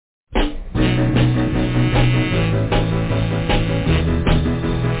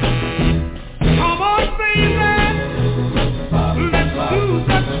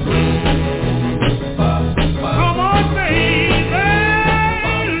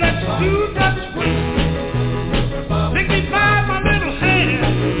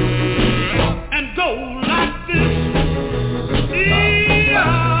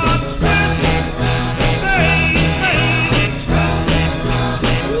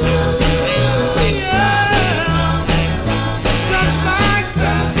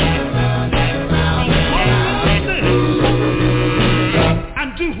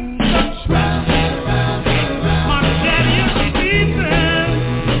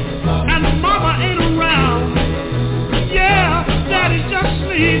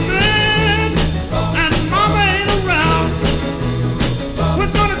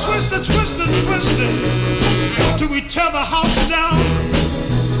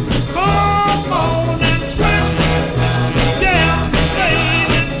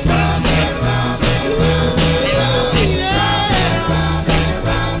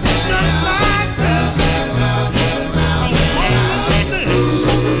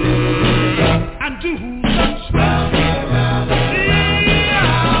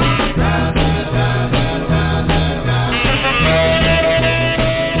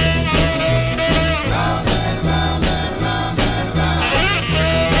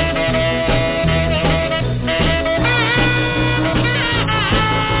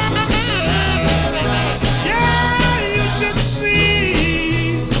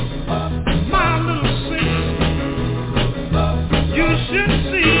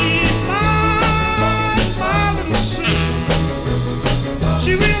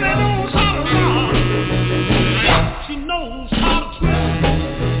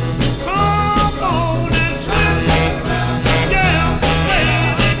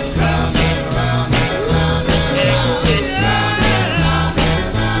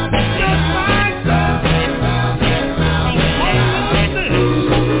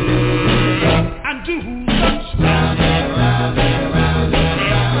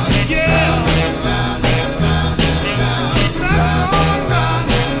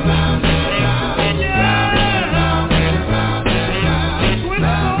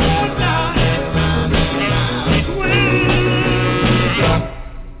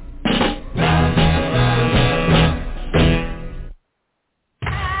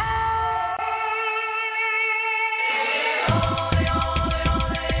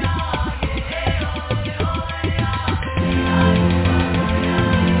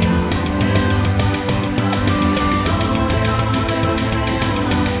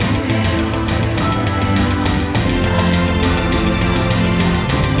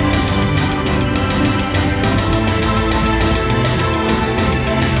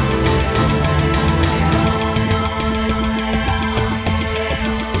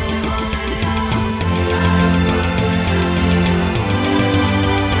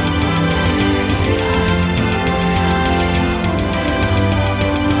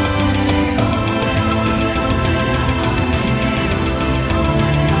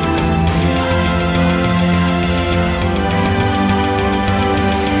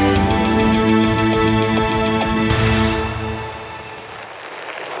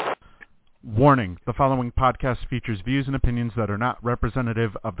Warning, the following podcast features views and opinions that are not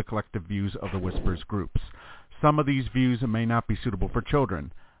representative of the collective views of the Whispers groups. Some of these views may not be suitable for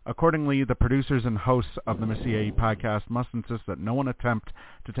children. Accordingly, the producers and hosts of the Missyae Podcast must insist that no one attempt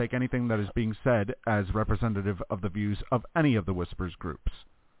to take anything that is being said as representative of the views of any of the Whispers groups.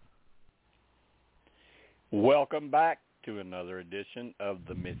 Welcome back to another edition of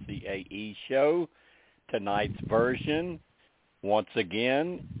the Missyae Show. Tonight's version, once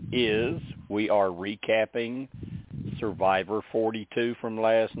again, is we are recapping Survivor 42 from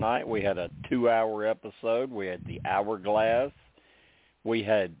last night. We had a 2-hour episode. We had the hourglass. We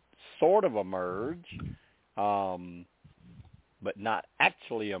had sort of a merge, but not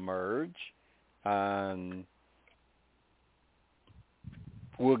actually a merge.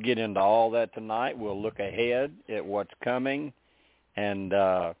 We'll get into all that tonight. We'll look ahead at what's coming. And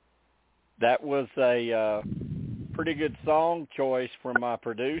that was a pretty good song choice from my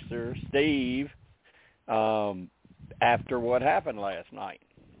producer, Steve, after what happened last night.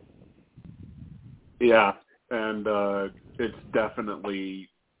 Yeah, and it's definitely,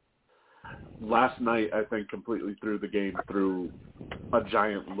 last night I think completely threw the game through a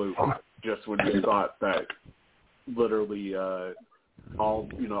giant loop, just when you thought that literally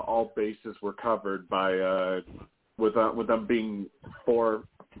all bases were covered by with them being four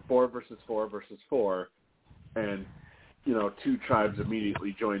versus four, and two tribes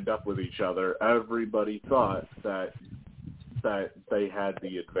immediately joined up with each other. Everybody thought that they had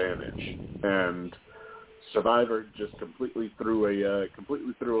the advantage, and Survivor just completely threw a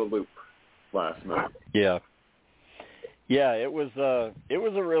loop last night. Yeah, it was a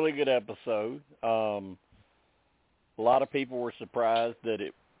really good episode. A lot of people were surprised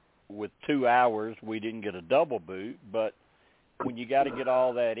that with 2 hours we didn't get a double boot, but when you got to get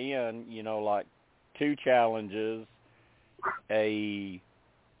all that in, like 2 challenges, a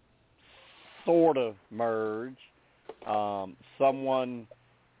sort of merge, someone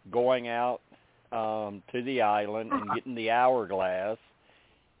going out to the island and getting the hourglass,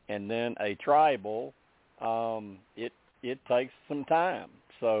 and then a tribal, it takes some time.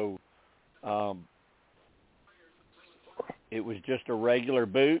 So it was just a regular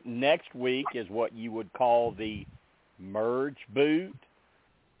boot. Next week is what you would call the merge boot.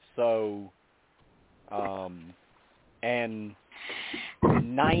 So, and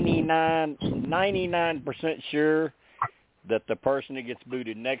 99% sure that the person that gets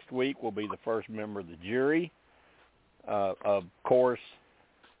booted next week will be the first member of the jury. Of course,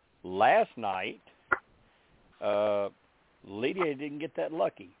 last night, Lydia didn't get that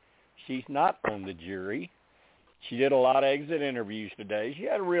lucky. She's not on the jury. She did a lot of exit interviews today. She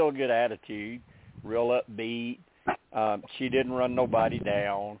had a real good attitude, real upbeat. She didn't run nobody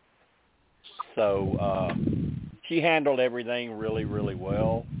down. So she handled everything really, really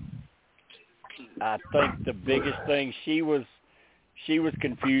well. I think the biggest thing she was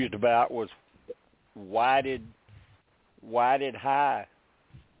confused about was why did High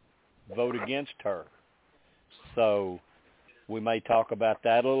vote against her? So we may talk about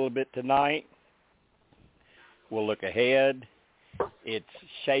that a little bit tonight. We'll look ahead. It's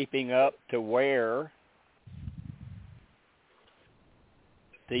shaping up to where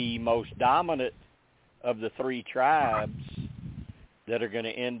the most dominant of the 3 tribes that are going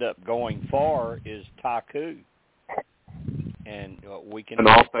to end up going far is Taku. And we can... And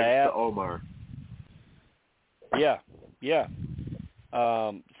all thanks to Omar. Yeah.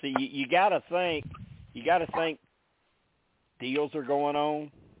 See, you got to think deals are going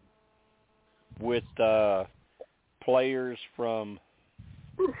on with players from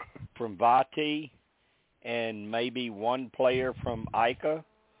Vati and maybe one player from Ica,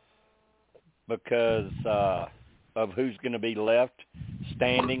 because of who's going to be left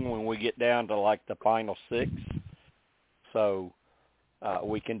standing when we get down to like the final 6. So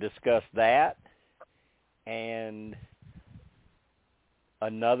we can discuss that. And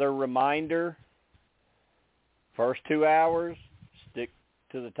another reminder, first 2 hours, stick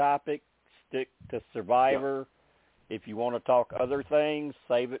to the topic, stick to Survivor. If you want to talk other things,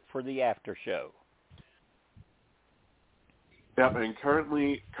 save it for the after show. Yep, and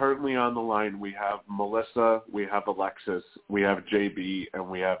currently on the line we have Melissa, we have Alexis, we have JB, and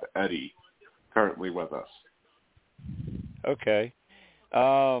we have Eddie currently with us. Okay.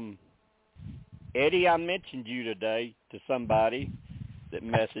 Eddie, I mentioned you today to somebody that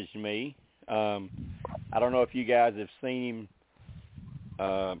messaged me. I don't know if you guys have seen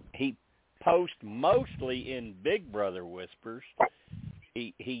him. He posts mostly in Big Brother Whispers.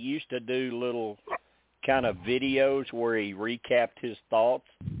 He used to do little kind of videos where he recapped his thoughts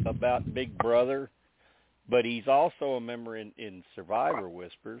about Big Brother, but he's also a member in Survivor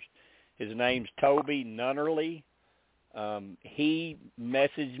Whispers. His name's Toby Nunnerly. He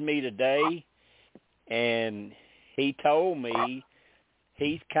messaged me today, and he told me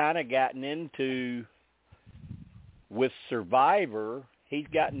he's kind of gotten into, with Survivor, he's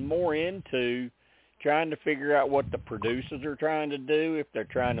gotten more into trying to figure out what the producers are trying to do, if they're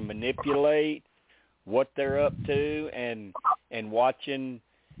trying to manipulate, what they're up to, and watching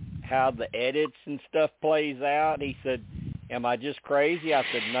how the edits and stuff plays out. He said, am I just crazy? I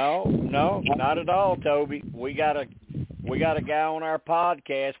said, no, not at all, Toby. We got a guy on our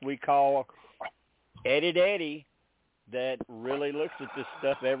podcast we call Edit Eddie that really looks at this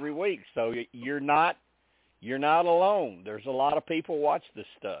stuff every week. So you're not alone. There's a lot of people watch this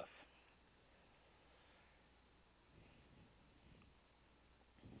stuff.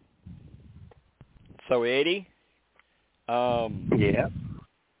 So Eddie, yeah.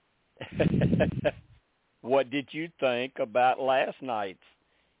 What did you think about last night's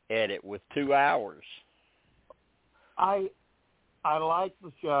edit with 2 hours? I like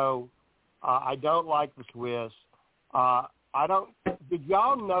the show. I don't like the twist. Did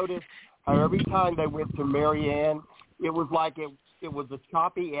y'all notice how every time they went to Marianne, it was like it was a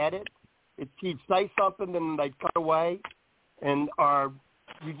choppy edit? She'd say something and they'd cut away, and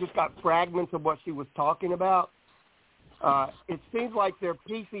you just got fragments of what she was talking about. It seems like they're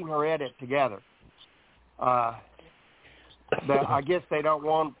piecing her edit together. I guess they don't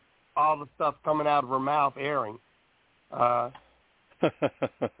want all the stuff coming out of her mouth airing. I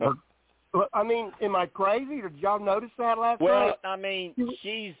mean, am I crazy, or did y'all notice that last night? Well, I mean,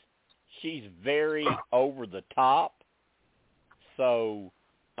 she's very over the top. So,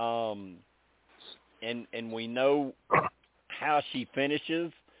 and we know how she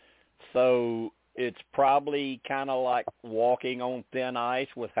finishes. So it's probably kind of like walking on thin ice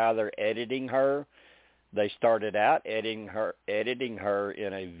with how they're editing her. They started out editing her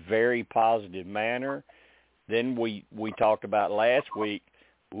in a very positive manner. Then we talked about last week,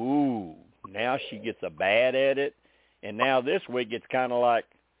 now she gets a bad edit. And now this week it's kind of like,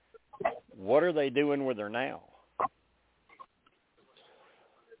 what are they doing with her now?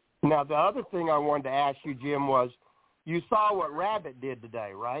 Now, the other thing I wanted to ask you, Jim, was you saw what Rabbit did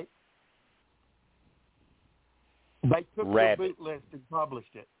today, right? They took the boot list and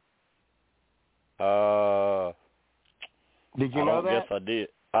published it. Did you know that?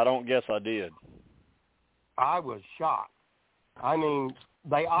 I don't guess I did. I was shocked. I mean,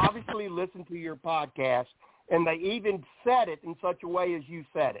 they obviously listened to your podcast, and they even said it in such a way as you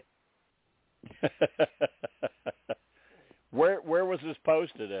said it. Where was this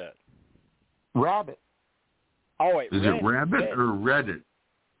posted at? Rabbit. Oh, wait. Is it Rabbit or Reddit?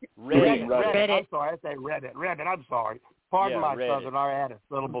 Reddit. I'm sorry, I say Reddit. Reddit, I'm sorry. Pardon my Southern. I added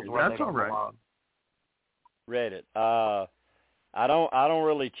syllables where That's they don't all right. belong. Reddit. I don't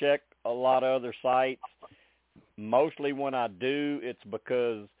really check a lot of other sites. Mostly when I do, it's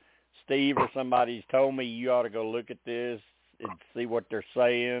because Steve or somebody's told me you ought to go look at this and see what they're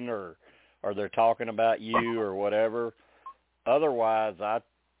saying, or they're talking about you or whatever. Otherwise,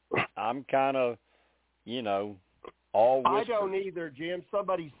 I'm kind of, all whispered. I don't either, Jim.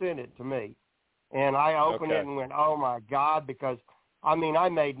 Somebody sent it to me, and I opened it and went, oh, my God, because, I mean, I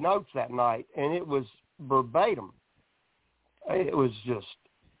made notes that night, and it was verbatim. It was just,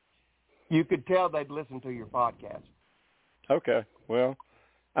 you could tell they'd listened to your podcast. Okay. Well,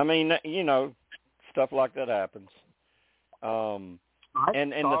 I mean, stuff like that happens. And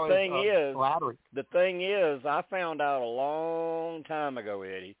the thing is, I found out a long time ago,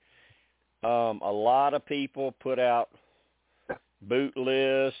 Eddie, a lot of people put out boot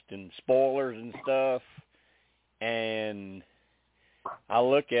lists and spoilers and stuff, and I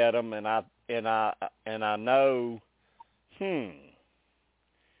look at them and I know,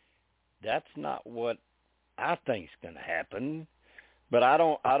 that's not what I think's going to happen. But I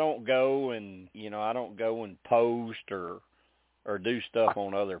don't go and post or do stuff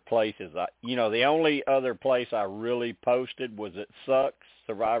on other places. The only other place I really posted was at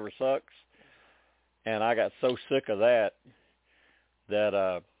Survivor Sucks, and I got so sick of that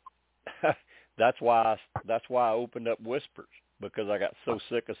that's why I opened up Whispers, because I got so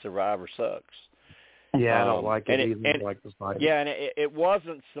sick of Survivor Sucks. Yeah, I don't like it either. I like the site. Yeah, and it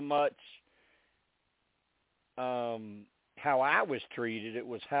wasn't so much how I was treated. It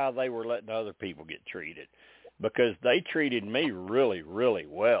was how they were letting other people get treated, because they treated me really, really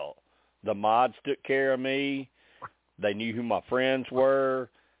well. The mods took care of me. They knew who my friends were.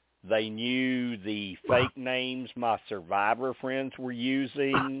 They knew the fake names my Survivor friends were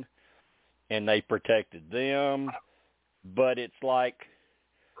using, and they protected them. But it's like,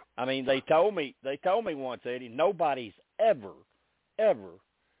 I mean, they told me once, Eddie, nobody's ever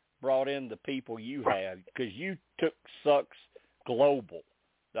brought in the people you have, because you took Sucks global.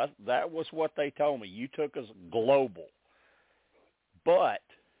 That was what they told me. You took us global. But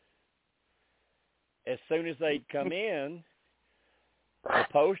as soon as they'd come in, the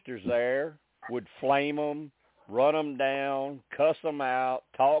posters there would flame them, run them down, cuss them out,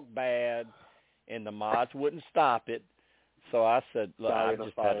 talk bad, and the mods wouldn't stop it. So I said, look, I've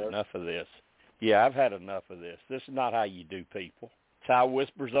just had enough of this. Yeah, I've had enough of this. This is not how you do people. It's how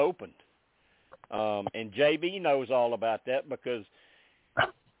Whispers opened. And JB knows all about that because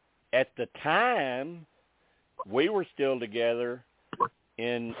at the time, we were still together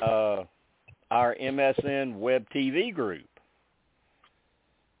in our MSN Web TV group.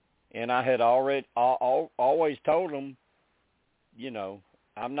 And I had always told them, you know,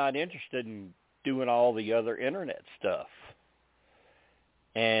 I'm not interested in doing all the other internet stuff.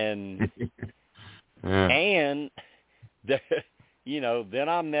 And and you know, then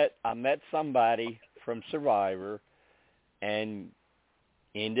I met somebody from Survivor and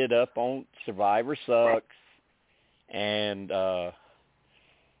ended up on Survivor Sucks, and of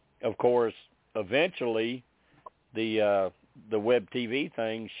course eventually the web TV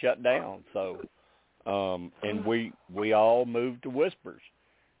thing shut down. So and we all moved to Whispers.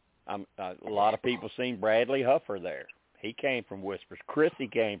 A lot of people seen Bradley Huffer there. He came from Whispers. Chrissy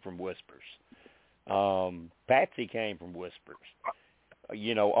came from Whispers. Patsy came from Whispers.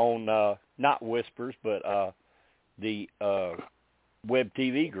 You know, on not Whispers, but the web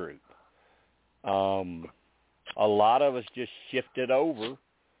TV group. A lot of us just shifted over,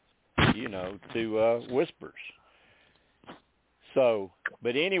 you know, to Whispers. So,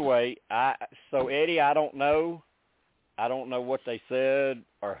 but anyway, so Eddie, I don't know what they said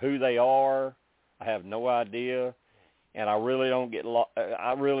or who they are. I have no idea, and I really don't get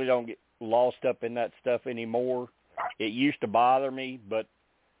lost up in that stuff anymore. It used to bother me, but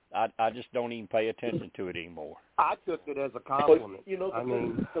I just don't even pay attention to it anymore. I took it as a compliment. But, you know,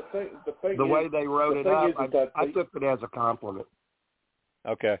 the way they wrote it up, I took it as a compliment.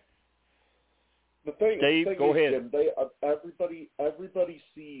 Okay. Steve, go ahead. Jim, everybody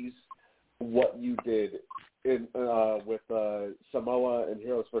sees what you did in with Samoa and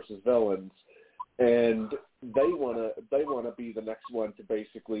Heroes versus Villains, and they wanna be the next one to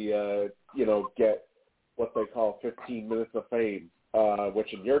basically get what they call 15 minutes of fame,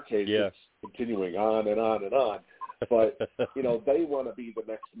 which in your case is continuing on and on and on. But you know, they want to be the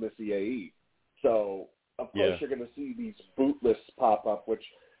next Missyae. So of course you're going to see these boot lists pop up, which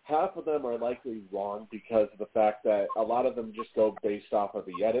half of them are likely wrong because of the fact that a lot of them just go based off of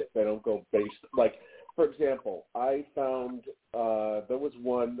the edit. They don't go based, like, for example, I found there was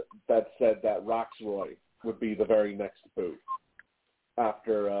one that said that Roxroy would be the very next boot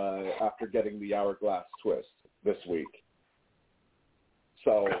after getting the hourglass twist this week.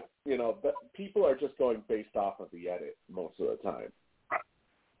 So, you know, people are just going based off of the edit most of the time.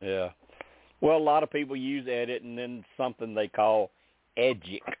 Yeah. Well, a lot of people use edit and then something they call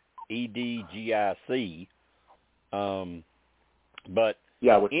EDGIC, EDGIC. But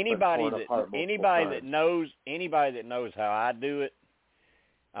anybody that knows how I do it,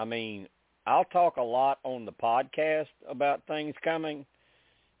 I mean, I'll talk a lot on the podcast about things coming.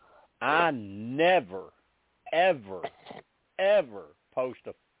 I never, ever, ever post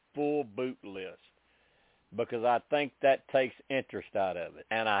a full boot list because I think that takes interest out of it.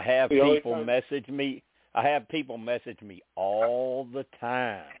 And I have people message me. I have people message me all the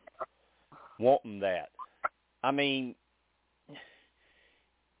time wanting that. I mean,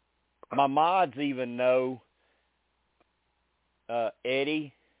 my mods even know,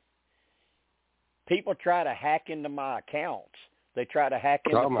 Eddie, people try to hack into my accounts. They try to hack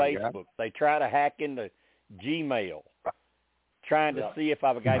into Facebook. God. They try to hack into Gmail, trying to see if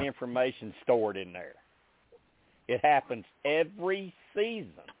I've got information stored in there. It happens every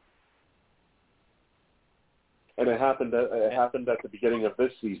season. And it happened at the beginning of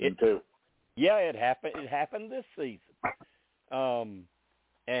this season too. Yeah, it happened this season.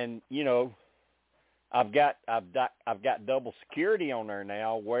 And you know, I've got double security on there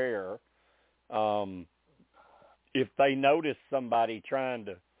now where if they notice somebody trying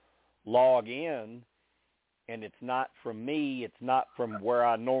to log in and it's not from me, it's not from where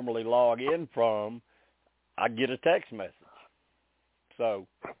I normally log in from, I get a text message. So,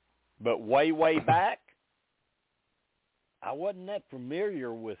 but way back, I wasn't that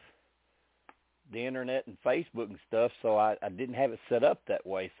familiar with the internet and Facebook and stuff, so I didn't have it set up that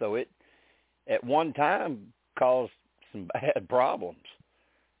way. So it, at one time, caused some bad problems.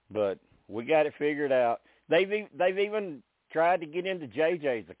 But we got it figured out. They've even tried to get into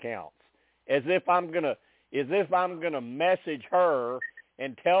JJ's accounts as if I'm gonna message her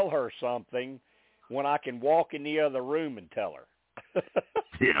and tell her something when I can walk in the other room and tell her.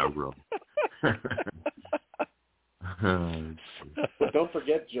 Yeah, bro. But don't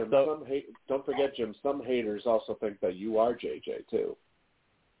forget, Jim. Some haters also think that you are JJ too.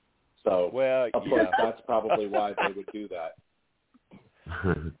 So, well, of course, that's probably why they would do that.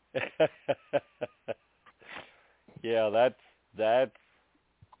 Yeah,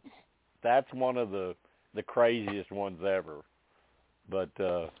 that's one of the craziest ones ever. But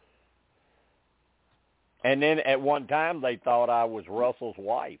and then at one time they thought I was Russell's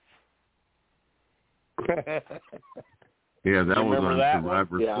wife. Yeah, that was on that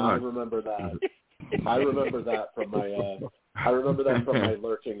Survivor. Yeah, I remember that. I remember that from my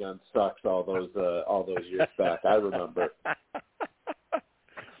lurking on Sucks all those years back. I remember.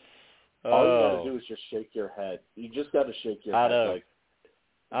 All you gotta do is just shake your head. You just gotta shake your head. Like,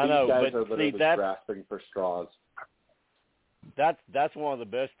 I know, these guys but are literally grasping for straws. That's one of the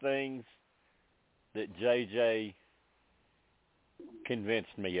best things that JJ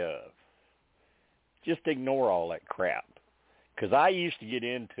convinced me of. Just ignore all that crap. Because I used to get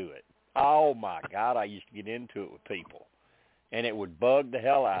into it. Oh, my God, I used to get into it with people. And it would bug the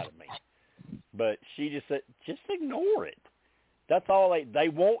hell out of me. But she just said, just ignore it. That's all they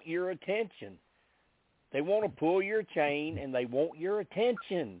want your attention. They want to pull your chain, and they want your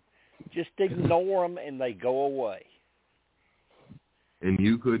attention. Just ignore them, and they go away. And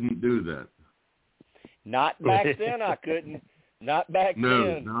you couldn't do that. Not back then, I couldn't. Not back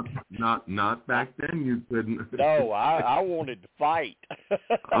then. No, not back then. You couldn't. No, I wanted to fight.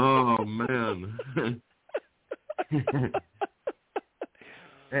 Oh man.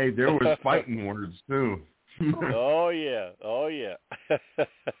 Hey, there was fighting words too. Oh yeah.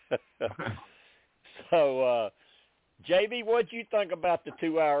 So, JB, what'd you think about the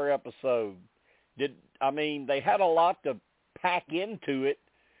 2-hour episode? They had a lot to pack into it,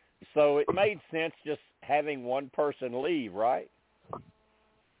 so it made sense just having one person leave, right?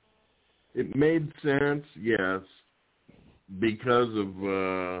 It made sense, yes, because of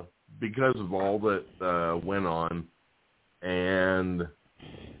all that went on, and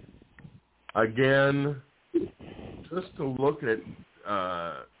again, just to look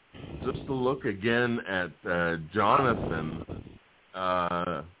again at Jonathan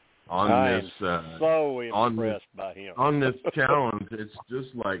so impressed by him on this challenge. It's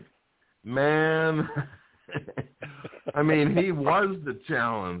just like, man. I mean, he was the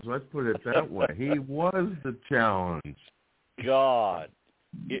challenge. Let's put it that way. He was the challenge. God,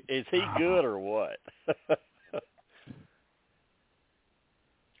 is he good or what?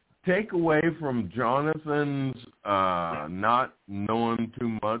 Take away from Jonathan's not knowing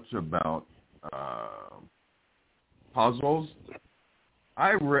too much about puzzles.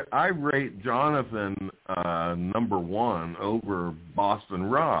 I rate Jonathan number 1 over Boston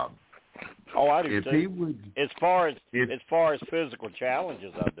Rob. Oh, I do if too. He would, as far as physical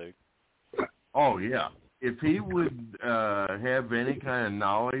challenges, I do. Oh yeah, if he would have any kind of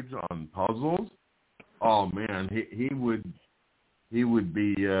knowledge on puzzles, oh man, he would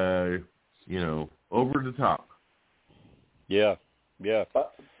be over the top. Yeah.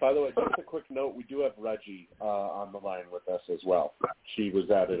 By the way, just a quick note: we do have Reggie on the line with us as well. She was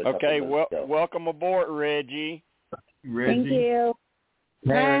added a couple minutes ago. Welcome aboard, Reggie. Thank you.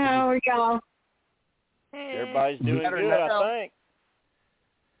 Hey, how are y'all? Everybody's doing good, I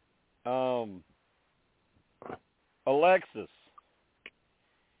think. Alexis,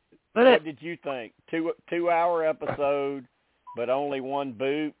 what did you think? 2-hour episode, but only one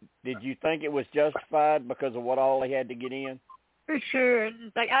boot. Did you think it was justified because of what all they had to get in? For sure.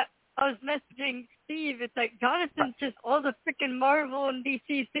 It's like I was messaging Steve. It's like Jonathan's just all the freaking Marvel and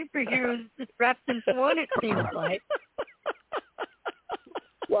DC superheroes just wrapped into one. It seems like.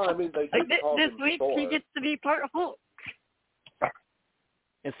 Well, I mean, they did call this him week Thor. he gets to be part Hulk.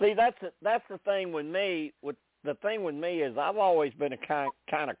 And see, that's the thing with me. The thing with me is I've always been a kind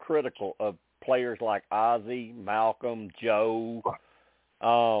of critical of players like Ozzy, Malcolm, Joe,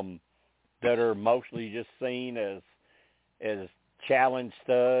 that are mostly just seen as challenge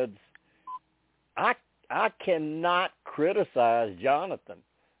studs. I cannot criticize Jonathan.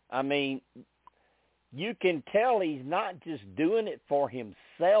 I mean, you can tell he's not just doing it for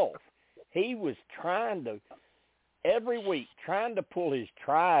himself. He was every week trying to pull his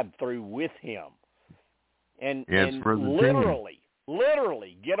tribe through with him. And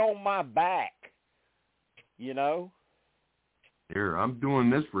literally get on my back, Here, I'm doing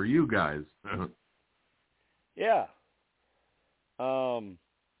this for you guys. Yeah.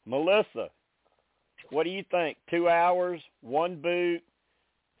 Melissa, what do you think? 2 hours, one boot,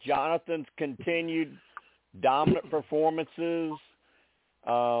 Jonathan's continued dominant performances,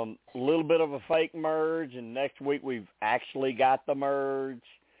 A little bit of a fake merge, and next week we've actually got the merge.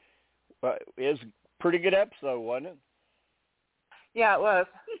 But it was a pretty good episode, wasn't it? Yeah, it was.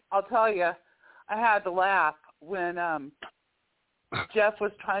 I'll tell you, I had to laugh when Jeff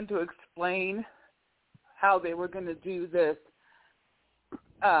was trying to explain how they were going to do this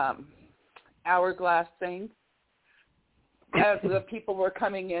hourglass thing as the people were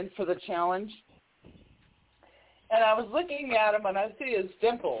coming in for the challenge. And I was looking at him, and I see his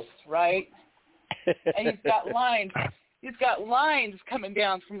dimples, right? And he's got lines. He's got lines coming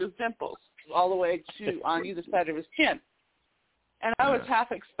down from his dimples all the way to on either side of his chin. And I was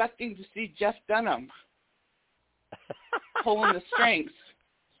half expecting to see Jeff Dunham pulling the strings.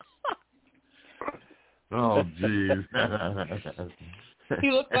 Oh, jeez.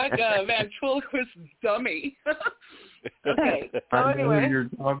 He looked like a ventriloquist dummy. Okay, so I know anyway. who you're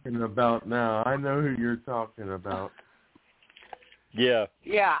talking about now. I know who you're talking about. Yeah.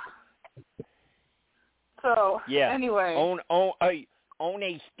 Yeah. So, yeah. Anyway. On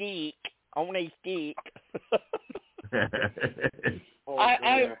a stick. I so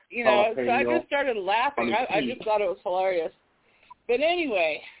I just started laughing. I just thought it was hilarious. But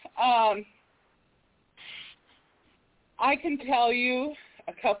anyway, I can tell you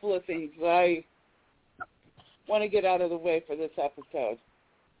a couple of things that I want to get out of the way for this episode.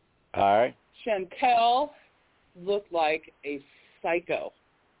 All right. Chantel looked like a psycho.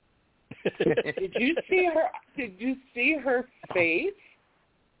 Did you see her face?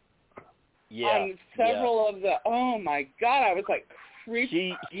 Yeah. On several of the, oh my God, I was like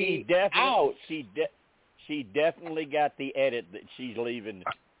creeped out. She definitely got the edit that she's leaving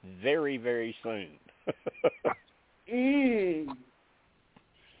very, very soon.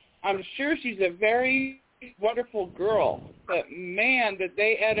 I'm sure she's a very wonderful girl, but man, did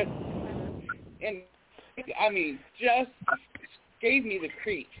they edit, and I mean, just gave me the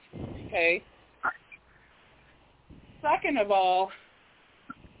creeps. Okay. Second of all,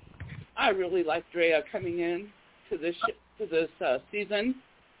 I really like Drea coming in to this season.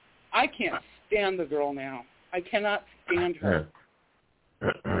 I can't stand the girl now. I cannot stand her.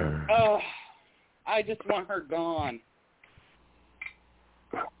 Oh, I just want her gone.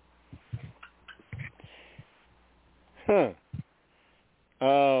 Huh.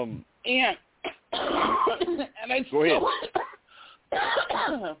 And I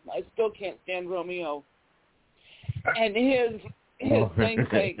still can't stand Romeo. And his thing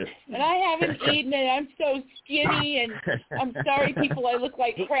saying, and I haven't eaten and I'm so skinny and I'm sorry people, I look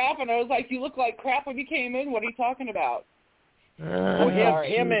like crap. And I was like, you look like crap when you came in. What are you talking about? Well,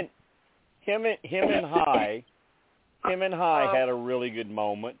 him and High had a really good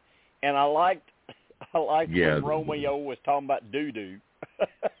moment, and I liked when Romeo was talking about doo-doo.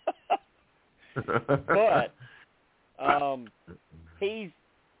 But he's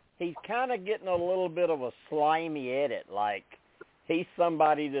kind of getting a little bit of a slimy edit, like he's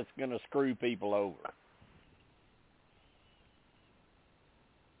somebody that's going to screw people over.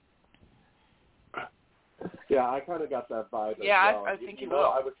 Yeah, I kind of got that vibe. Yeah, as well. I think you he know,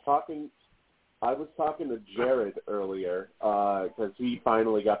 will. I was talking to Jared earlier because he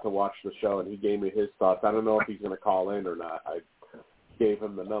finally got to watch the show and he gave me his thoughts. I don't know if he's going to call in or not. I gave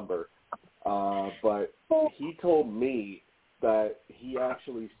him the number, but he told me that he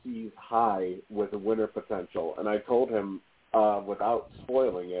actually sees High with a winner potential, and I told him without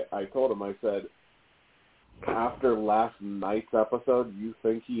spoiling it. I told him, I said, after last night's episode, you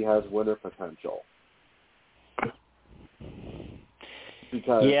think he has winner potential?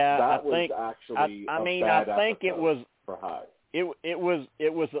 Because that was actually a bad episode for High. It was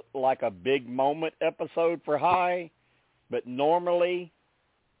like a big moment episode for High, but normally,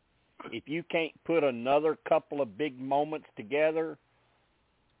 if you can't put another couple of big moments together,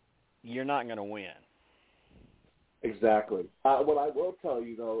 you're not going to win. Exactly. What I will tell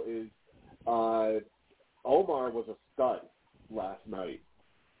you though is, Omar was a stud last night.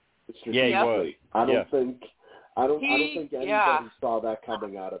 Yeah, he was. I don't think anybody saw that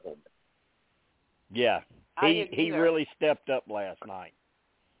coming out of him. Yeah, he really stepped up last night.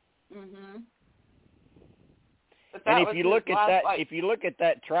 Mhm. And if you look at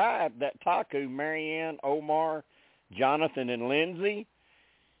that tribe, that Taku, Marianne, Omar, Jonathan, and Lindsay,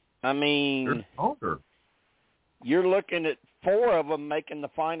 I mean, you're looking at 4 of them making the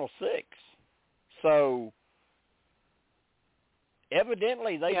final 6. So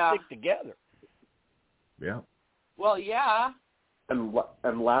evidently they stick together. Yeah. Well, yeah. And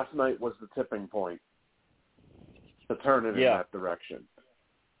last night was the tipping point to turn it in that direction.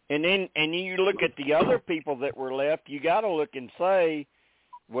 And then you look at the other people that were left, you got to look and say,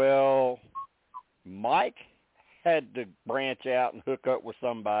 well, Mike had to branch out and hook up with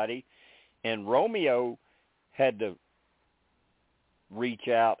somebody, and Romeo had to reach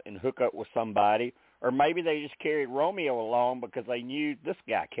out and hook up with somebody, or maybe they just carried Romeo along because they knew this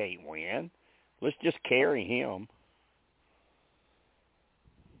guy can't win. Let's just carry him.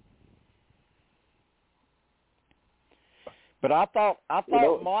 But I thought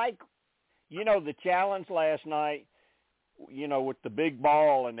Mike, the challenge last night, with the big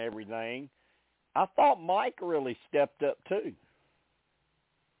ball and everything, I thought Mike really stepped up too.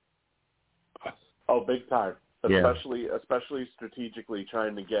 Oh, big time. Yeah. Especially strategically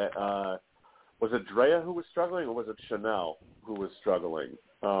trying to get was it Drea who was struggling, or was it Chanel who was struggling?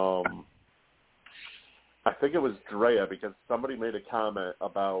 I think it was Drea, because somebody made a comment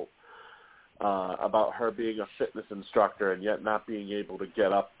about her being a fitness instructor and yet not being able to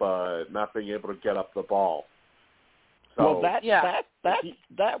get up the ball. So, well,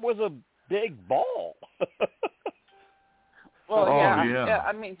 that was a big ball. Well, yeah. Yeah.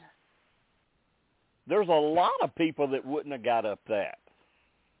 I mean, there's a lot of people that wouldn't have got up that.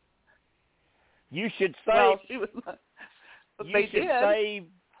 You should say. Well, she was.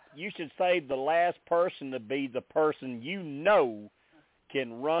 You should save the last person to be the person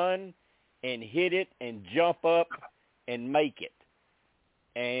can run and hit it and jump up and make it.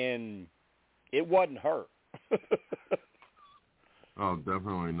 And it wasn't her. Oh,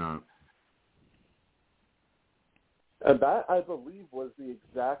 definitely not. And that, I believe, was the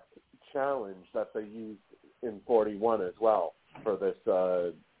exact challenge that they used in 41 as well for this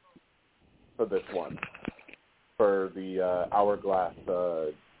one, for the hourglass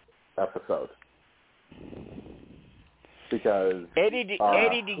episode. Because Eddie, do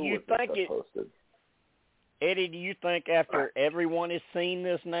you think after everyone has seen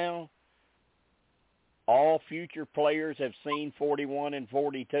this now, all future players have seen 41 and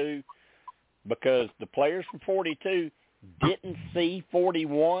 42? Because the players from 42 didn't see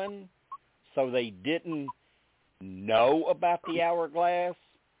 41, so they didn't know about the hourglass.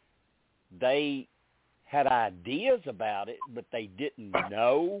 They had ideas about it, but they didn't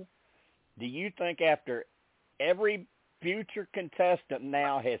know. Do you think after every future contestant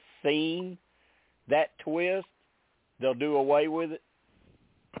now has seen that twist, they'll do away with it?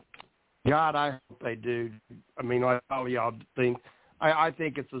 God, I hope they do. I mean, like all y'all think, I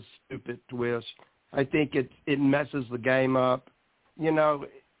think it's a stupid twist. I think it messes the game up.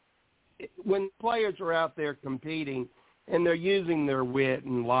 When players are out there competing and they're using their wit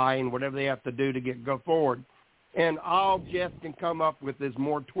and lying, whatever they have to do to go forward, and all Jeff can come up with is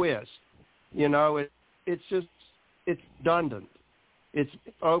more twists. It's redundant. It's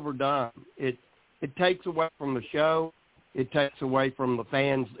overdone. It takes away from the show. It takes away from the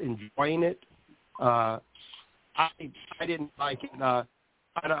fans enjoying it. I didn't like it.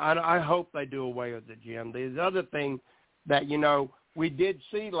 I hope they do away with it, Jim. The other thing that, we did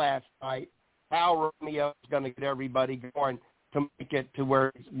see last night, how Romeo is going to get everybody going to make it to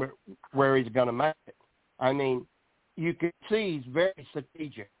where he's going to make it. I mean, you can see he's very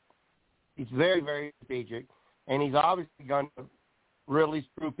strategic. He's very, very strategic, and he's obviously going to really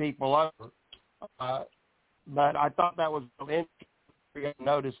screw people over. But I thought that was really interesting to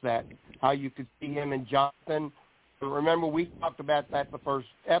notice that, how you could see him and Jonathan. Remember, we talked about that the first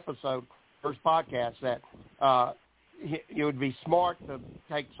podcast, that it would be smart to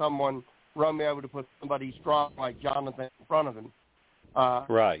take Romeo, to put somebody strong like Jonathan in front of him.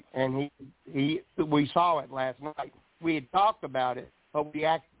 Right. And we saw it last night. We had talked about it, but we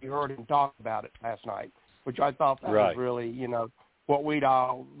actually heard him talk about it last night, which I thought that was really, what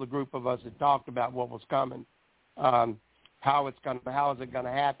the group of us had talked about, what was coming. How is it going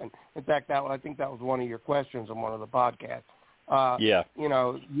to happen? In fact, I think that was one of your questions on one of the podcasts.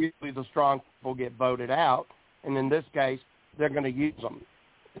 Usually the strong people get voted out, and in this case, they're going to use them.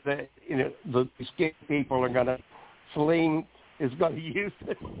 The skinny people are going to. Celine is going to use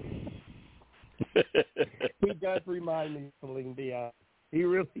it. He does remind me of Celine Dion. He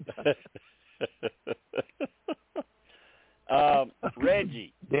really does.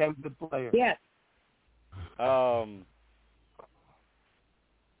 Reggie. Damn good player. Yes.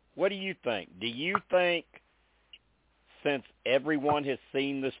 What do you think? Do you think, since everyone has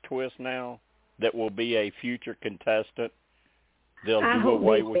seen this twist now, that will be a future contestant, they'll do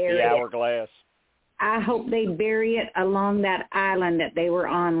away with the hourglass? I hope they bury it along that island that they were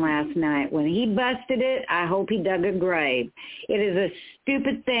on last night. When he busted it, I hope he dug a grave. It is a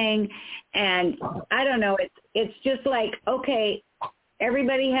stupid thing, and I don't know. It's just like, okay,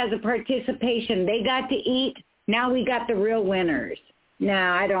 everybody has a participation. They got to eat. Now we got the real winners. No,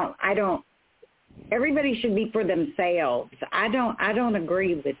 I don't. Everybody should be for themselves. I don't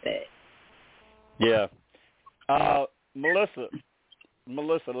agree with it. Yeah.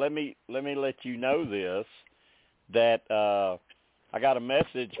 Melissa, let me let you know this, that I got a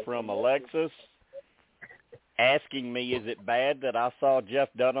message from Alexis asking me, is it bad that I saw Jeff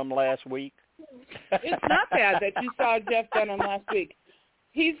Dunham last week? It's not bad that you saw Jeff Dunham last week.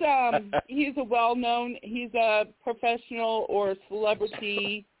 He's a well-known, he's a professional or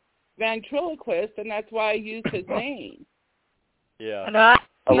celebrity ventriloquist, and that's why I use his name. Yeah.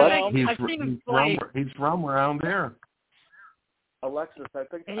 He's from around there. Alexis, I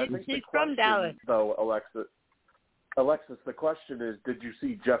think he's from Dallas. Though, Alexis, the question is, did you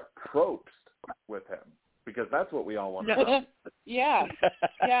see Jeff Probst with him? Because that's what we all want to know. Yeah,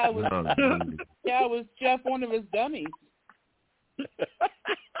 it was Jeff, one of his dummies.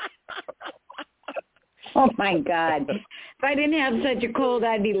 Oh, my God. If I didn't have such a cold,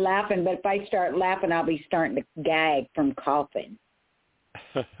 I'd be laughing. But if I start laughing, I'll be starting to gag from coughing.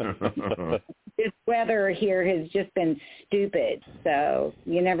 This weather here has just been stupid, so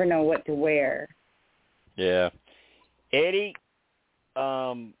you never know what to wear. Yeah. Eddie,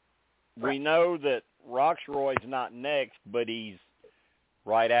 we know that Roxroy's not next, but he's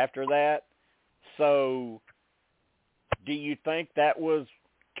right after that. So do you think that was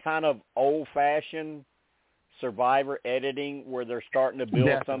kind of old-fashioned Survivor editing where they're starting to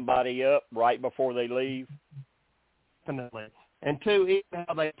build somebody up right before they leave? Definitely. And two, even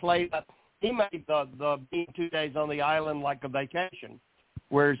how they played up, he made the being 2 days on the island like a vacation,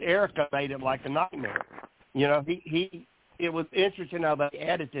 whereas Erica made it like a nightmare. You know, it was interesting how they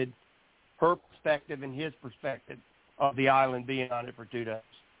edited her perspective and his perspective of the island being on it for 2 days.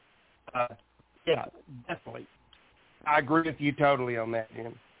 Yeah, definitely. I agree with you totally on that,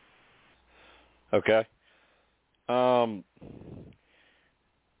 Jim. Okay. Do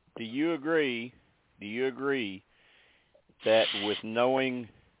you agree that with knowing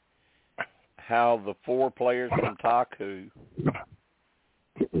how the 4 players from Taku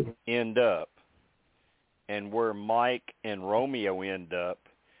end up and where Mike and Romeo end up,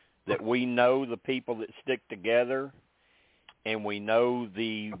 that we know the people that stick together and we know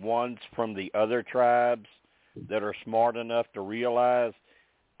the ones from the other tribes that are smart enough to realize,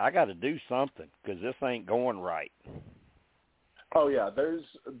 I got to do something because this ain't going right? Oh, yeah. There's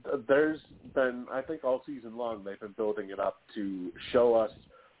been, I think all season long, they've been building it up to show us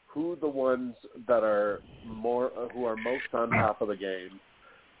who the ones that are who are most on top of the game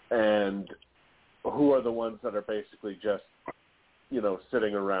and who are the ones that are basically just,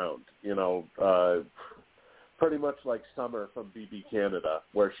 sitting around, pretty much like Summer from BB Canada,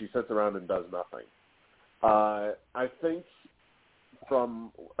 where she sits around and does nothing. I think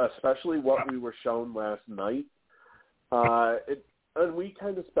from especially what we were shown last night, and we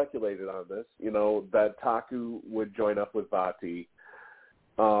kind of speculated on this, that Taku would join up with Vati.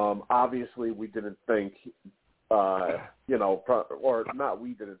 Obviously, we didn't think, or not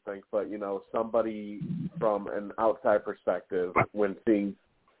we didn't think, but, somebody from an outside perspective, when seeing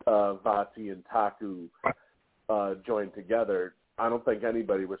Vati and Taku join together, I don't think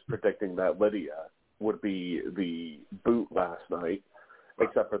anybody was predicting that Lydia would be the boot last night,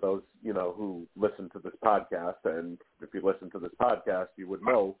 except for those, who listen to this podcast. And if you listen to this podcast, you would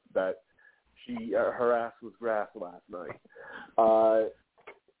know that her ass was grass last night.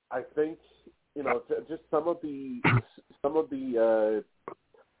 I think, just some of the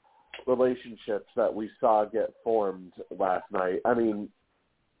relationships that we saw get formed last night. I mean,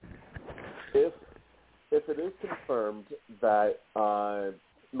 if it is confirmed that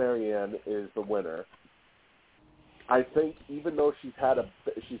Marianne is the winner, I think even though she's had a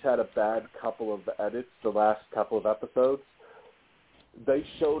bad couple of edits the last couple of episodes, they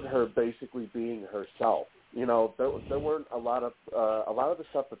showed her basically being herself. There weren't a lot of the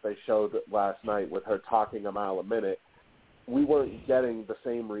stuff that they showed last night with her talking a mile a minute. We weren't getting the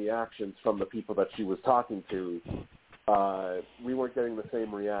same reactions from the people that she was talking to. We weren't getting the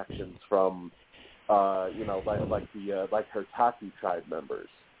same reactions from, like her Taki tribe members,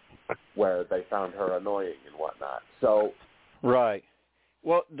 where they found her annoying and whatnot. So, right.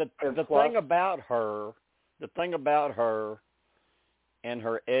 Well, the thing about her and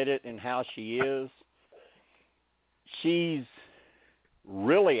her edit and how she is, she's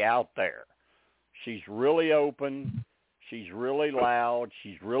really out there. She's really open. She's really loud.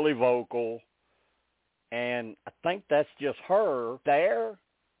 She's really vocal. And I think that's just her. There,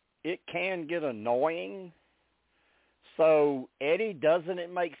 it can get annoying. So, Eddie, doesn't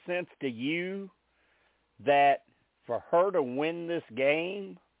it make sense to you that for her to win this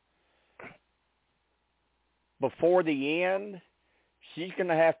game before the end, she's going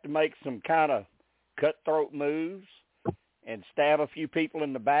to have to make some kind of cutthroat moves and stab a few people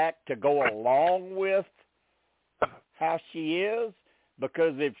in the back to go along with how she is,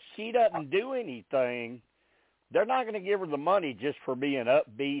 because if she doesn't do anything, they're not going to give her the money just for being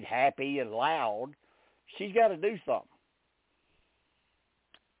upbeat, happy, and loud. She's got to do something.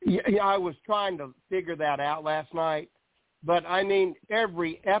 Yeah, I was trying to figure that out last night. But, I mean,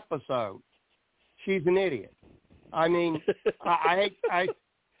 every episode, she's an idiot. I mean,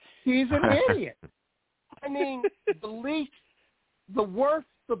 she's an idiot. I mean, the worst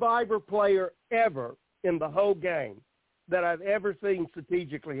Survivor player ever in the whole game that I've ever seen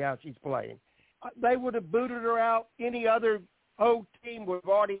strategically how she's playing. They would have booted her out. Any other whole team would have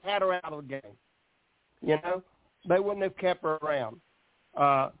already had her out of the game. You know, they wouldn't have kept her around.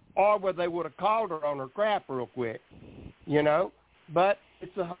 Or where they would have called her on her crap real quick, you know. But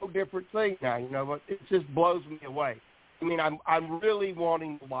it's a whole different thing now, you know. But it just blows me away. I mean, I'm really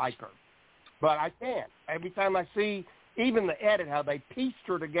wanting to like her, but I can't. Every time I see even the edit, how they pieced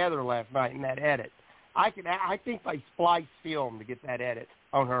her together last night in that edit, I think they spliced film to get that edit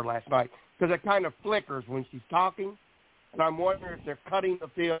on her last night because it kind of flickers when she's talking, and I'm wondering if they're cutting the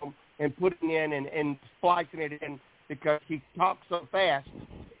film and putting in and splicing it in because she talks so fast,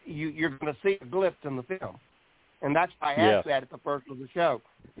 you're going to see the glimpse in the film. And that's why I asked that at the first of the show.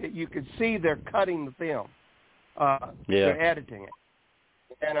 You could see they're cutting the film. They're editing it.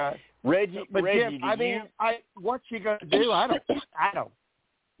 And Reggie, Jim, I mean, what's she going to do? I don't.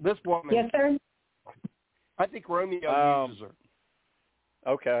 This woman. Yes, sir. I think Romeo uses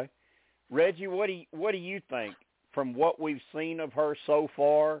her. Okay, Reggie, what do you think from what we've seen of her so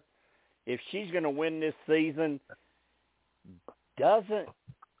far? If she's going to win this season, doesn't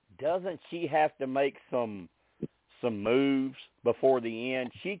she have to make some moves before the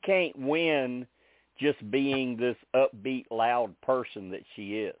end? She can't win just being this upbeat, loud person that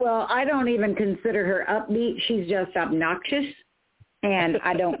she is. Well, I don't even consider her upbeat. She's just obnoxious, and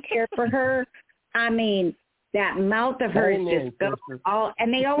I don't care for her. I mean, that mouth of hers just goes all,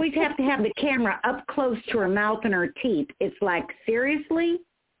 and they always have to have the camera up close to her mouth and her teeth. It's like, seriously?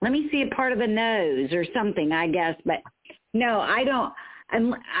 Let me see a part of the nose or something, I guess. But no, I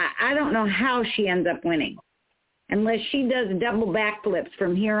don't know how she ends up winning. Unless she does double backflips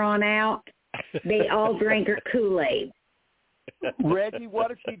from here on out, they all drank her Kool-Aid. Reggie,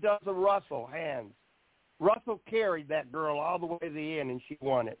 what if she does a Russell hands? Russell carried that girl all the way to the end, and she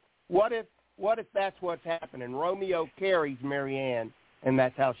won it. What if that's what's happening? Romeo carries Marianne, and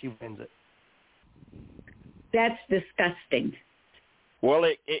that's how she wins it. That's disgusting. Well,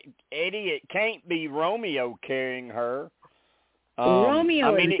 Eddie, it can't be Romeo carrying her.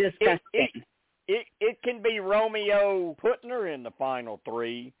 Romeo is disgusting. It can be Romeo putting her in the final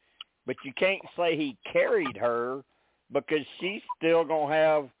three, but you can't say he carried her because she's still going to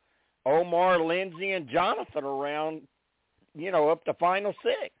have Omar, Lindsay, and Jonathan around, up to final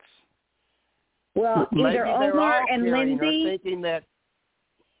six. Well, either Omar and Lindsay, thinking that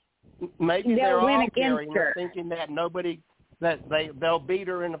maybe they're all carrying her, thinking that they'll beat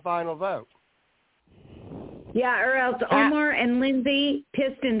her in the final vote. Yeah, or else Omar and Lindsay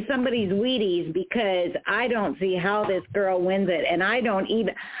pissed in somebody's Wheaties because I don't see how this girl wins it. And I'm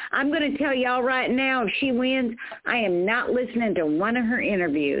going to tell y'all right now, if she wins, I am not listening to one of her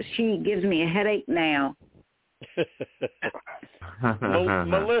interviews. She gives me a headache now.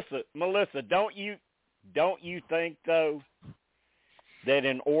 Melissa, don't you think, though, that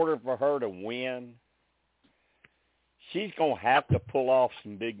in order for her to win, she's going to have to pull off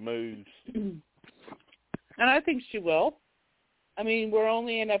some big moves? And I think she will. I mean, we're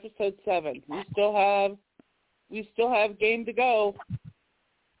only in episode 7. We still have game to go.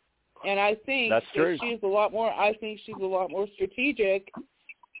 And I think that's true. She's a lot more strategic.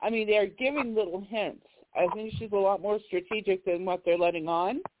 I mean, they're giving little hints. I think she's a lot more strategic than what they're letting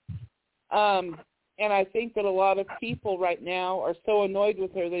on. And I think that a lot of people right now are so annoyed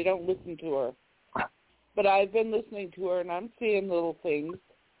with her they don't listen to her. But I've been listening to her, and I'm seeing little things.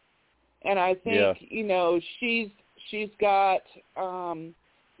 And I think, she's got the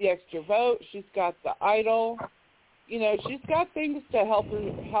extra vote. She's got the idol. She's got things to help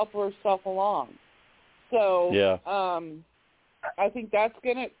herself along. So I think that's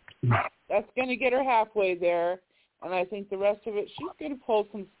gonna get her halfway there. And I think the rest of it, she's gonna pull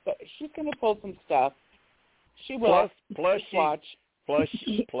some stuff. She will. Plus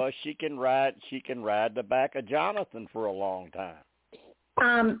she can ride the back of Jonathan for a long time.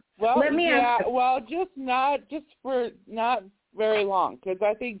 Let me ask. Well, not very long, because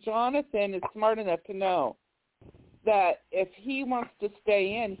I think Jonathan is smart enough to know that if he wants to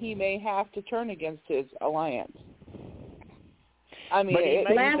stay in, he may have to turn against his alliance. I mean,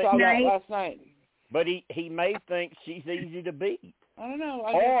 last night. But he may think she's easy to beat. I don't know.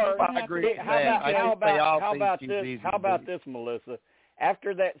 Or I agree. how about this, Melissa?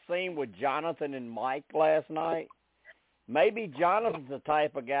 After that scene with Jonathan and Mike last night, maybe Jonathan's the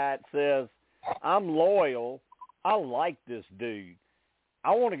type of guy that says, I'm loyal. I like this dude.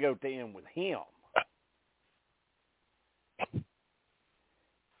 I want to go to him with him.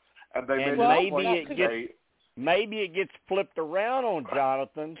 And they maybe it gets flipped around on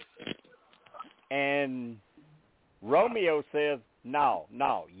Jonathan, and Romeo says, no,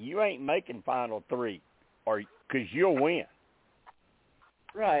 you ain't making final three, or because you'll win.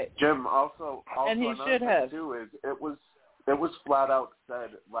 Right. Jim, also and he another should thing have. too is it was flat out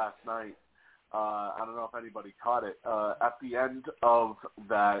said last night. I don't know if anybody caught it. At the end of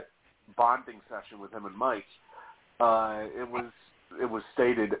that bonding session with him and Mike, it was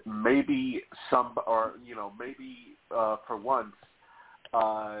stated maybe for once,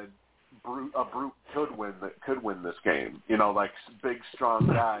 a brute could win this game. Like big strong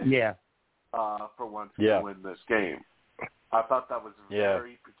guys. Yeah. For once could win this game. I thought that was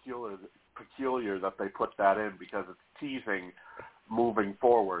very peculiar that they put that in, because it's teasing moving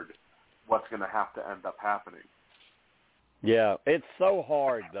forward what's going to have to end up happening. Yeah, it's so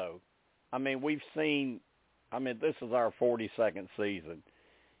hard, though. I mean, this is our 42nd season.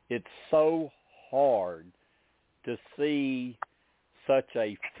 It's so hard to see such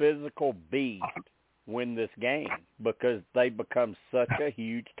a physical beast win this game, because they become such a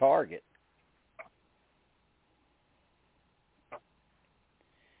huge target.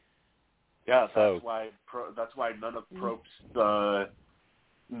 Yeah, that's why none of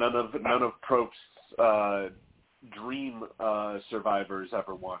Probst's dream survivors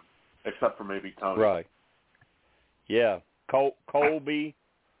ever won, except for maybe Tony. Right. Yeah, Colby,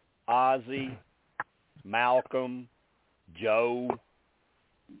 Ozzy, Malcolm, Joe,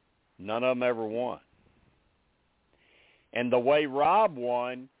 none of them ever won. And the way Rob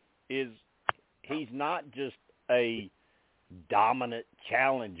won is he's not just a dominant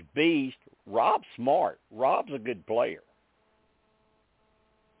challenge beast. Rob's smart. Rob's a good player.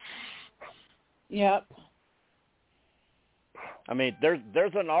 Yep. I mean,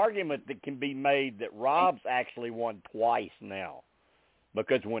 there's an argument that can be made that Rob's actually won twice now,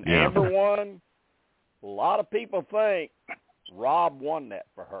 because when Amber won, a lot of people think Rob won that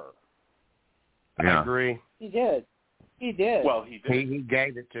for her. Yeah. I agree. He did. Well, he did. He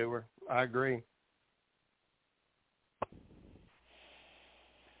gave it to her. I agree.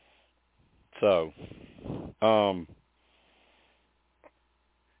 So,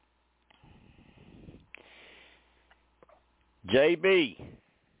 JB,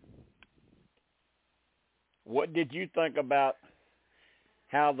 what did you think about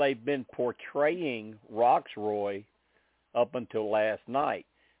how they've been portraying Roxroy up until last night?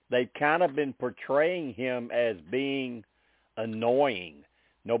 They've kind of been portraying him as being annoying.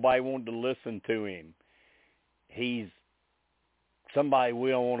 Nobody wanted to listen to him. He's somebody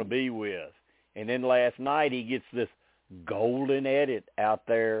we don't want to be with. And then last night he gets this golden edit out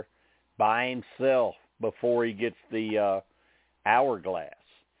there by himself before he gets the hourglass.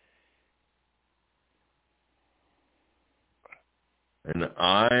 And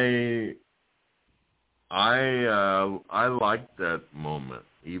I liked that moment,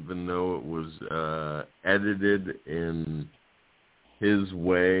 even though it was edited in his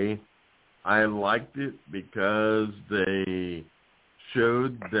way. I liked it because they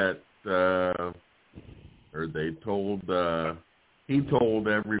showed that, or they told, he told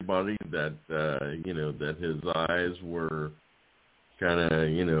everybody that, that his eyes were kind of,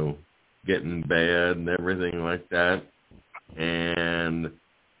 getting bad and everything like that. And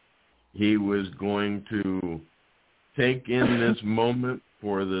he was going to take in this moment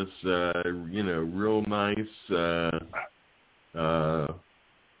for this, real nice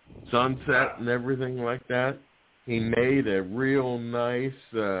sunset and everything like that. He made a real nice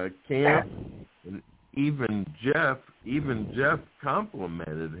camp, and even Jeff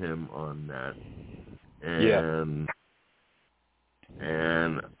complimented him on that.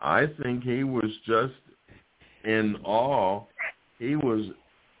 And I think he was just in awe. He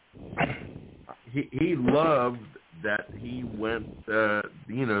loved that he went,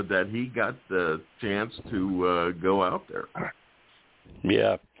 that he got the chance to go out there.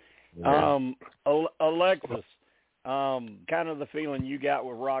 Yeah. Alexis, kind of the feeling you got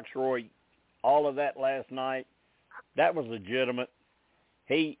with Roxroy, all of that last night, that was legitimate.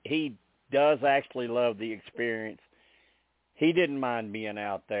 He does actually love the experience. He didn't mind being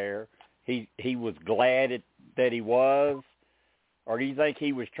out there. He was glad that he was, or do you think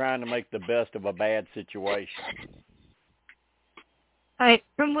he was trying to make the best of a bad situation?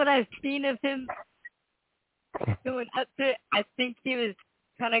 From what I've seen of him, going up to it, I think he was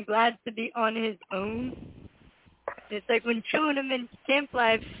kind of glad to be on his own. It's like when showing him in camp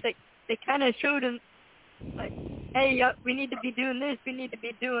life, like they kind of showed him, like, hey, we need to be doing this, we need to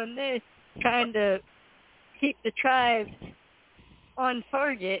be doing this, trying to keep the tribe on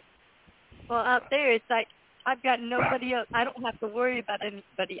target. Well, out there, it's like, I've got nobody else. I don't have to worry about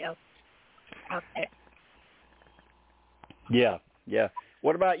anybody else out there. Yeah.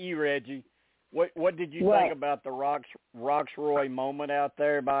 What about you, Reggie? What did you think about the Roxroy moment out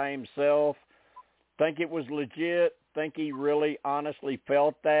there by himself? Think it was legit? Think he really honestly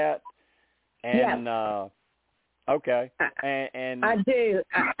felt that? And okay. And I do.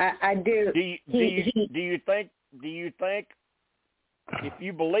 I do. Do you think if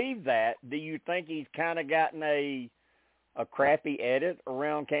you believe that, do you think he's kind of gotten a crappy edit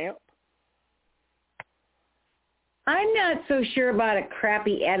around camp? I'm not so sure about a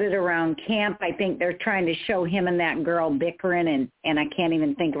crappy edit around camp. I think they're trying to show him and that girl bickering, and I can't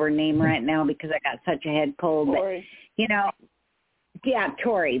even think of her name right now because I got such a head cold. Tori. But,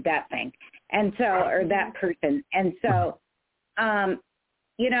 Tori, that thing. And so, or that person. And so,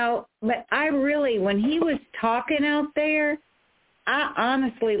 but I really, when he was talking out there, I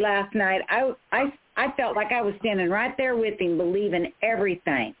honestly last night, I felt like I was standing right there with him, believing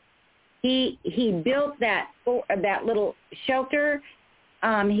everything. He built that little shelter.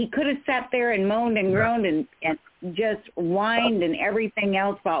 He could have sat there and moaned and groaned and just whined and everything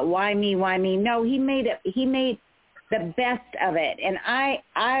else about why me. No, he made the best of it, and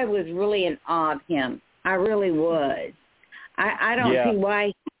I was really in awe of him. I really was. I don't see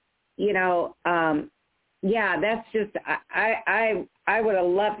why. That's just I would have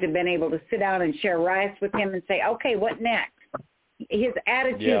loved to have been able to sit down and share rice with him and say, okay, what next? His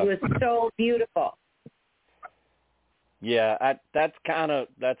attitude was so beautiful. Yeah, that's kind of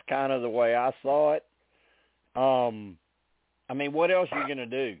the way I saw it. I mean, what else are you going to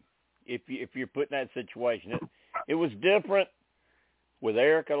do if you're put in that situation? It was different with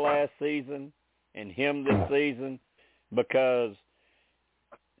Erica last season and him this season because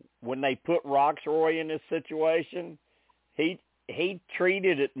when they put Roxroy in this situation, he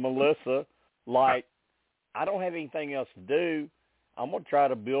treated it, Melissa, like, I don't have anything else to do. I'm going to try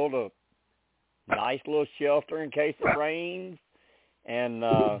to build a nice little shelter in case it rains and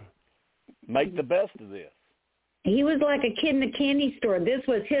make the best of this. He was like a kid in a candy store. This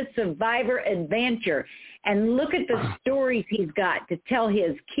was his survivor adventure. And look at the stories he's got to tell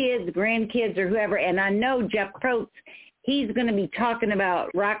his kids, grandkids, or whoever. And I know Jeff Probst, he's going to be talking about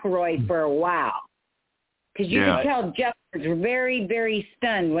Roxroy for a while. Because you could tell Jeff was very, very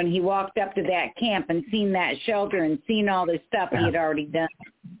stunned when he walked up to that camp and seen that shelter and seen all the stuff he had already done.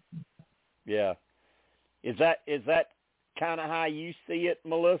 Yeah. Is that kind of how you see it,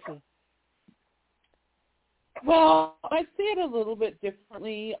 Melissa? Well, I see it a little bit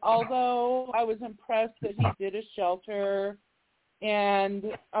differently, although I was impressed that he did a shelter, and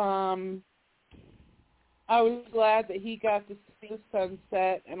I was glad that he got to see the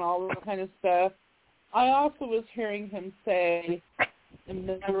sunset and all that kind of stuff. I also was hearing him say, I'm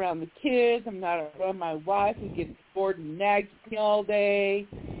not around the kids, I'm not around my wife, who gets bored and nags me all day.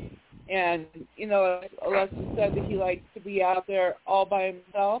 And, Alexis said that he likes to be out there all by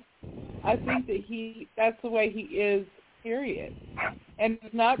himself. I think that that's the way he is, period. And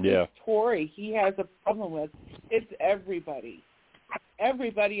it's not just Tori he has a problem with. It's everybody.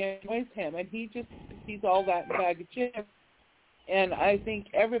 Everybody annoys him, and he just sees all that in a bag of chips. And I think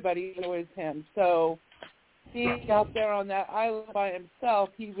everybody annoys him. So being out there on that island by himself,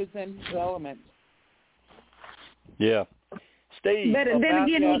 he was in his element. Yeah. Steve. But then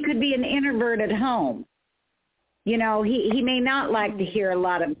again, he could be an introvert at home. He may not like to hear a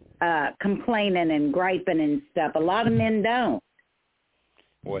lot of complaining and griping and stuff. A lot of men don't.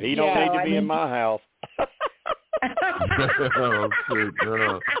 Well, he don't need to be in my house. Oh, shoot,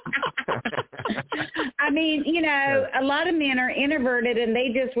 no. I mean, a lot of men are introverted and they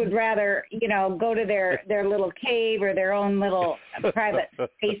just would rather, go to their little cave or their own little private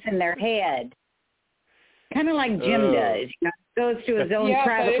space in their head. Kind of like Jim does. Goes to his own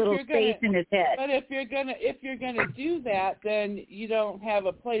private little space in his head. But if you're gonna do that, then you don't have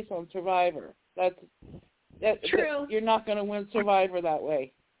a place on Survivor. That's true. You're not going to win Survivor that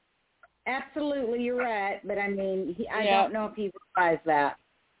way. Absolutely, you're right. But I mean, I don't know if he realized that.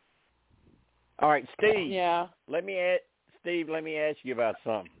 All right, Steve. Yeah. Let me ask you about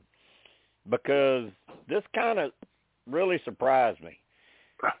something, because this kind of really surprised me.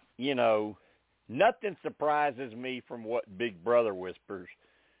 Nothing surprises me from what Big Brother whispers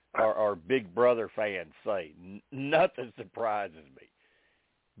or Big Brother fans say. Nothing surprises me.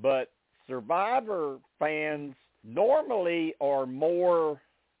 But Survivor fans normally are more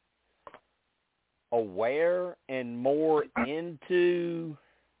aware and more into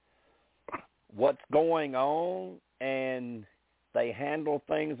what's going on, and they handle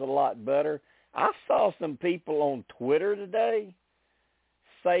things a lot better. I saw some people on Twitter today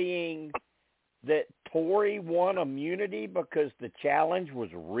saying that Tori won immunity because the challenge was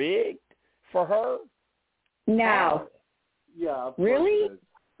rigged for her. No. Yeah, of really? Course it is.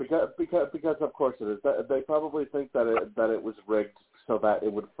 Because of course it is. They probably think that it was rigged so that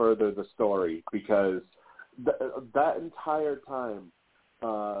it would further the story, because that entire time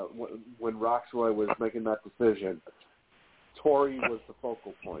when Roxroy was making that decision, Tori was the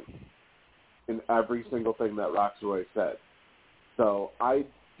focal point in every single thing that Roxroy said. So I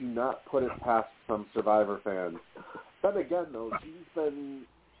do not put it past some Survivor fans. Then again, though,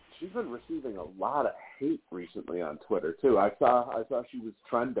 she's been receiving a lot of hate recently on Twitter too. I saw she was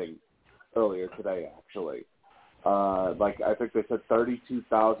trending earlier today, actually. I think they said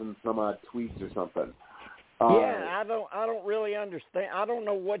 32,000 some odd tweets or something. I don't really understand. I don't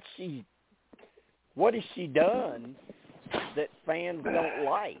know what has she done that fans don't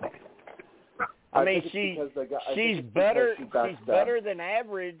like. I mean, she's better than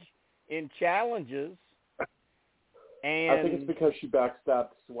average in challenges. And I think it's because she backstabbed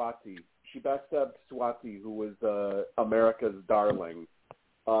Swati. She backstabbed Swati, who was America's darling,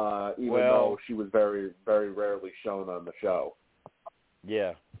 even though she was very, very rarely shown on the show.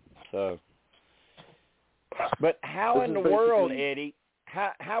 Yeah. So, but how in the world, Eddie?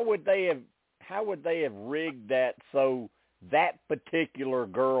 How would they have rigged that so that particular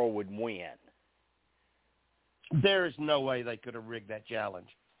girl would win? There is no way they could have rigged that challenge.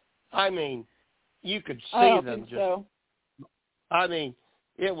 I mean, you could see them just. So. I mean,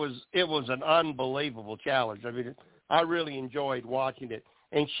 it was an unbelievable challenge. I mean, I really enjoyed watching it,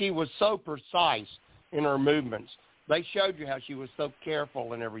 and she was so precise in her movements. They showed you how she was so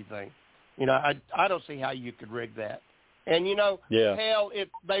careful and everything. You know, I don't see how you could rig that. And hell, if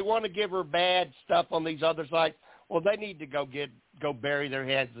they want to give her bad stuff on these other sites, well, they need to go bury their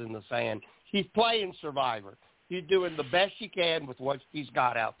heads in the sand. She's playing Survivor. She's doing the best she can with what she's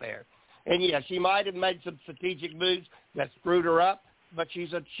got out there. And yeah, she might have made some strategic moves that screwed her up, but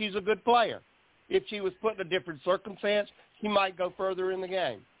she's a good player. If she was put in a different circumstance, she might go further in the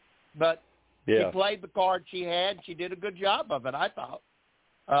game. But she played the card she had. She did a good job of it, I thought.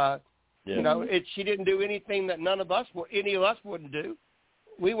 She didn't do anything that any of us wouldn't do.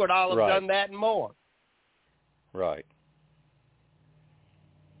 We would all have done that and more. Right.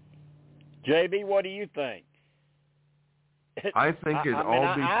 JB, what do you think? I think it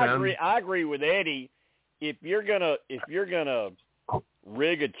all depends. I agree with Eddie. If you're gonna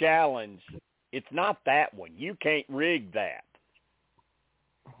rig a challenge, it's not that one. You can't rig that.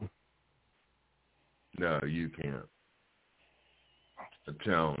 No, you can't. A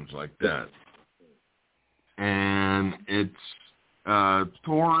challenge like that. And it's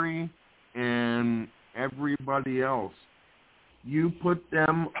Tori and everybody else. You put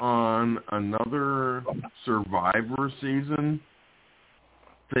them on another Survivor season,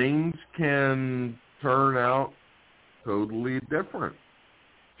 things can turn out totally different.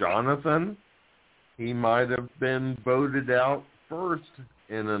 Jonathan, he might have been voted out first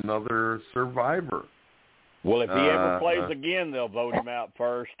in another Survivor. Well, if he ever plays again, they'll vote him out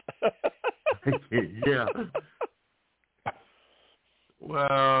first. Yeah.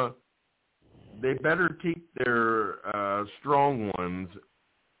 Well, they better keep their strong ones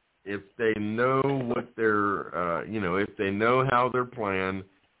if they know what they're, if they know how they're playing.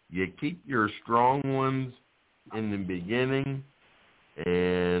 You keep your strong ones in the beginning,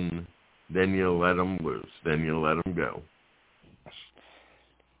 and then you let them loose. Then you let them go.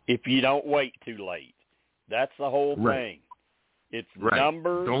 If you don't wait too late. That's the whole thing. It's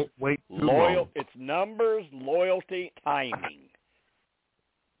numbers. Don't wait too long. It's numbers, loyalty, timing.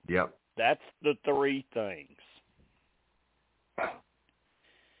 Yep. That's the three things.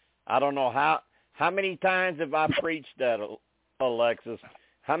 I don't know how many times have I preached that, Alexis?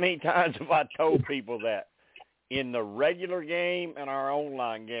 How many times have I told people that in the regular game and our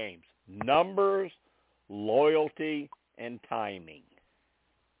online games? Numbers, loyalty, and timing.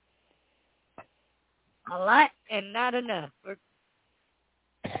 A lot and not enough.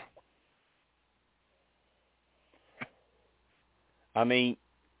 I mean,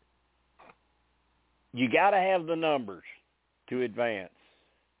 you got to have the numbers to advance.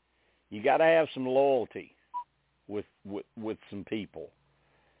 You got to have some loyalty with some people.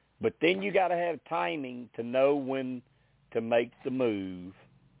 But then you got to have timing to know when to make the move,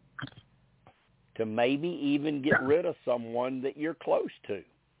 to maybe even get rid of someone that you're close to.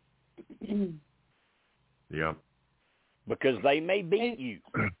 Yeah. Because they may beat you.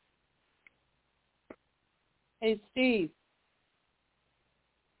 Hey, Steve.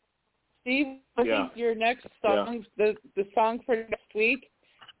 Steve, I think your next song, the song for next week,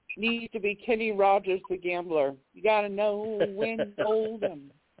 needs to be Kenny Rogers, the Gambler. You got to know when to hold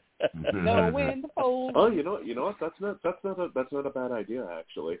 'em. Know when to hold 'em. Oh, you know what? That's not a bad idea,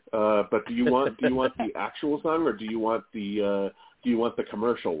 actually. But do you want the actual song, or do you want the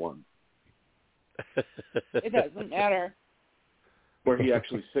commercial one? It doesn't matter. Where he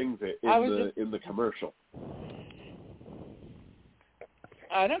actually sings it in the commercial.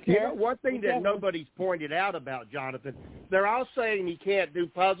 I don't care. You know, one thing that nobody's pointed out about Jonathan, they're all saying he can't do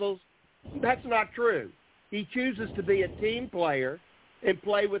puzzles. That's not true. He chooses to be a team player and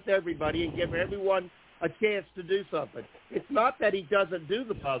play with everybody and give everyone a chance to do something. It's not that he doesn't do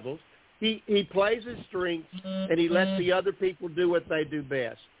the puzzles. He plays his strengths, and he lets the other people do what they do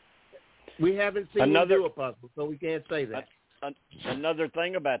best. We haven't seen him do a puzzle, so we can't say that. Another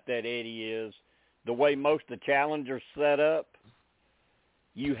thing about that, Eddie, is the way most of the challengers set up,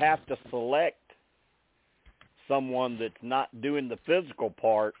 you have to select someone that's not doing the physical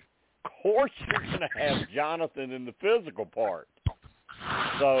part. Of course you're going to have Jonathan in the physical part.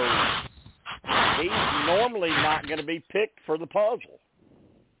 So he's normally not going to be picked for the puzzle.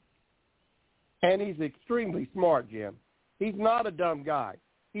 And he's extremely smart, Jim. He's not a dumb guy.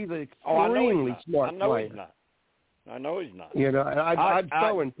 He's an extremely smart player. I know he's not. You know, I'm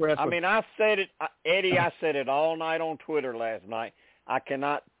so impressed. I mean, I said it, Eddie, I said it all night on Twitter last night. I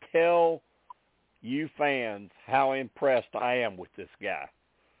cannot tell you fans how impressed I am with this guy.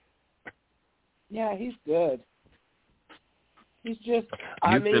 Yeah, he's good. He's just...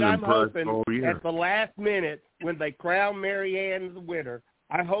 I'm hoping at the last minute when they crown Marianne the winner,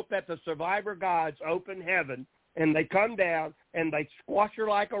 I hope that the Survivor gods open heaven and they come down and they squash her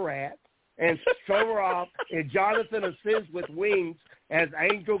like a rat and show her off, and Jonathan ascends with wings as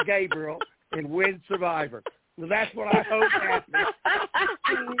Angel Gabriel and wins Survivor. So that's what I hope happens.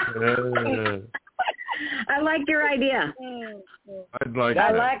 I like your idea. I like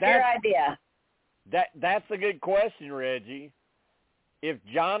your idea. That's a good question, Reggie. If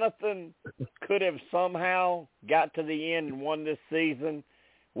Jonathan could have somehow got to the end and won this season,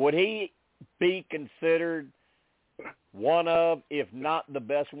 would he be considered one of, if not the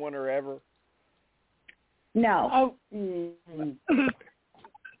best winner ever? No.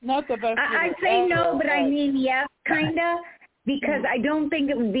 Not the best. I'd say no, but I mean yes, kind of, because I don't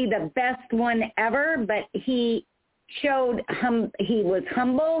think it would be the best one ever, but he showed he was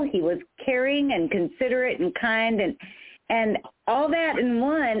humble, he was caring and considerate and kind and all that in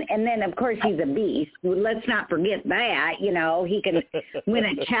one, and then of course he's a beast. Let's not forget that, you know, he can win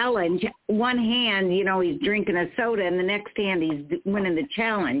a challenge. One hand, you know, he's drinking a soda, and the next hand he's winning the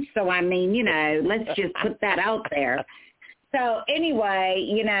challenge. So I mean, you know, let's just put that out there. So anyway,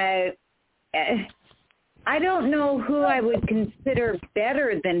 you know, I don't know who I would consider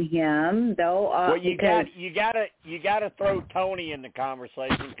better than him, though. Well, you got to throw Tony in the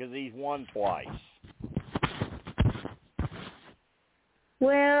conversation because he's won twice.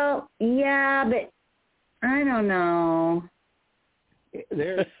 Well, yeah, but I don't know.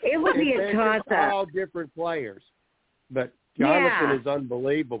 It would be a toss-up. All different players, but Jonathan is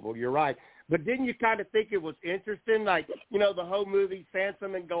unbelievable. You're right. But didn't you kind of think it was interesting, like, you know, the whole movie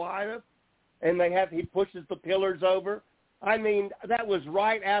Samson and Goliath, and he pushes the pillars over? I mean, that was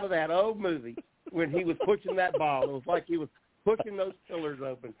right out of that old movie when he was pushing that ball. It was like he was pushing those pillars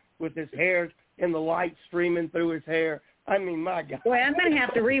open with his hair and the light streaming through his hair. I mean, my God. Well, I'm going to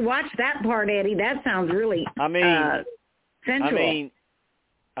have to rewatch that part, Eddie. That sounds really sensual.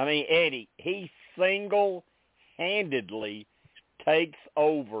 I mean, Eddie, he single-handedly takes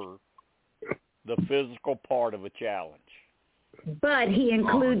over the physical part of a challenge. But he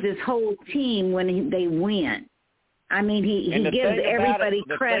includes his whole team when they win. I mean, he gives everybody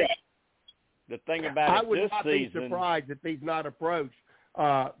credit. The thing about I would this not season, be surprised if he's not approached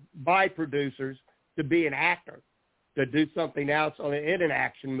by producers to be an actor, to do something else in an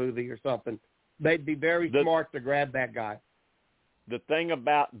action movie or something. They'd be very smart to grab that guy. The thing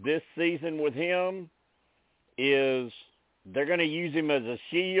about this season with him is they're going to use him as a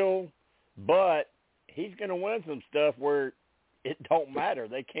shield, but he's going to win some stuff where it don't matter.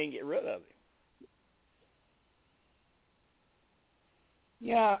 They can't get rid of him.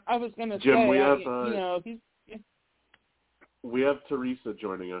 Yeah, I was going to say, Jim, we have Teresa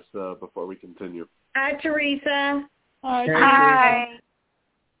joining us before we continue. Hi, Teresa. Hi.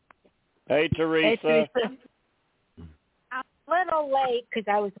 Hey, Teresa. I'm a little late because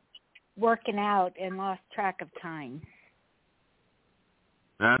I was working out and lost track of time.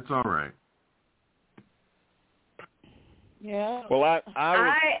 That's all right. Yeah. Well,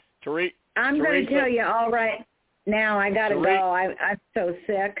 I'm going to tell you all right now. I got to go. I'm so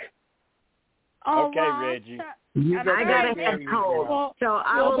sick. Oh, okay, Reggie. I got a head cold, so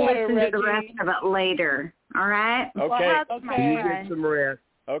I will listen to the rest of it later. All right? Okay. You get some rest.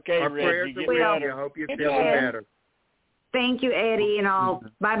 Okay, Our Reggie. Get better. I hope you're feeling better. Thank you, Eddie, and all.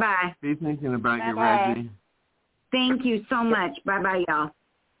 Bye-bye. Be thinking about you, Bye-bye. Reggie. Thank you so much. Bye-bye, y'all.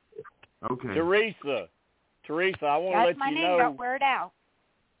 Okay. Teresa, I want to let my you name know. got word out.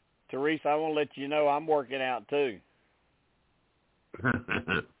 Teresa, I want to let you know I'm working out too.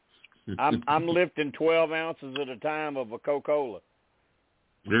 I'm lifting 12 ounces at a time of a Coca-Cola.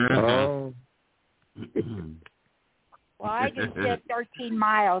 Yeah. Oh. Well, I just did 13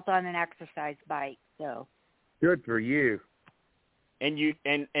 miles on an exercise bike, so. Good for you. And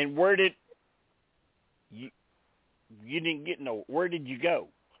where did you didn't get where did you go?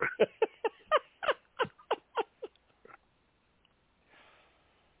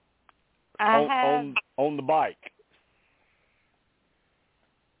 on the bike.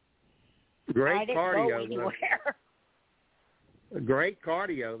 Great cardio, go anywhere. Great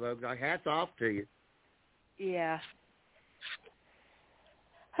cardio, though. Hats off to you. Yeah.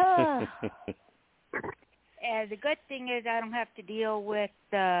 And the good thing is I don't have to deal with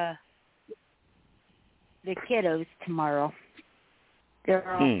the kiddos tomorrow. They're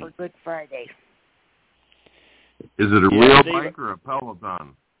off for Good Friday. Is it a real bike or a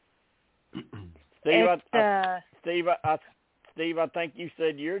Peloton? Steve, I think you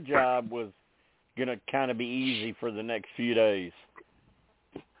said your job was going to kind of be easy for the next few days.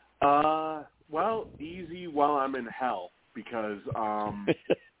 Well, easy while I'm in hell because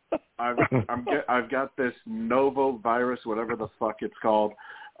I've got this novo virus, whatever the fuck it's called.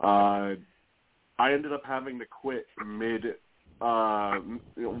 I ended up having to quit mid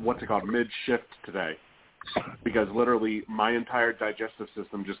shift today because literally my entire digestive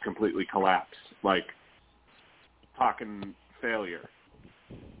system just completely collapsed, like talking failure.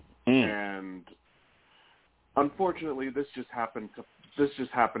 And unfortunately, this just happened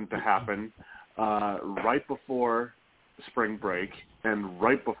to happen right before spring break and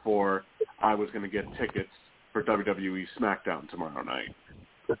right before I was going to get tickets for WWE SmackDown tomorrow night.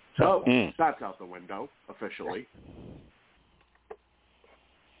 So that's out the window officially.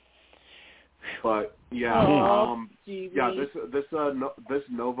 But this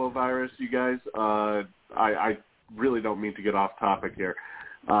novo virus, you guys. I really don't mean to get off topic here,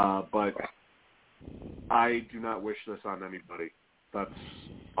 but I do not wish this on anybody. That's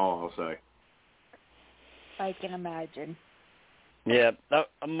all I'll say. I can imagine. Yeah,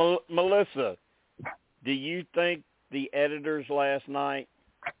 Melissa, do you think the editors last night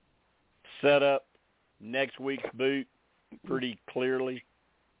set up next week's boot pretty clearly?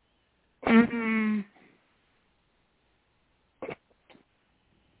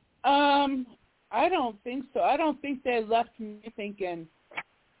 I don't think so. I don't think they left me thinking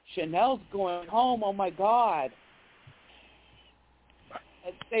Chanel's going home. Oh my God!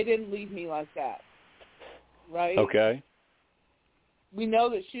 They didn't leave me like that, right? Okay. We know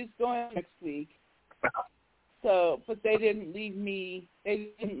that she's going next week. So, but they didn't leave me. They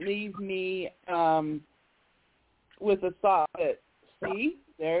didn't leave me with a thought that, see,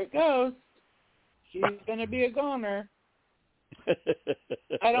 there it goes. She's going to be a goner.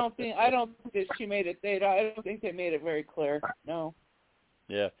 I don't think that she made it. I don't think they made it very clear. No.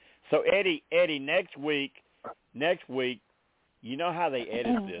 Yeah. So Eddie, next week, you know how they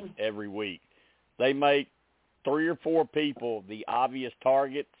edit this every week. They make 3 or 4 people the obvious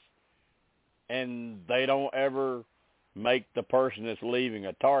targets, and they don't ever make the person that's leaving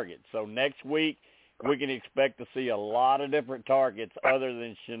a target. So next week, we can expect to see a lot of different targets other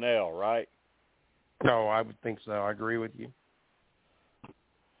than Chanel, right? No, I would think so. I agree with you.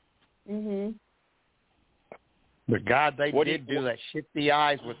 But God, they did do that shifty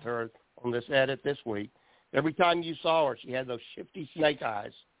eyes with her on this edit this week. Every time you saw her, she had those shifty snake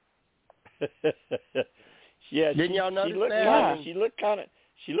eyes. Yeah, didn't y'all notice that? Yeah, she looked kind of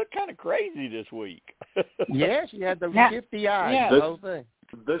crazy this week. Yeah, she had those shifty eyes. Yeah. The whole thing.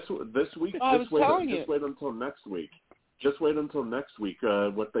 This week. Just wait until next week. Just wait until next week.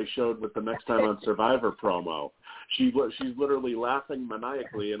 What they showed with the Next Time on Survivor promo. She's literally laughing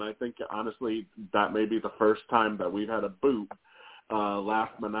maniacally, and I think honestly that may be the first time that we've had a boot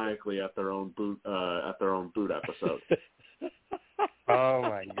laugh maniacally at their own boot episode. Oh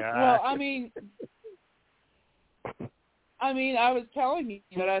my God! Well, I mean, I was telling you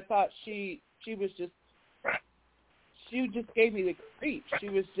that I thought she just gave me the creep. She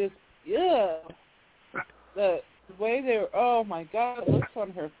was just the The way they were, oh my God, it looks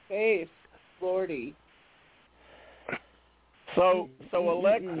on her face, Lordy. So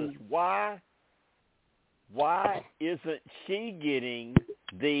Alexis, why isn't she getting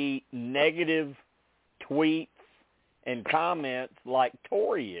the negative tweets and comments like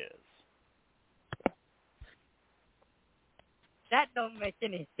Tori is? That don't make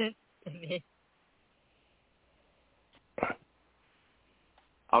any sense to me.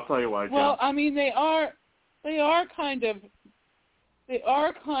 I'll tell you why, Jim. Well, I mean, they are kind of, who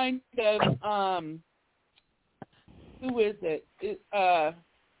is it? Was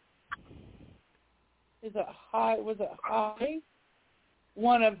it High?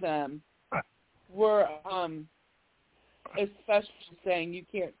 One of them were especially saying you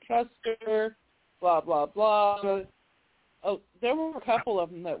can't trust her, blah, blah, blah. Oh, there were a couple of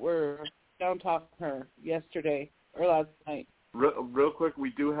them that were down talking her yesterday or last night. Real quick,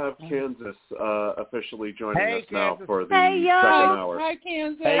 we do have Kansas officially joining us now Kansas. for the Hey, yo. second hour. Hi,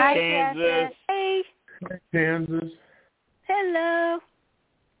 Kansas. Hey, Hi, Kansas. Hey. Kansas. Hello.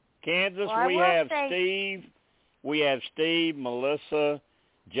 Kansas, Well, we have Steve. We have Steve, Melissa,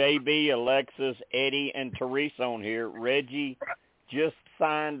 JB, Alexis, Eddie, and Teresa on here. Reggie just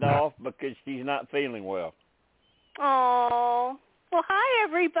signed off because she's not feeling well. Oh. Well, hi,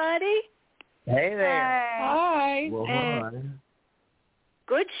 everybody. Hey there. Hi. Well, hi.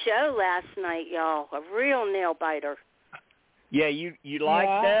 Good show last night, y'all. A real nail biter. Yeah, you like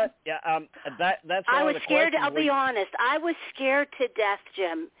that? Yeah, that's. I one was of the scared. questions I'll be honest. I was scared to death,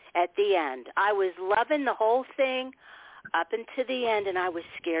 Jim, at the end. I was loving the whole thing up until the end, and I was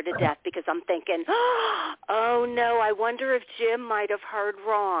scared to death because I'm thinking, oh, no, I wonder if Jim might have heard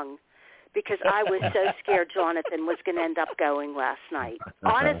wrong because I was so scared Jonathan was going to end up going last night.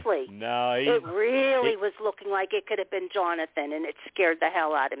 Honestly. No, it really was looking like it could have been Jonathan, and it scared the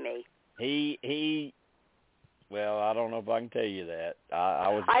hell out of me. He. Well, I don't know if I can tell you that.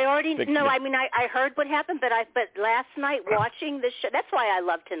 I already know. I mean, I heard what happened, but last night watching the show, that's why I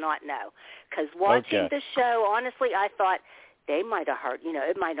love to not know. Because watching the show, honestly, I thought they might have heard.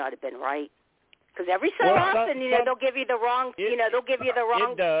 It might not have been right. Because every so often, they'll give you the wrong. They'll give you the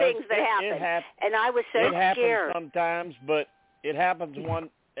wrong things that happen. And I was so scared. It happens sometimes, but it happens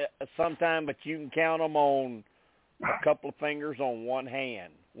sometime. But you can count them on a couple of fingers on one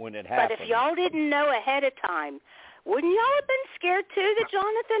hand when it happens. But if y'all didn't know ahead of time, wouldn't y'all have been scared too that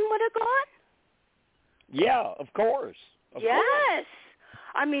Jonathan would have gone? Yeah, of course. Yes.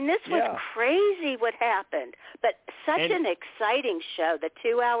 I mean, this was crazy what happened. But such an exciting show, the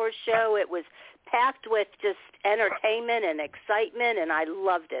 2-hour show. It was packed with just entertainment and excitement, and I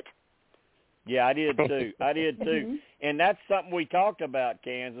loved it. Yeah, I did too. Mm-hmm. And that's something we talked about,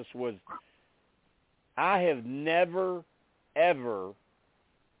 Kansas, was I have never, ever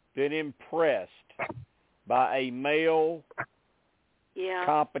been impressed by a male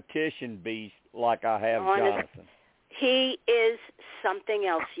competition beast like I have Jonathan. He is something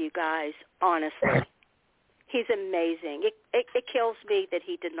else, you guys, honestly. He's amazing. It kills me that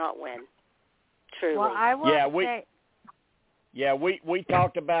he did not win, truly. Well, I will say... Yeah, we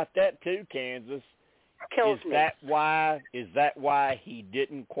talked about that too, Kansas. Kills me. Is that why he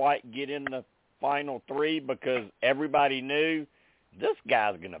didn't quite get in the final three? Because everybody knew this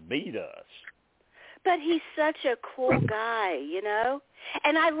guy's going to beat us. But he's such a cool guy,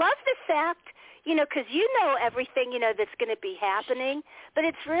 And I love the fact, because everything, that's going to be happening. But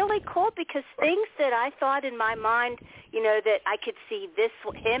it's really cool because things that I thought in my mind, that I could see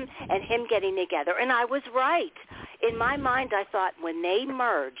him and him getting together. And I was right. In my mind, I thought when they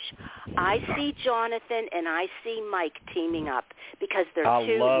merge, I see Jonathan and I see Mike teaming up because they're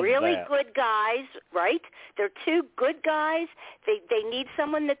two really good guys, right? They're two good guys. They need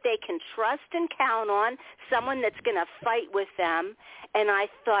someone that they can trust and count on, someone that's going to fight with them. And I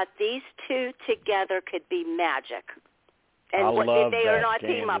thought these two together could be magic. And they are not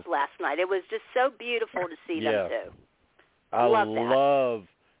team up last night. It was just so beautiful to see them two. I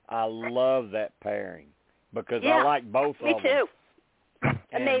love that pairing. Because I like both of them. Me too.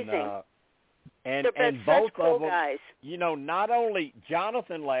 Amazing. And they're both such cool of them, guys. Not only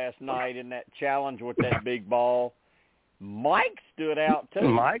Jonathan last night in that challenge with that big ball, Mike stood out too.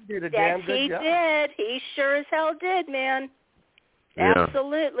 Mike did a damn good job. Yes, he did. He sure as hell did, man. Yeah.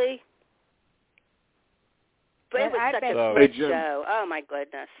 Absolutely. But it was such a good show. Oh, my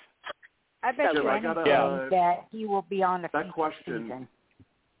goodness. I bet you that he will be on the season.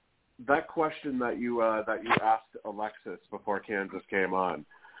 That question that you asked Alexis before Kansas came on,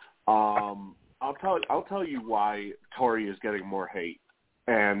 I'll tell you why Tori is getting more hate,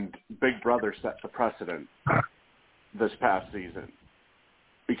 and Big Brother set the precedent this past season,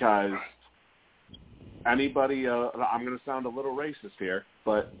 because anybody, I'm going to sound a little racist here,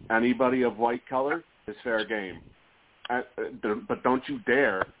 but anybody of white color is fair game. But don't you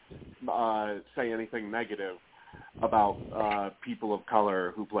dare say anything negative about people of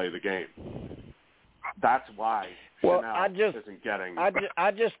color who play the game. That's why Chanel isn't getting.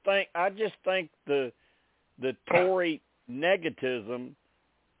 I just think the Tory negativism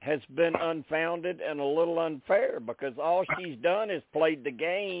has been unfounded and a little unfair, because all she's done is played the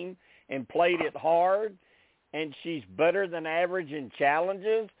game and played it hard, and she's better than average in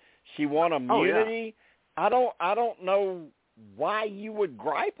challenges. She won immunity. I don't know why you would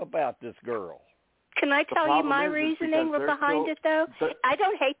gripe about this girl. Can I tell you my reasoning behind it, though? I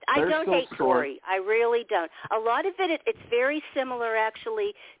don't hate Tori. I really don't. A lot of it's very similar,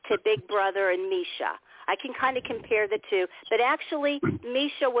 actually, to Big Brother and Misha. I can kind of compare the two, but actually,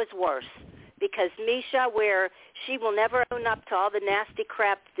 Misha was worse, because Misha, where she will never own up to all the nasty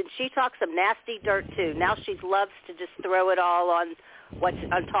crap, and she talks some nasty dirt too. Now she loves to just throw it all on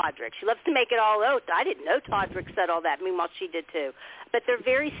Todrick. She loves to make it all out. I didn't know Todrick said all that. Meanwhile, she did too. But they're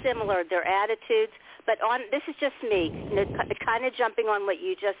very similar, their attitudes. But this is just me, kind of jumping on what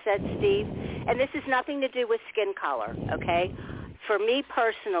you just said, Steve. And this has nothing to do with skin color, okay? For me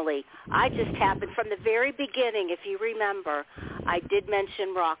personally, I just happened from the very beginning, if you remember, I did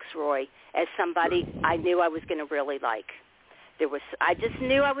mention Roxroy as somebody I knew I was going to really like. I just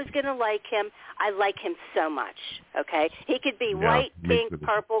knew I was going to like him. I like him so much, okay? He could be white, pink,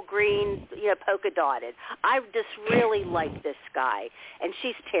 purple, green, polka dotted. I just really like this guy, and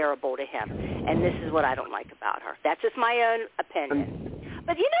she's terrible to him, and this is what I don't like about her. That's just my own opinion.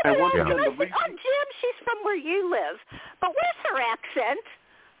 But you know what else? Jim, she's from where you live, but where's her accent?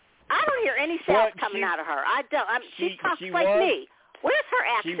 I don't hear any sound coming out of her. I don't. She talks like me. Where's her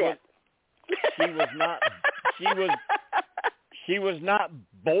accent? She was not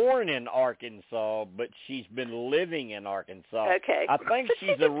born in Arkansas, but she's been living in Arkansas. Okay. I think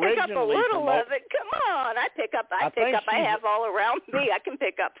she's originally pick up a little of it. Come on, I pick up. I have all around me. I can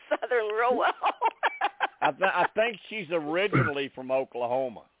pick up Southern real well. I think she's originally from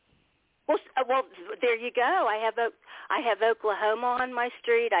Oklahoma. Well, there you go. I have Oklahoma on my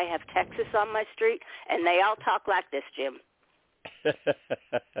street. I have Texas on my street, and they all talk like this, Jim.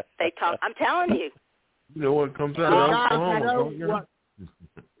 They talk. I'm telling you. You know what comes out of Oklahoma?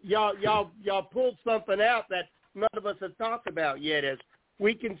 Y'all pulled something out that none of us have talked about yet. Is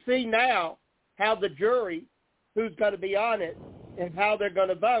we can see now how the jury, who's going to be on it, and how they're going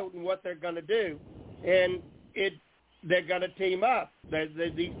to vote and what they're going to do, and they're going to team up.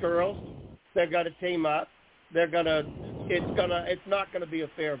 These girls, they're going to team up. It's not going to be a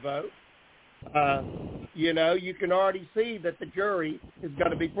fair vote. You can already see that the jury is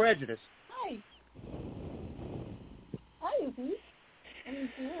going to be prejudiced.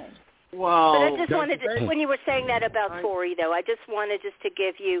 Well, but I just wanted to, when you were saying that about Tori, though, I just wanted to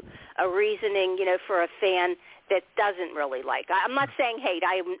give you a reasoning, for a fan that doesn't really like. I'm not saying hate.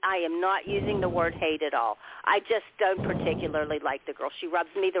 I am not using the word hate at all. I just don't particularly like the girl. She rubs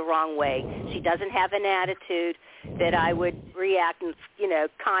me the wrong way. She doesn't have an attitude that I would react and,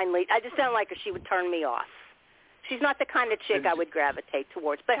 kindly. I just don't like her. She would turn me off. She's not the kind of chick I would gravitate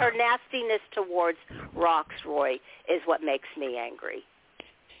towards, but her nastiness towards Roxroy is what makes me angry.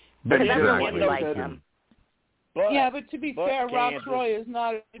 Because I don't really like him. But to be fair, Roxroy is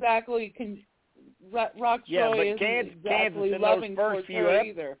not exactly Roxroy isn't exactly loving towards her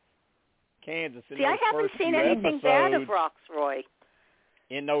either. Kansas. I haven't seen anything bad of Roxroy.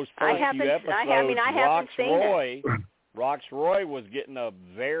 In those first few episodes, I haven't seen it. Roxroy was getting a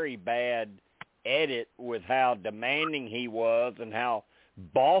very bad edit with how demanding he was and how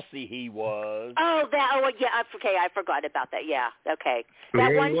bossy he was. I forgot about that. Yeah, okay.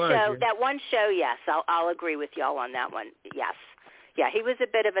 That one show, yes, I'll agree with y'all on that one. Yes. Yeah, he was a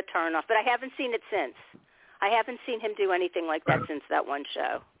bit of a turnoff, but I haven't seen it since. I haven't seen him do anything like that since that one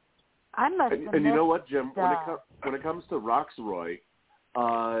show. And you know what, Jim? When it comes to Roxroy,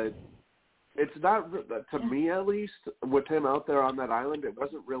 it's not, to me at least, with him out there on that island, it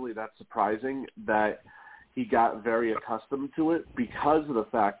wasn't really that surprising that he got very accustomed to it, because of the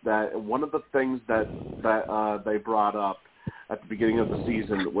fact that one of the things that they brought up at the beginning of the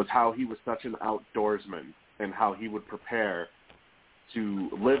season was how he was such an outdoorsman and how he would prepare to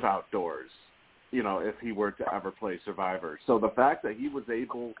live outdoors, if he were to ever play Survivor. So the fact that he was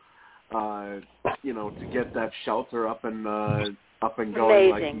able, to get that shelter up and going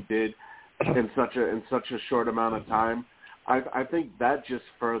like he did in such a short amount of time, I think that just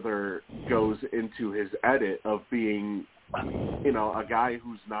further goes into his edit of being, a guy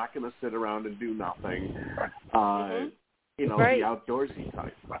who's not going to sit around and do nothing, the outdoorsy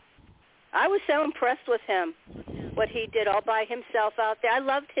type. I was so impressed with him, what he did all by himself out there. I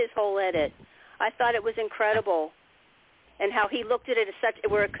loved his whole edit. I thought it was incredible, and how he looked at it as such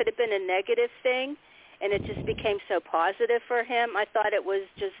where it could have been a negative thing, and it just became so positive for him. I thought it was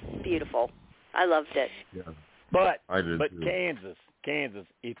just beautiful. I loved it. Yeah. But too. Kansas,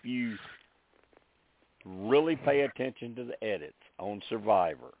 if you really pay attention to the edits on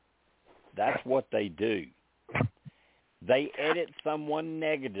Survivor, that's what they do. They edit someone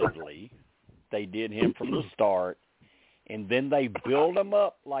negatively. They did him from the start, and then they build him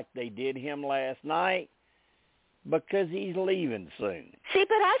up like they did him last night because he's leaving soon. See,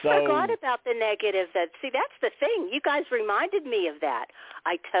 but I forgot about the negative. That's the thing. You guys reminded me of that.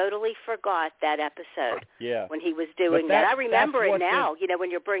 I totally forgot that episode. Yeah. When he was doing that. I remember it now, when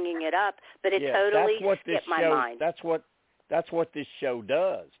you're bringing it up, but it totally skipped my mind. That's what this show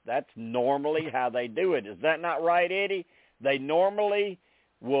does. That's normally how they do it. Is that not right, Eddie? They normally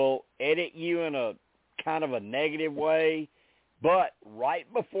will edit you in a kind of a negative way, but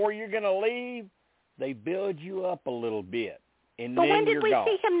right before you're going to leave, they build you up a little bit, and but then when did you're we gone.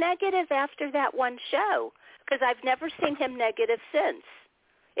 see him negative after that one show? Because I've never seen him negative since.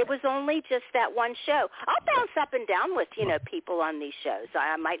 It was only just that one show. I'll bounce up and down with, people on these shows.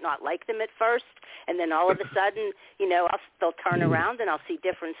 I might not like them at first, and then all of a sudden, they'll turn around and I'll see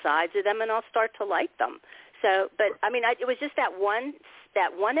different sides of them, and I'll start to like them. So, but it was just that one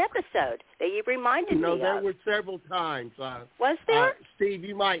episode that you reminded me of. No, there were several times. Was there? Steve,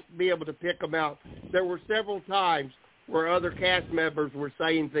 you might be able to pick them out. There were several times where other cast members were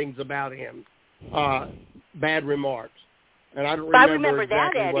saying things about him, bad remarks. And I don't remember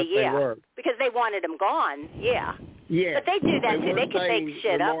exactly that, Eddie, what they were. Because they wanted him gone, yeah. Yeah. But they do that too. They can make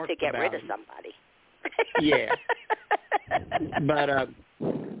shit up to get rid of him. somebody. Yeah. But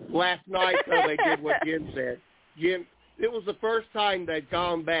last night, though, they did what Jim said. Jim, it was the first time they'd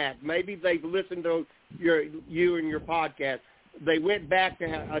gone back. Maybe they've listened to you and your podcast. They went back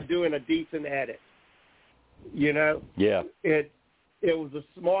to doing a decent edit. Yeah. It was a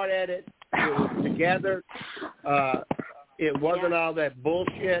smart edit. It was together. It wasn't all that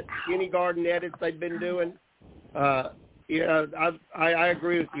bullshit kindergarten edits they've been doing. I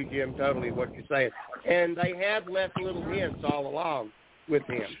agree with you, Jim, totally what you're saying. And they have left little hints all along with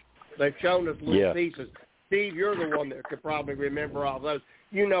him. They've shown us little pieces. Steve, you're the one that could probably remember all those.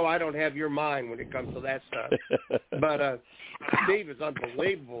 I don't have your mind when it comes to that stuff. But Steve is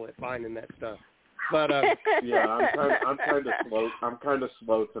unbelievable at finding that stuff. But yeah, I'm kind of slow. I'm kind of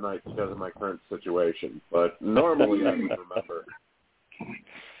slow tonight because of my current situation. But normally I can remember.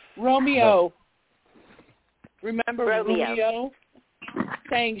 Romeo. Remember Romeo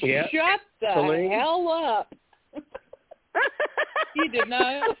saying, "Shut the hell up." He does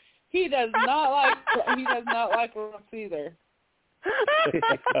not like Ross either.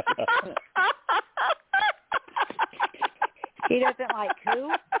 He doesn't like who?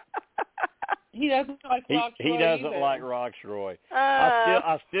 He doesn't like Roxroy. He doesn't either. like Roxroy.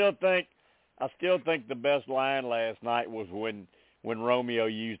 I still think the best line last night was when Romeo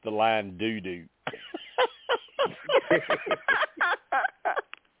used the line "doo doo."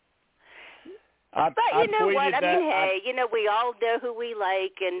 But you know what? I mean, hey, we all know who we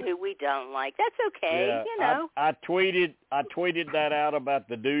like and who we don't like. That's okay, Yeah, I tweeted that out about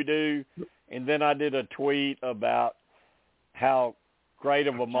the doo doo, and then I did a tweet about how great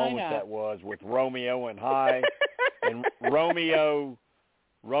of a moment that was with Romeo and High, and Romeo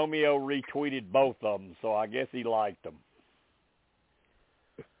retweeted both of them, so I guess he liked them.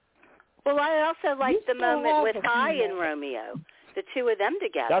 Well, I also liked the moment with High and Romeo, the two of them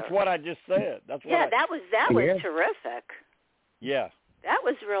together. That's what I just said. That was terrific. Yeah, that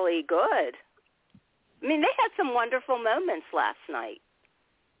was really good. I mean, they had some wonderful moments last night.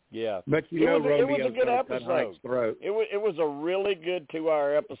 Yeah, but it was a good episode. It was a really good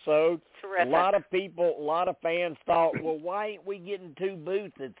 2-hour episode. Terrific. A lot of fans thought, well, why ain't we getting 2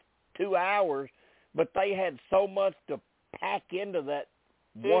 booths? It's 2 hours, but they had so much to pack into that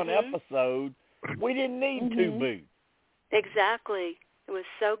one episode. We didn't need 2 booths. Exactly. It was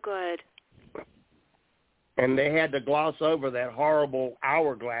so good. And they had to gloss over that horrible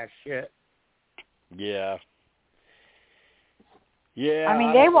hourglass shit. Yeah. Yeah, I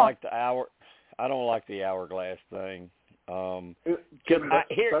mean, I don't like the hourglass thing. Here's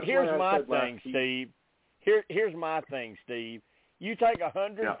my thing, Steve. Here's my thing, Steve. You take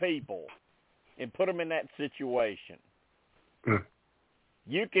 100 people and put them in that situation.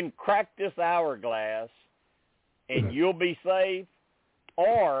 You can crack this hourglass and you'll be safe,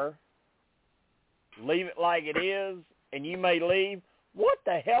 or leave it like it is and you may leave. What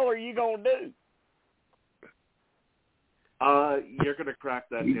the hell are you going to do? You're going to crack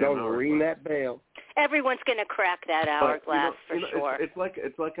that. You're going to ring that bell. Everyone's going to crack that hourglass for sure. It's like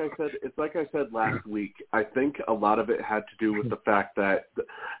I said last week. I think a lot of it had to do with the fact that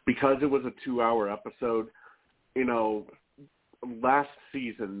because it was a 2-hour episode, last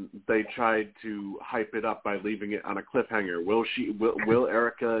season they tried to hype it up by leaving it on a cliffhanger. Will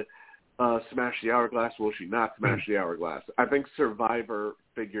Erica smash the hourglass? Will she not smash the hourglass? I think Survivor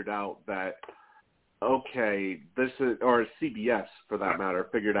figured out that, okay, this is, or CBS for that matter,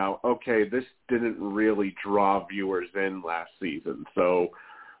 figured out, okay, this didn't really draw viewers in last season, so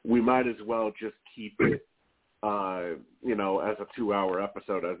we might as well just keep it, as a 2-hour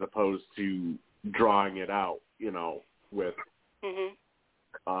episode as opposed to drawing it out, with.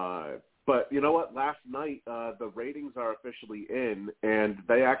 But you know what? Last night, the ratings are officially in, and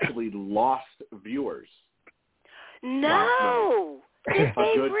they actually lost viewers. No! Did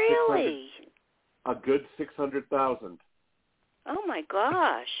they really? A good 600,000. Oh my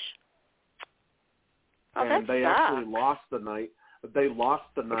gosh! Oh, and they sucks. actually lost the night. They lost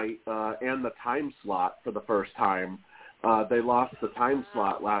the night and the time slot for the first time. They lost the time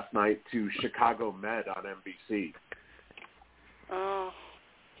slot last night to Chicago Med on NBC. Oh.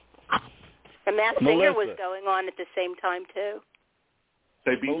 The Masked Singer was going on at the same time too.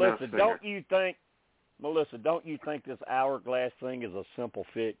 They beat Melissa, Masked don't you think this hourglass thing is a simple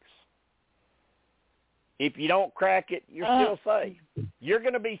fix? If you don't crack it, you're still safe. You're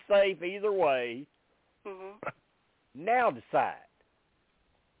going to be safe either way. Now decide.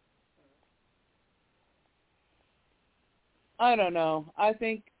 I don't know. I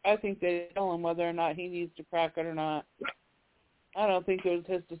think they tell him whether or not he needs to crack it or not. I don't think it was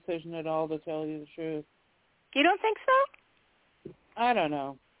his decision at all, to tell you the truth. You don't think so? I don't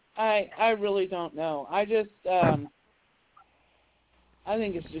know. I really don't know. I just I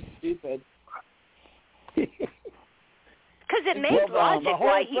think it's just stupid. Because it made logic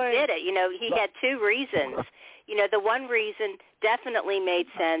why he did it. He had two reasons. The one reason definitely made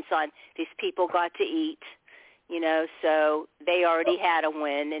sense on these people got to eat, so they already had a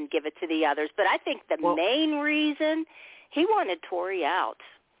win and give it to the others. But I think the main reason, he wanted Tori out.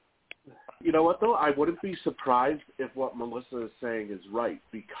 You know what, though? I wouldn't be surprised if what Melissa is saying is right,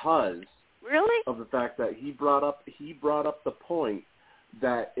 because of the fact that he brought up the point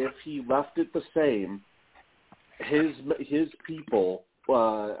that if he left it the same, his people,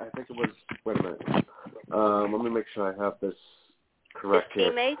 I think it was, wait a minute, let me make sure I have this correct his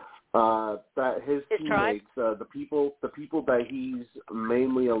teammates? That his teammates, the people that he's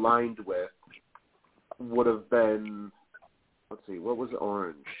mainly aligned with would have been, let's see, what was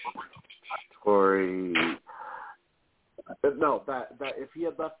orange? Tori. No, that if he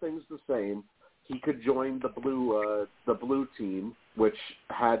had left things the same, he could join the blue team, which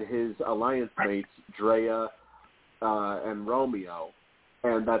had his alliance mates Drea and Romeo,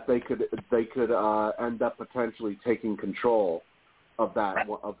 and that they could end up potentially taking control of that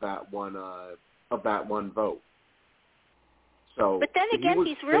one vote. So, but then again,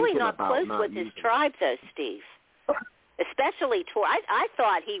 he's really not close with his tribe, though, Steve. Especially Tori. I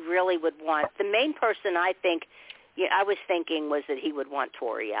thought he really would want, the main person I was thinking was that he would want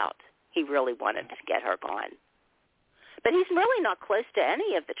Tori out. He really wanted to get her gone. But he's really not close to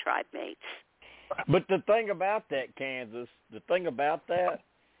any of the tribe mates. But the thing about that, Kansas,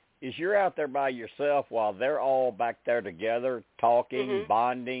 is you're out there by yourself while they're all back there together, talking,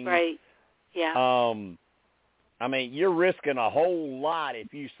 bonding. Right, yeah. I mean, you're risking a whole lot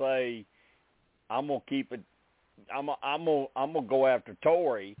if you say, I'm going to keep it, I'm gonna go after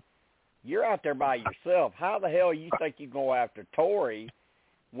Tori. You're out there by yourself. How the hell you think you go after Tori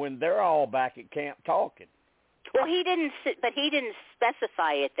when they're all back at camp talking? Well, he didn't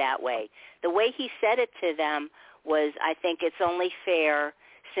specify it that way. The way he said it to them was, I think it's only fair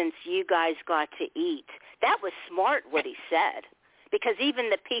since you guys got to eat. That was smart what he said, because even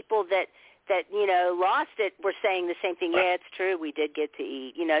the people that lost it were saying the same thing. Yeah, it's true. We did get to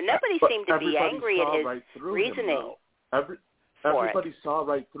eat. Nobody seemed to be angry at his reasoning. Everybody saw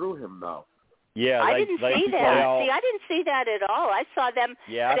right through him, though. Yeah, I didn't see that. I didn't see that at all. I saw them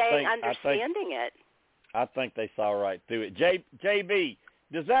understanding it. I think they saw right through it. JB,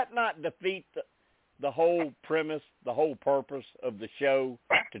 does that not defeat the whole premise, the whole purpose of the show,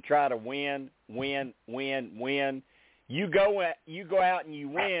 to try to win? You go out and you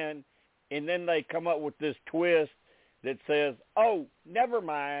win. And then they come up with this twist that says, oh, never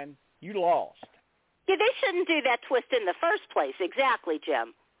mind, you lost. Yeah, they shouldn't do that twist in the first place. Exactly,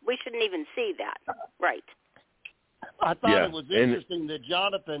 Jim. We shouldn't even see that. Right. I thought it was interesting that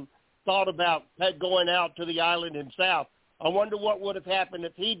Jonathan thought about going out to the island himself. I wonder what would have happened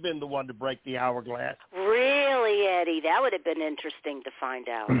if he'd been the one to break the hourglass. Really, Eddie? That would have been interesting to find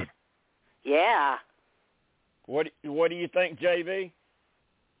out. Yeah. What do you think, JV?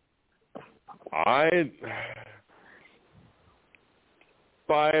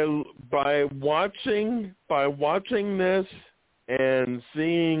 By watching this and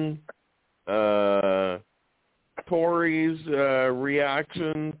seeing Tori's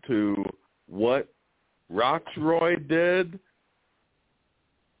reaction to what Roxroy did,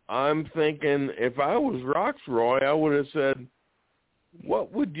 I'm thinking if I was Roxroy, I would have said,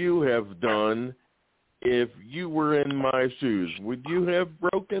 what would you have done if you were in my shoes? Would you have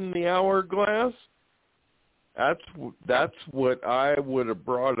broken the hourglass? That's what I would have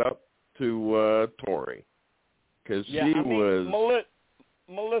brought up to Tori, because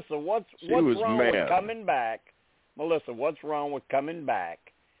Melissa, what's wrong mad. with coming back? Melissa, what's wrong with coming back,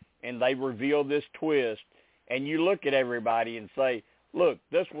 and they reveal this twist, and you look at everybody and say, look,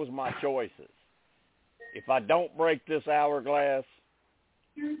 this was my choices. If I don't break this hourglass,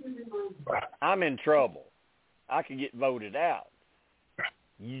 I'm in trouble. I could get voted out.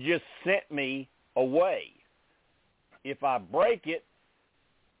 You just sent me away. If I break it,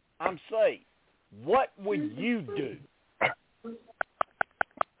 I'm safe. What would you do?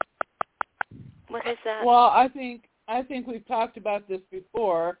 What is that? Well, I think we've talked about this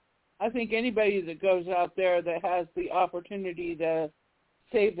before. I think anybody that goes out there that has the opportunity to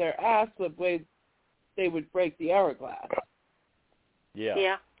save their ass would they would break the hourglass. Yeah.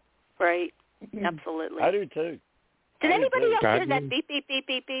 Yeah. Right. Absolutely. I do too. Did anybody else hear that beep, beep, beep,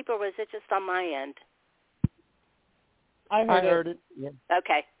 beep, beep, or was it just on my end? I heard it. Yeah.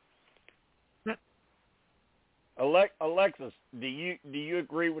 Okay. Alexis, do you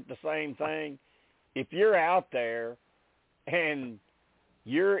agree with the same thing? If you're out there and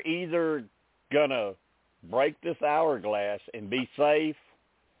you're either gonna break this hourglass and be safe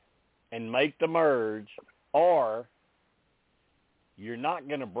and make the merge, or you're not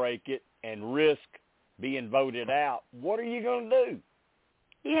gonna break it and risk being voted out, what are you gonna do?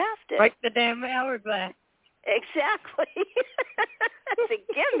 You have to break the damn hourglass. Exactly. It's a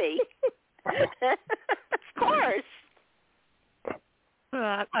gimme. Of course.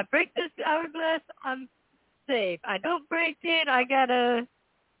 I break this hourglass, I'm safe. I don't break it, I gotta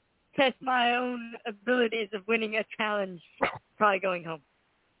test my own abilities of winning a challenge, probably going home.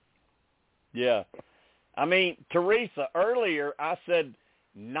 Yeah. I mean, Teresa, earlier I said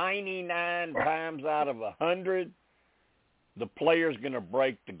 99 times out of 100, the player's going to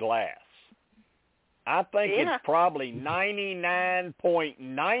break the glass. I think it's probably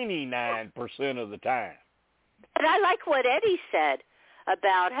 99.99% of the time. But I like what Eddie said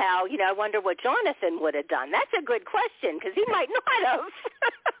about how, I wonder what Jonathan would have done. That's a good question, because he might not have.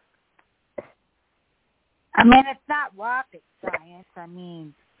 I mean, it's not rocket science. I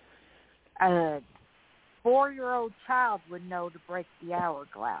mean, a 4-year-old child would know to break the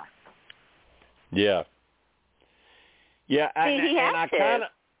hourglass. Yeah. Yeah, I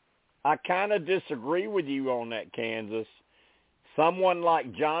kind of disagree with you on that, Kansas. Someone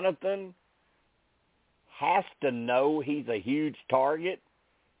like Jonathan has to know he's a huge target.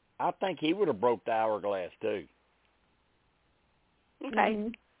 I think he would have broke the hourglass too. Okay. Mm-hmm.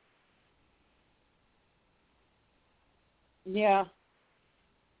 Yeah.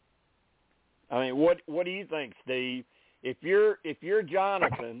 I mean, what do you think, Steve? If you're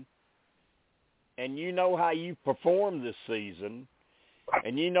Jonathan and you know how you performed this season,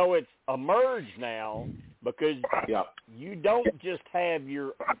 and you know it's a merge now because you don't just have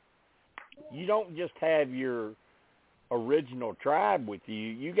your original tribe with you.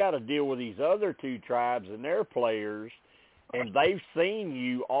 You got to deal with these other two tribes and their players, and they've seen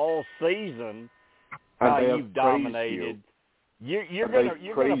you all season how you've dominated. You're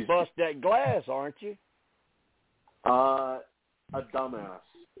gonna bust that glass, aren't you? A dumbass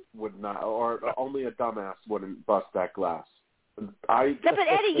would not, or only a dumbass wouldn't bust that glass. But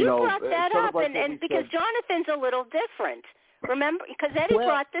Eddie, you brought that up, like and because Jonathan's a little different. Remember, because Eddie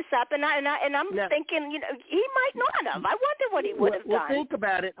brought this up, and I'm thinking, he might not have. I wonder what he would have done. Well, think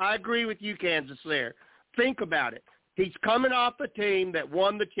about it. I agree with you, Kansas. There, think about it. He's coming off a team that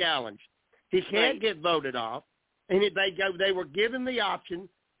won the challenge. He can't get voted off, and they were given the option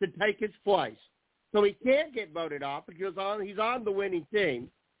to take his place. So he can't get voted off because he's on the winning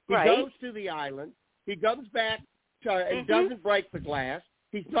team. He goes to the island. He comes back and doesn't break the glass.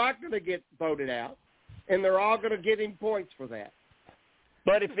 He's not going to get voted out, and they're all going to give him points for that.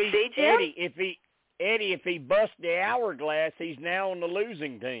 But if he busts the hourglass, he's now on the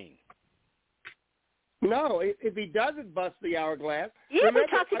losing team. No, if he doesn't bust the hourglass. Yeah, we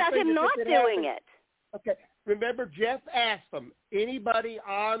talked about him not doing it. Okay, remember Jeff asked them, anybody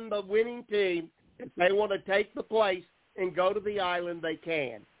on the winning team, if they want to take the place and go to the island, they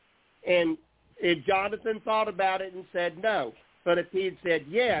can. And Jonathan thought about it and said no. But if he had said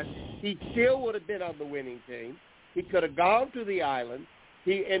yes, he still would have been on the winning team. He could have gone to the island,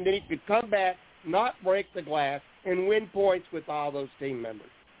 and then he could come back, not break the glass, and win points with all those team members.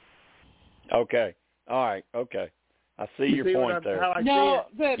 Okay. All right. Okay. I see your point there. No,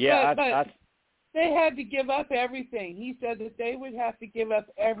 but I they had to give up everything. He said that they would have to give up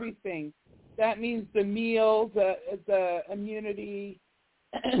everything. That means the meal, the immunity.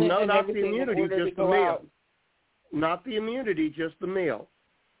 No, not the everything immunity, in order just to the go meal. out. Not the immunity, just the meal.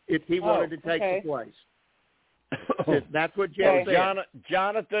 If he wanted to take the place. That's what Jeff said.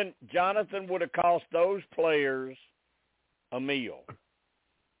 Jonathan would have cost those players a meal.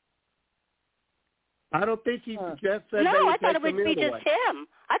 I don't think Jeff said no, they would I thought take it would the be meal just away. him.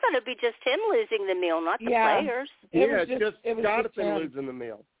 I thought it would be just him losing the meal, not the players. It was just Jonathan losing the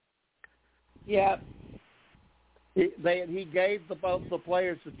meal. Yeah. He gave both the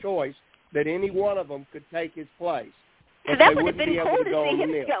players the choice that any one of them could take his place. So But that they would have wouldn't been be able cool to to go see on the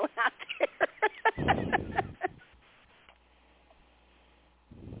him meal. go out there.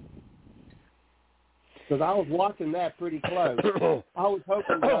 Because I was watching that pretty close. I was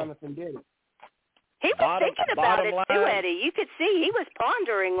hoping Jonathan did it. He was thinking about it too, line. Eddie. You could see he was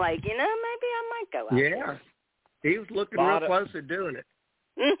pondering, like, maybe I might go out Yeah. He was looking real close at doing it.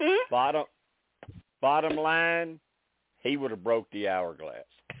 there. Mm-hmm. Bottom line, he would have broke the hourglass.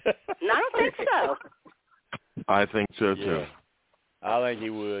 No, I don't think so. I think so too. Yeah. I think he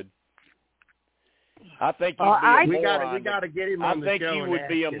would. I think he'd be a we moron. got to get him on the show. I think he would and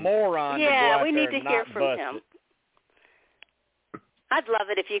be a ask him. moron. to go Yeah, out we there need to and hear not from bust him. it. I'd love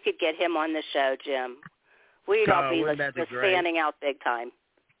it if you could get him on the show, Jim. We'd all be wouldn't that be just great? fanning out big time.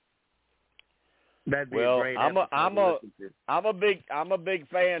 That'd be Well, a great I'm episode to listen to. a big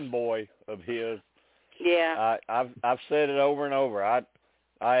fanboy of his. Yeah. I've said it over and over.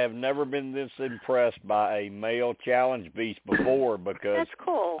 I have never been this impressed by a male challenge beast before because That's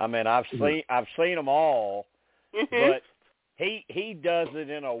cool. I mean I've seen them all, Mm-hmm. but he does it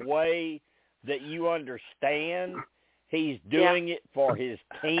in a way that you understand. He's doing it for his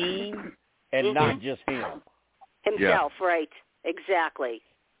team and not just him. Himself, right. Exactly.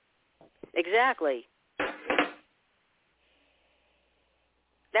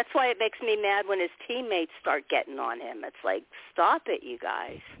 That's why it makes me mad when his teammates start getting on him. It's like, stop it, you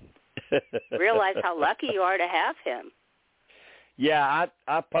guys. Realize how lucky you are to have him. Yeah,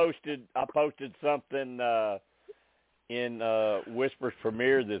 I posted something in Whispers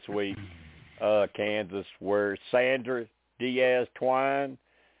Premiere this week, Kansas, where Sandra Diaz Twine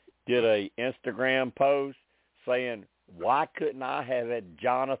did a Instagram post saying, "Why couldn't I have had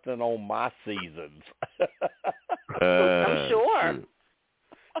Jonathan on my seasons?" I'm sure.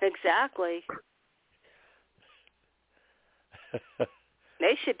 Exactly.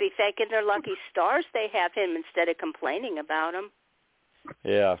 They should be thanking their lucky stars they have him instead of complaining about him.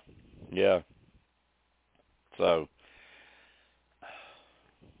 Yeah. So,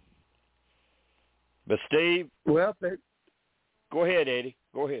 but Steve, well, go ahead, Eddie.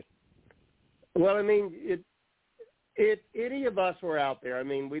 Go ahead. Well, I mean, if any of us were out there, I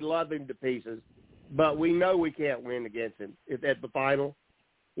mean, we love him to pieces, but we know we can't win against him at the final.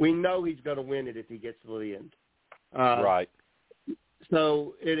 We know he's going to win it if he gets to the end. Right.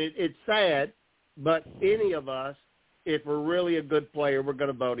 So it's sad, but any of us, if we're really a good player, we're going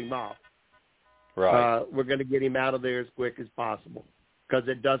to vote him off. Right. We're going to get him out of there as quick as possible because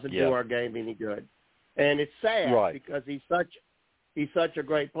it doesn't do our game any good. And it's sad because he's such a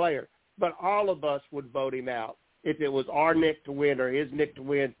great player. But all of us would vote him out. If it was our Nick to win or his Nick to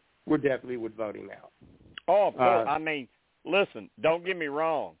win, we definitely would vote him out. Oh, of course. I mean, listen, don't get me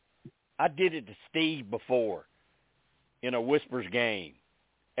wrong. I did it to Steve before in a Whispers game.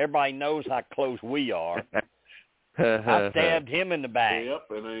 Everybody knows how close we are. I stabbed him in the back. Yep,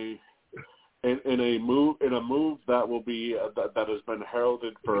 in a move that will be that has been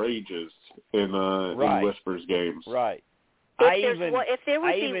heralded for ages in Whispers games. Right. If there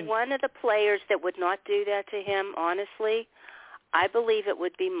would be one of the players that would not do that to him, honestly, I believe it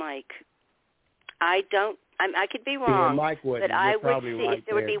would be Mike. I could be wrong, Mike would. but I would see if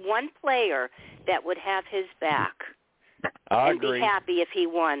there would be one player that would have his back and agree. be happy if he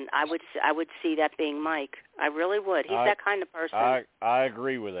won. I would see that being Mike. I really would. He's that kind of person. I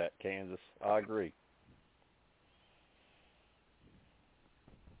agree with that, Kansas. I agree.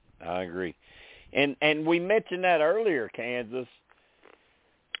 And we mentioned that earlier, Kansas,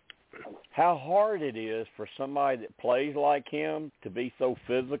 how hard it is for somebody that plays like him to be so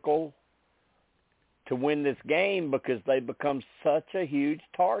physical to win this game because they become such a huge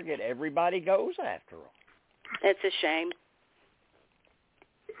target. Everybody goes after them. It's a shame.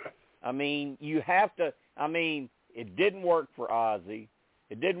 I mean, you have to. I mean, it didn't work for Ozzy.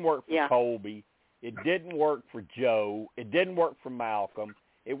 It didn't work for Colby. It didn't work for Joe. It didn't work for Malcolm.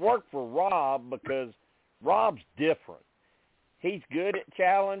 It worked for Rob because Rob's different. He's good at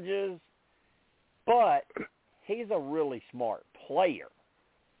challenges, but he's a really smart player.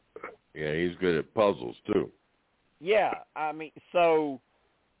 Yeah, he's good at puzzles too. Yeah, I mean, so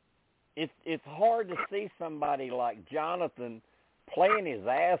it's hard to see somebody like Jonathan playing his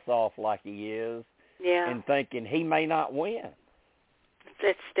ass off like he is and thinking he may not win.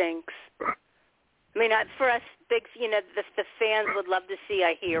 It stinks. I mean, for us, big, the fans would love to see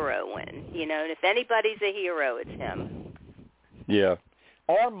a hero win, and if anybody's a hero, it's him. Yeah.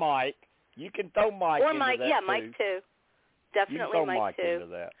 Or Mike. You can throw Mike into that, too. Mike, too. Definitely you can throw Mike, too. Into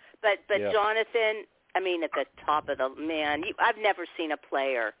that. But Jonathan, I mean, at the top of the, I've never seen a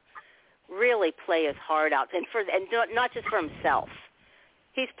player really play his heart out, and not just for himself.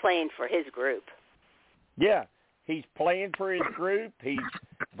 He's playing for his group. Yeah. He's playing for his group. He's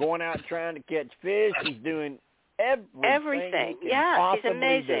going out trying to catch fish. He's doing everything. Yeah, he's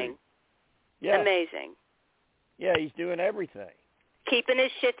amazing. Yeah. Amazing. Yeah, he's doing everything. Keeping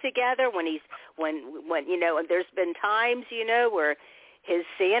his shit together when and there's been times, where his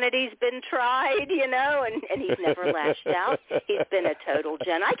sanity's been tried, and he's never lashed out. He's been a total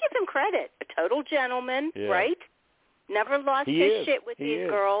I give him credit. A total gentleman, right? Never lost his shit with these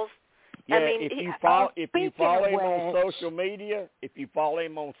girls. Yeah, I mean, if you follow him on social media,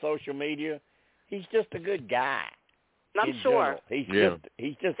 he's just a good guy. I'm sure. He's just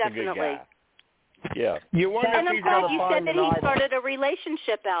Definitely. a good guy. Yeah. You wonder and if I'm he's glad gonna you find said that he started a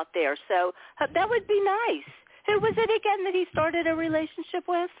relationship out there, so that would be nice. Who was it again that he started a relationship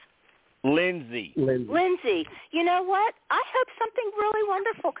with? Lindsay. You know what? I hope something really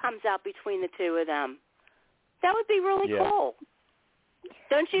wonderful comes out between the two of them. That would be really cool.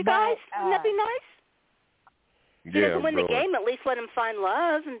 Don't you guys? Wouldn't that be nice? He doesn't win the game. At least let him find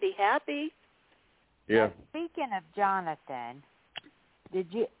love and be happy. Yeah. Speaking of Jonathan,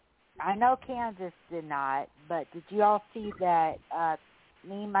 I know Kansas did not, but did you all see that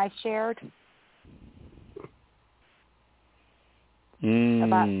meme I shared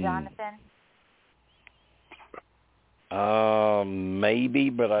about Jonathan? Maybe,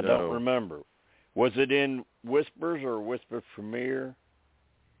 but I don't remember. Was it in Whispers or Whispers Premiere?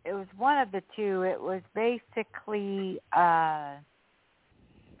 It was one of the two. It was basically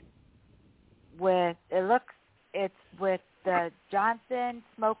it's with Johnson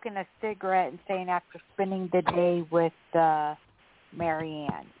smoking a cigarette and saying after spending the day with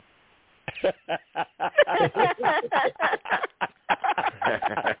Marianne.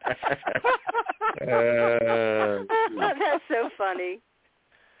 That's so funny.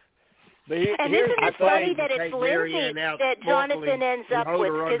 And isn't it funny that it's Lindsay that Jonathan ends up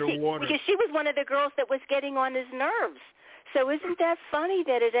with because she was one of the girls that was getting on his nerves. So isn't that funny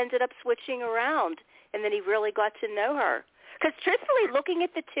that it ended up switching around and then he really got to know her? Because truthfully, looking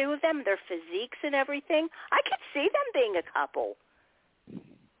at the two of them, their physiques and everything, I could see them being a couple.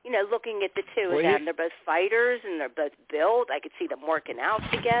 Looking at the two of them, they're both fighters and they're both built. I could see them working out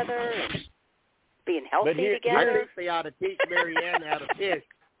together and being healthy together. I think they ought to teach Marianne how to fish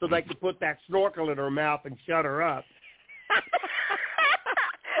so they could put that snorkel in her mouth and shut her up.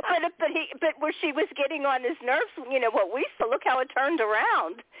 But where she was getting on his nerves, what we saw, look how it turned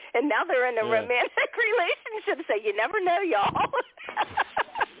around. And now they're in a romantic relationship, so you never know, y'all.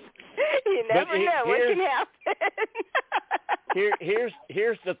 You never know what can happen.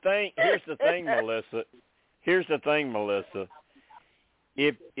 Here's the thing, Melissa. Here's the thing, Melissa.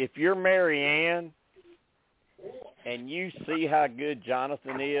 If you're Marianne and you see how good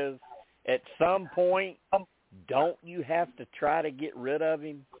Jonathan is, at some point, don't you have to try to get rid of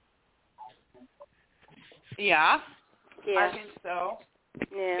him? Yeah. I think so.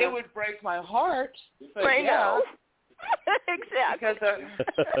 Yeah. It would break my heart. But I know. Exactly.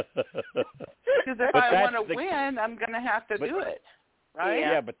 Because if I want to win, I'm going to have to do it, right?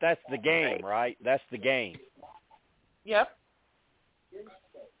 Yeah, but that's the game, right? That's the game. Yep.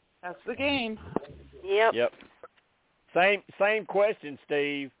 That's the game. Yep. Same question,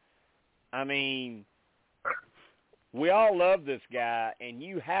 Steve. I mean, we all love this guy, and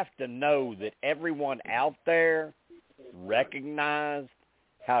you have to know that everyone out there recognized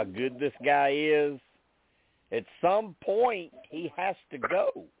how good this guy is. At some point, he has to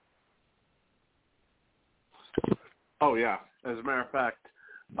go. Oh, yeah. As a matter of fact,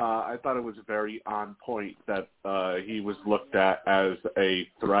 I thought it was very on point that he was looked at as a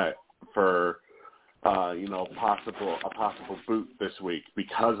threat for a possible boot this week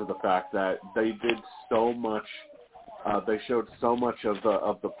because of the fact that they did so much. They showed so much of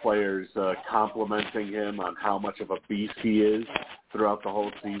the players complimenting him on how much of a beast he is throughout the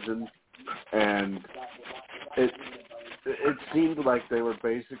whole season, and it seemed like they were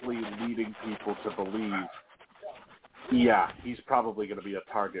basically leading people to believe, yeah, he's probably going to be a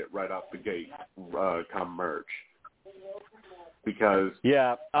target right off the gate come merge. Because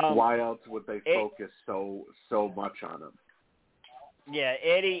why else would they focus so much on him? Yeah,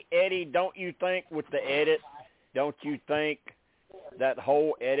 Eddie, don't you think with the edit? Don't you think that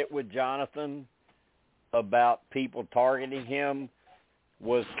whole edit with Jonathan about people targeting him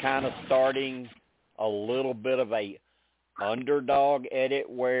was kind of starting a little bit of a underdog edit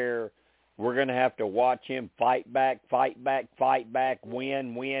where we're going to have to watch him fight back,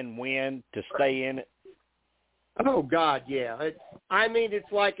 win to stay in it? Oh, God, yeah. It's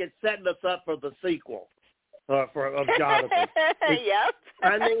like it's setting us up for the sequel of Jonathan. Yep.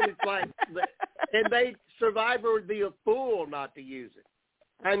 It's like, and Survivor would be a fool not to use it.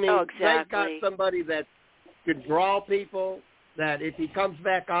 Exactly. They've got somebody that could draw people, that if he comes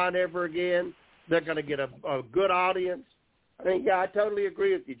back on ever again, they're going to get a good audience. I totally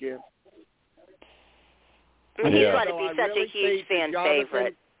agree with you, Jim. He's going to be such a huge fan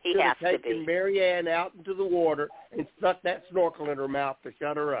favorite. He has to be. Taken Marianne out into the water and stuck that snorkel in her mouth to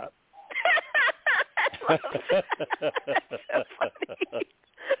shut her up.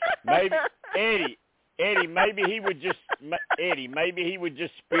 Maybe Eddie, maybe he would just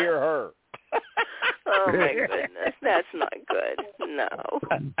spear her. Oh my goodness, that's not good. No.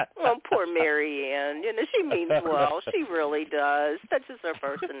 Oh, poor Marianne. She means well. She really does. That's just her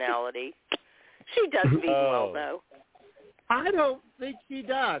personality. She does mean well, though. I don't think she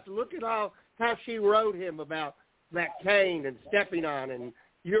does. Look at how she wrote him about that cane and stepping on, and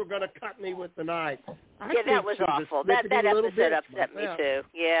you're going to cut me with the knife. That was awful. That episode upset me too.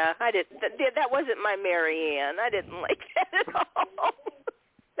 Yeah, I did. That wasn't my Marianne. I didn't like that at all.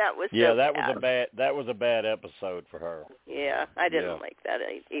 That was that was a bad episode for her. Yeah, I didn't like that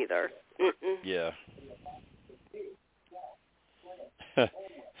either. Mm-mm. Yeah.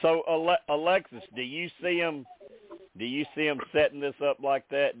 So Alexis, do you see him setting this up like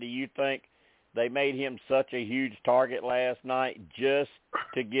that? Do you think they made him such a huge target last night just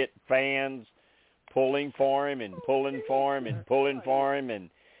to get fans pulling for him and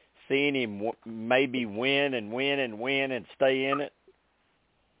seeing him maybe win and stay in it?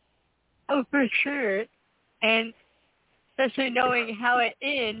 Oh, for sure. And especially knowing how it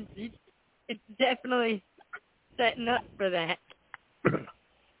ends, it's definitely setting up for that.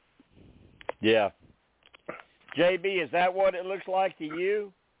 Yeah. JB, is that what it looks like to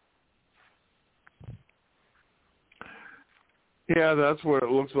you? Yeah, that's what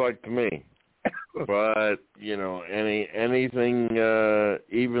it looks like to me. But, anything,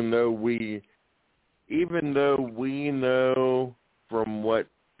 even though we know from what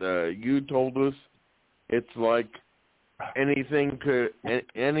you told us, it's like anything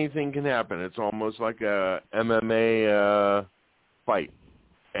can happen. It's almost like a MMA fight.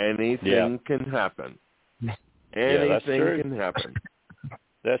 Anything can happen. Anything can happen.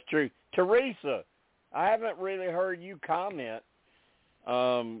 That's true. Teresa, I haven't really heard you comment.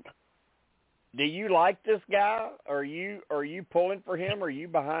 Do you like this guy? Are you pulling for him? Are you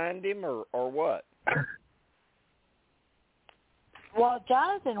behind him, or what? Well,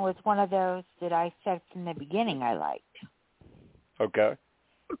 Jonathan was one of those that I said from the beginning I liked. Okay.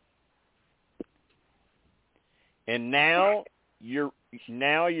 And now you're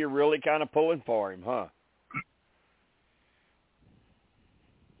really kind of pulling for him, huh?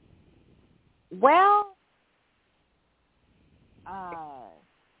 Well,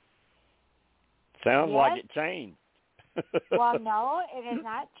 sounds like it changed. Well, no, it has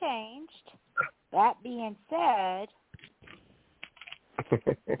not changed. That being said,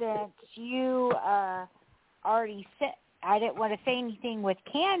 since you already said, I didn't want to say anything with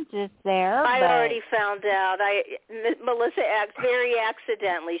Kansas there. I already found out. Melissa very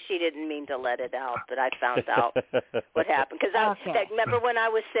accidentally. She didn't mean to let it out, but I found out what happened. Because remember when I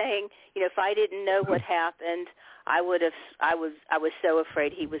was saying, if I didn't know what happened, I was so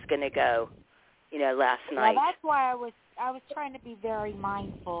afraid he was going to go. Last night. Well, that's why I was trying to be very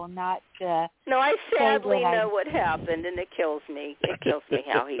mindful, not to. No, I sadly know what happened, and it kills me. It kills me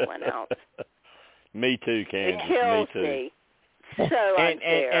how he went out. Me too, Kansas. It kills me. So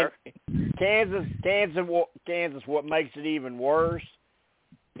unfair. And Kansas. What makes it even worse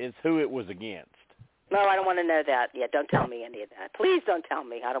is who it was against. No, I don't want to know that. Yeah, don't tell me any of that. Please don't tell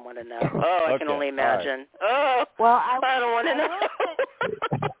me. I don't want to know. Oh, I can only imagine. Right. Oh, well, I don't want to know.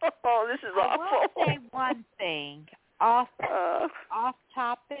 Oh, this is awful. I will say one thing off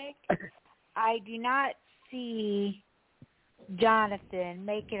topic. I do not see Jonathan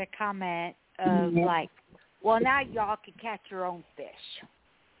making a comment of like, well, now y'all can catch your own fish.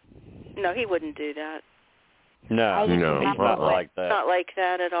 No, he wouldn't do that. No, he's not like that. Not like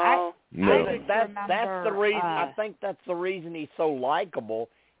that at all. That's the reason. I think that's the reason he's so likable.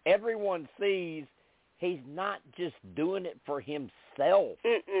 Everyone sees he's not just doing it for himself.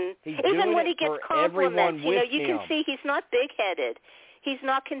 He's Even when he gets compliments, you can see he's not big-headed. He's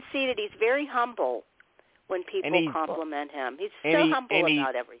not conceited. He's very humble when people compliment him. He's so humble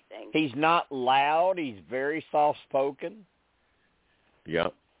about everything. He's not loud. He's very soft-spoken.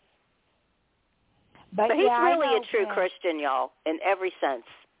 Yep. But he's really a true Christian, y'all, in every sense.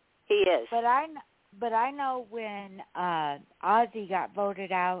 He is. But I know when Ozzy got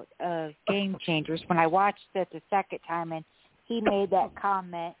voted out of Game Changers, when I watched it the second time and he made that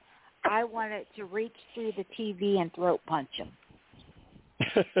comment, I wanted to reach through the TV and throat punch him.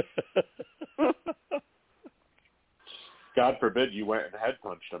 God forbid you went and head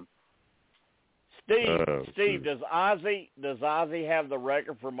punched him. Steve, does Ozzy have the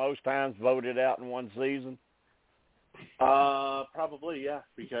record for most times voted out in one season? Probably, yeah,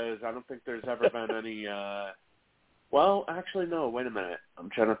 because I don't think there's ever been any. Well, actually, no. Wait a minute. I'm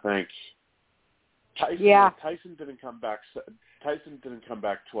trying to think. Tyson didn't come back. Tyson didn't come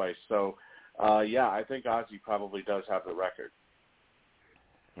back twice. So, yeah, I think Ozzy probably does have the record.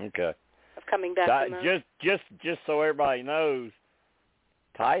 Okay. Of coming back. Just so everybody knows,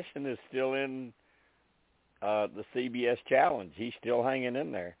 Tyson is still in the CBS Challenge. He's still hanging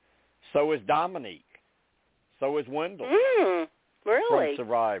in there. So is Dominique. So is Wendell. Really? From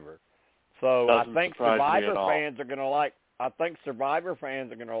Survivor. So Doesn't I think Survivor fans are going to like. I think Survivor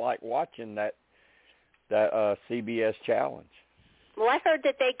fans are going to like watching that CBS Challenge. Well, I heard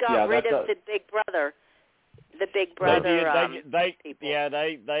that they got rid of the Big Brother. The Big Brother. They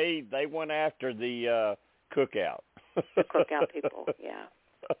went after the cookout. The cookout people. Yeah.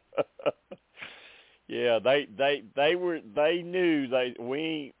 Yeah, they knew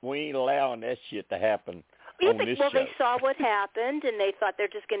we ain't allowing that shit to happen. Yeah, on this show. They saw what happened, and they thought they're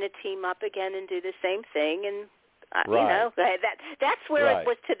just going to team up again and do the same thing, and that's where it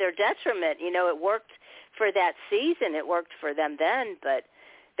was to their detriment. You know, it worked for that season, it worked for them then, but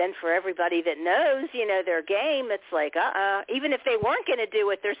then for everybody that knows, you know, their game, it's like, even if they weren't going to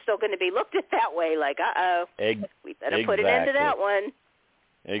do it, they're still going to be looked at that way, like, we better put an end to that one.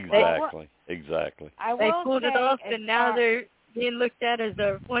 Exactly. They pulled it off, and now they're being looked at as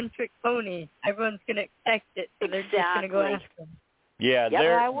a one-trick pony. Everyone's going to expect it, so they're just going to go after them. Yeah, they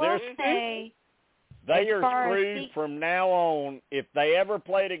are screwed from now on. If they ever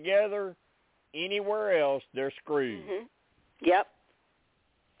play together anywhere else, they're screwed. Mm-hmm. Yep.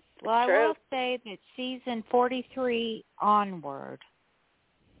 Well, I will say that season 43 onward,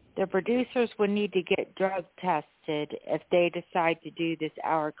 the producers would need to get drug tested if they decide to do this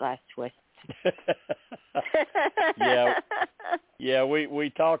hourglass twist. Yeah, we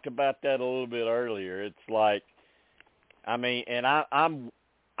talked about that a little bit earlier. It's like, I mean, and I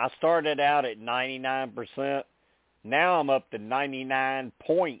started out at 99%. Now I'm up to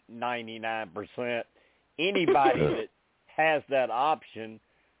 99.99%. Anybody that has that option,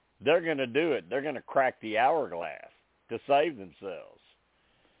 they're going to do it. They're going to crack the hourglass to save themselves.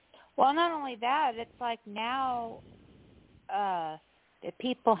 Well, not only that, it's like now that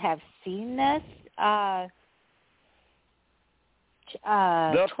people have seen this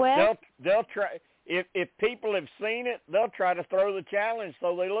twist. They'll try. If people have seen it, they'll try to throw the challenge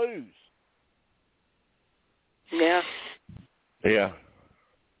so they lose. Yeah. Yeah.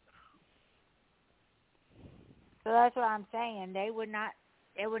 So that's what I'm saying. It would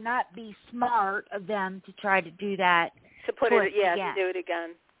not be smart of them to try to do that. To put it, again. to do it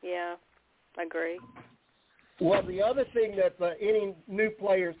again. Yeah, I agree. Well, the other thing that any new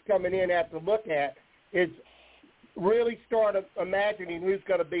players coming in have to look at is really start imagining who's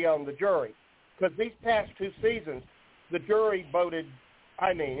going to be on the jury. Because these past two seasons, the jury voted,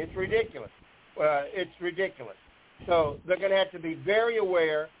 I mean, it's ridiculous. It's ridiculous. So they're going to have to be very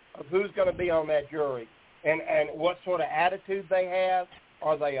aware of who's going to be on that jury and what sort of attitude they have.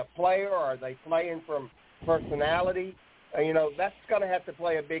 Are they a player? Or are they playing from personality? You know, that's going to have to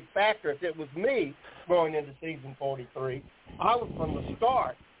play a big factor. If it was me going into season 43, I would from the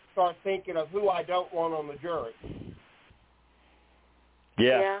start thinking of who I don't want on the jury.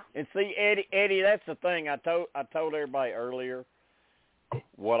 Yeah. And see, Eddie, that's the thing. I told everybody earlier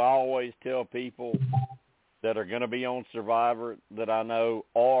what I always tell people that are going to be on Survivor that I know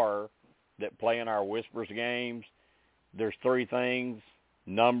or that play in our Whispers games. There's three things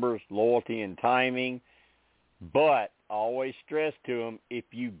numbers, loyalty, and timing. But I always stress to them, if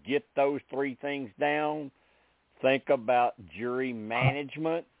you get those 3 things down, think about jury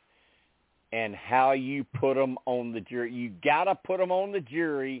management and how you put them on the jury. You got to put them on the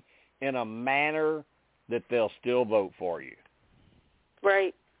jury in a manner that they'll still vote for you.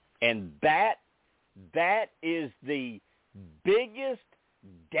 Right. And that is the biggest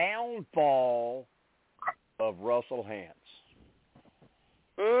downfall of Russell Hantz.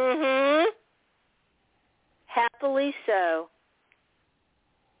 Mhm. Happily so.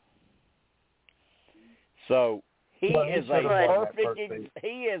 So he is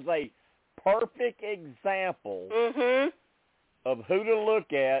a perfect example of who to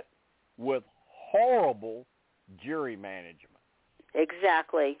look at with horrible jury management.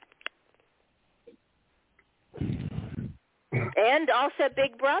 Exactly. And also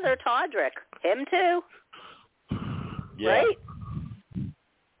Big Brother Todrick, him too. Yeah. Right?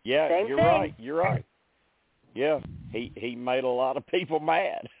 Yeah, Same you're thing. right. You're right. Yeah, he made a lot of people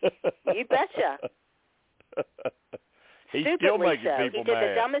mad. You betcha. He's Stupidly still making so. people He did mad.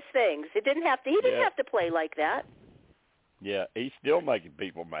 the dumbest things. He didn't have to play like that. Yeah, he's still making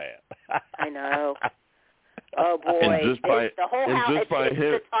people mad. I know. Oh boy, And just by, the whole and house. just by It's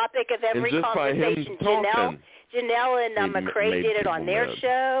him, the topic of every and just by him conversation. talking, Janelle and he McCrae made did it people on their mad.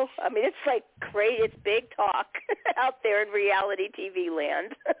 show. I mean, it's like crazy. It's big talk out there in reality TV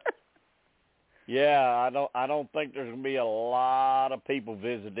land. Yeah, I don't think there's gonna be a lot of people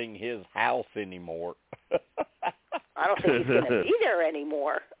visiting his house anymore. I don't think he's going to be there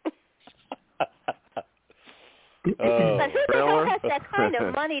anymore. But who the hell has that kind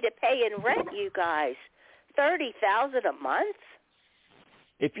of money to pay in rent, you guys? $30,000 a month?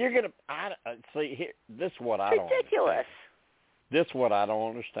 If you're gonna, see here. This is what I don't. Ridiculous. This is what I don't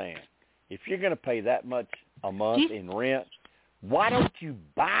understand. If you're gonna pay that much a month in rent, why don't you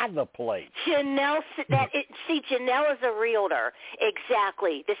buy the place? Janelle, Janelle is a realtor.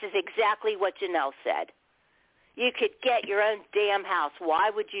 Exactly. This is exactly what Janelle said. You could get your own damn house. Why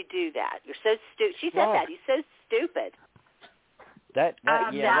would you do that? You're so stupid. She said that. You're so stupid. That's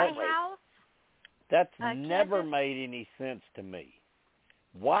never Kansas? made any sense to me.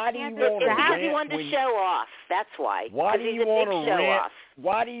 Why do you Kansas, want to rent? Because he wanted to show off. That's why. Why do you want to rent? Off.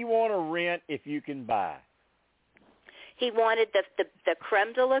 Why do you want to rent if you can buy? He wanted the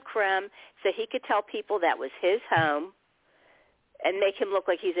creme de la creme so he could tell people that was his home and make him look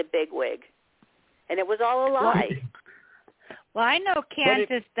like he's a bigwig. And it was all a lie. Well, I know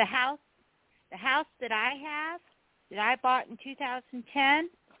Kansas, the house that I have, that I bought in 2010,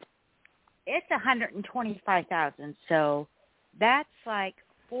 it's $125,000. So that's like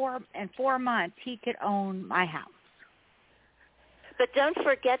 4 months he could own my house. But don't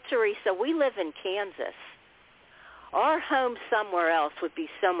forget, Teresa, we live in Kansas. Our home somewhere else would be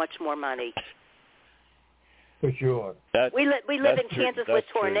so much more money. For sure. We live in Kansas with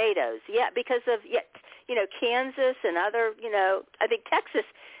true. tornadoes. Yeah, because of Kansas and other, I think Texas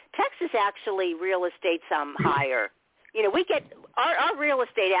actually real estate's higher. We get our real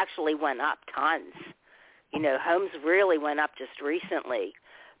estate actually went up tons. Homes really went up just recently.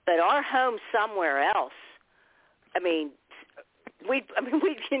 But our home somewhere else, it'd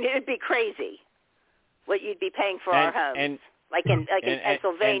be crazy what you'd be paying for our homes. Like in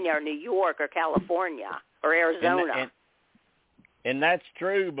Pennsylvania or New York or California or Arizona. And that's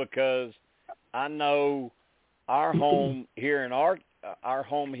true because I know our home here in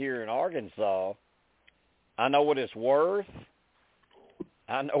Arkansas, I know what it's worth.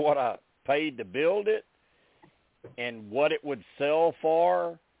 I know what I paid to build it and what it would sell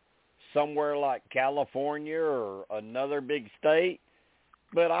for somewhere like California or another big state.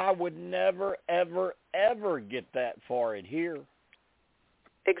 But I would never, ever, ever get that for it here.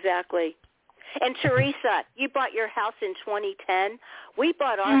 Exactly. And Teresa, you bought your house in 2010. We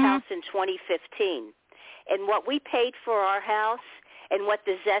bought our house in 2015. And what we paid for our house and what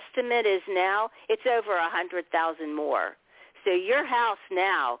the Zestimate is now, it's over $100,000 more. So your house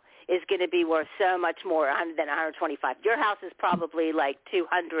now is going to be worth so much more than $125,000. Your house is probably like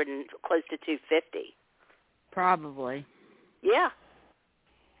 $200 and close to $250,000. Probably. Yeah.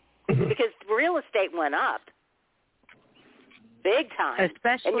 Because real estate went up big time.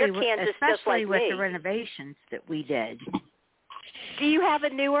 Especially and just like with me. the renovations that we did. Do you have a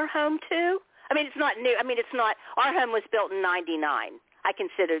newer home too? It's not new. It's not. Our home was built in '99. I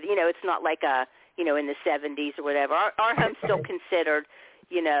consider, it's not like in the 70s or whatever. Our home's still considered,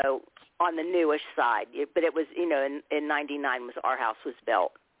 on the newish side. But it was, in '99 was our house was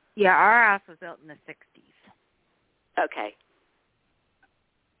built. Yeah, our house was built in the 60s. Okay.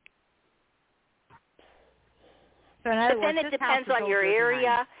 So in but other then words, it this house depends is on your older than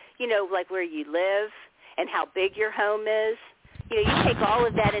area, you know, like where you live and how big your home is. You know, you take all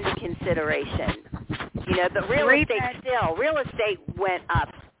of that into consideration. You know, but real estate went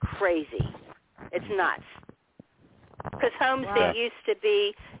up crazy. It's nuts. Because homes that used to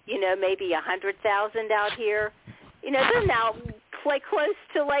be, you know, maybe 100,000 out here, you know, they're now like close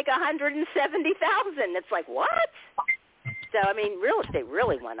to like 170,000. It's like, what? So I mean, real estate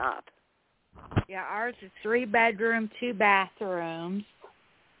really went up. Yeah, ours is 3-bedroom, 2 bathrooms,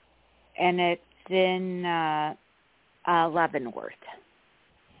 and it's in Leavenworth.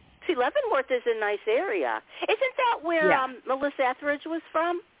 See, Leavenworth is a nice area. Isn't that where Melissa Etheridge was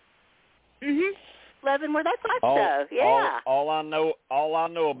from? Mhm. Leavenworth, I thought so. Yeah. All I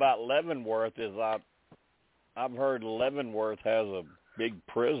know about Leavenworth is I've heard Leavenworth has a big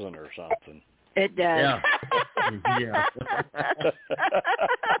prison or something. It does. Yeah. Yeah.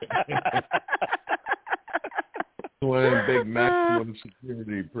 One of them big maximum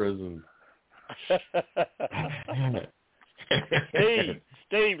security prisons.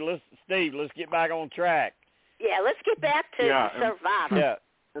 Steve, let's get back on track. Yeah, let's get back to Survivor. Yeah.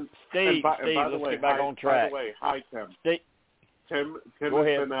 Steve, let's get back on track. By the way, hi, Tim. Steve. Tim Go has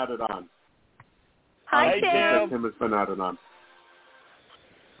ahead. been added on. Hi, Tim. Tim has been added on.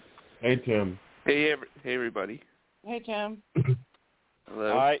 Hey, Tim. Hey, everybody. Hey, Tim.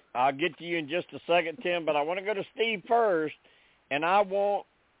 Hello. All right, I'll get to you in just a second, Tim, but I want to go to Steve first, and I want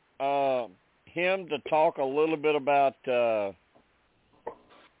him to talk a little bit about the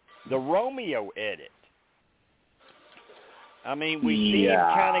Romeo edit. I mean, we see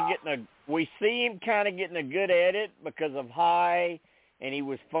him kind of getting a good edit because of High, and he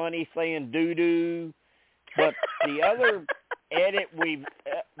was funny saying doo-doo, but the other edit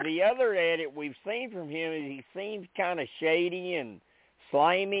we've seen from him is he seems kind of shady and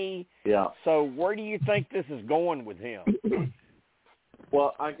slimy. Yeah. So where do you think this is going with him?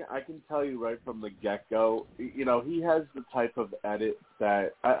 Well, I can tell you right from the get-go, you know, he has the type of edit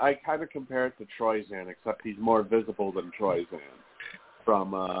that I kind of compare it to Troy Zan, except he's more visible than Troy Zan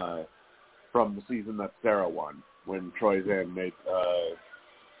from the season that Sarah won when Troy Zan made,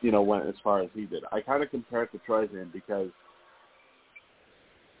 you know, went as far as he did. I kind of compare it to Troy Zan because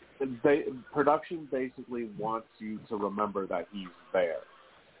production basically wants you to remember that he's there.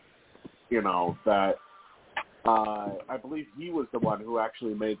 You know, that I believe he was the one who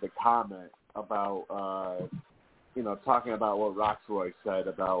actually made the comment about, you know, talking about what Roxroy said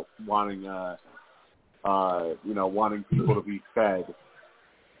about wanting, you know, wanting people to be fed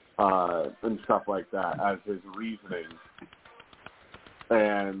and stuff like that as his reasoning.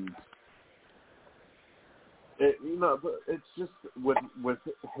 And you know, it's just with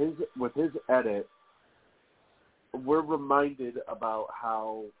his edit, we're reminded about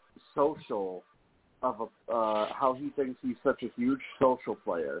how social how he thinks he's such a huge social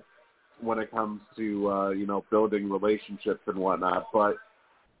player when it comes to you know, building relationships and whatnot. But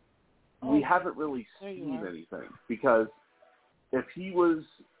we haven't really seen anything, because if he was,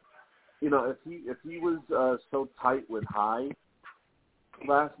 you know, if he was so tight with High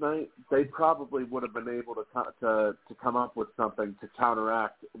last night, they probably would have been able to come up with something to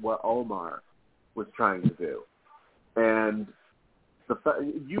counteract what Omar was trying to do. And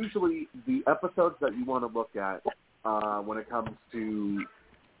usually the episodes that you want to look at when it comes to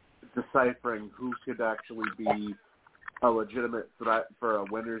deciphering who could actually be a legitimate threat for a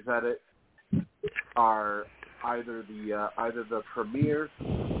winner's edit are either the premiere,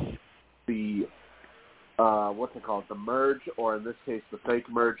 the what's it called, the merge, or in this case the fake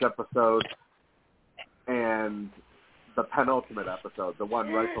merge episode, and the penultimate episode, the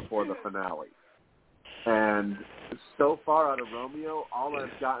one right before the finale. And so far out of Romeo, all I've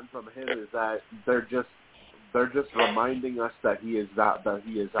gotten from him is that they're just reminding us that he is out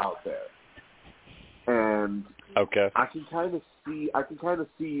there. And okay, I can kind of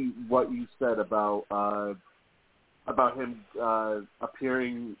see what you said about him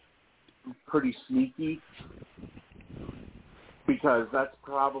appearing pretty sneaky, because that's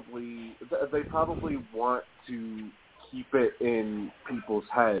they probably want to keep it in people's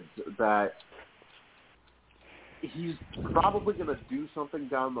heads that he's probably going to do something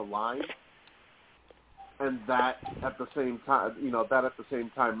down the line, and that at the same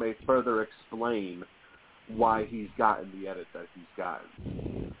time may further explain why he's gotten the edit that he's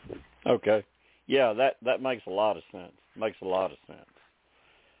gotten. Okay. Yeah, that makes a lot of sense.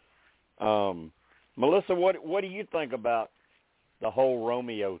 Melissa, what do you think about the whole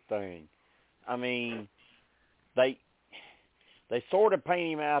Romeo thing? I mean, they sort of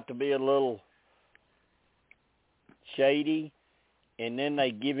paint him out to be a little shady, and then they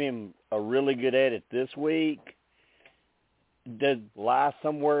give him a really good edit this week. lie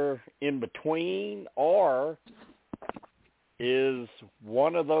somewhere in between, or is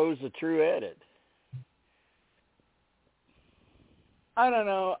one of those a true edit? I don't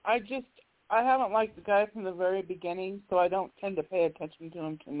know. I haven't liked the guy from the very beginning, so I don't tend to pay attention to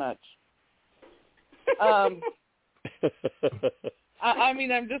him too much. I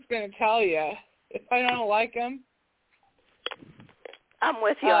mean, I'm just going to tell you, if I don't like him, I'm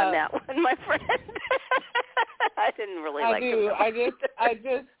with you on that one, my friend. I didn't really like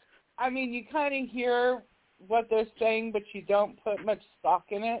him. I mean, you kind of hear what they're saying, but you don't put much stock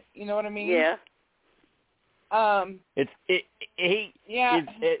in it. You know what I mean? Yeah.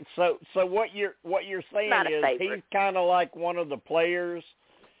 So what you're saying is he's kind of like one of the players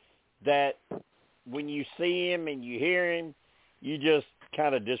that when you see him and you hear him, you just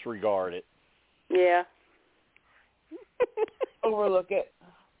kind of disregard it. Yeah. Overlook it.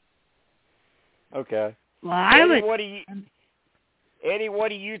 Okay. Well, Eddie, what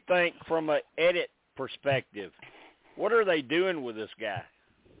do you think from an edit perspective? What are they doing with this guy?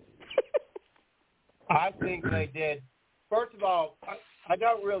 I think they did. First of all, I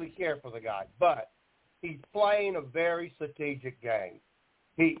don't really care for the guy, but he's playing a very strategic game.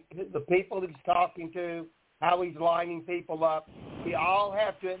 The people he's talking to, how he's lining people up, we all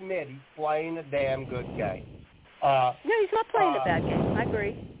have to admit he's playing a damn good game. No, he's not playing a bad game. I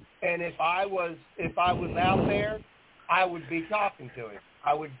agree. And if I was out there, I would be talking to him.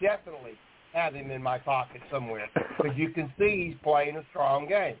 I would definitely have him in my pocket somewhere because you can see he's playing a strong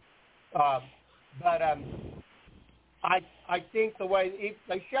game. But I think the way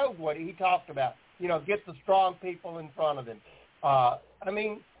they showed what he talked about, get the strong people in front of him. I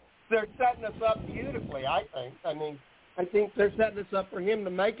mean, they're setting us up beautifully, I think. I think they're setting us up for him to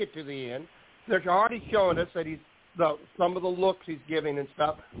make it to the end. They're already showing us that some of the looks he's giving and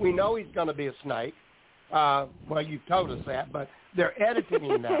stuff. We know he's going to be a snake. Well, you've told us that, but they're editing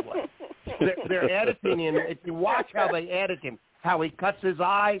him that way. They're editing him. If you watch how they edit him, how he cuts his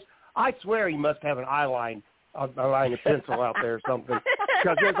eyes, I swear he must have a line of pencil out there or something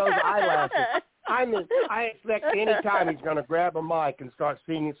because there's those eyelashes. I mean, I expect any time he's going to grab a mic and start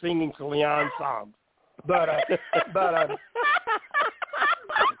singing Leon songs. But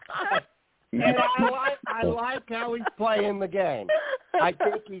and I like how he's playing the game. I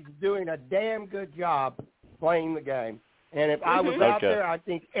think he's doing a damn good job playing the game. And if I was out there, I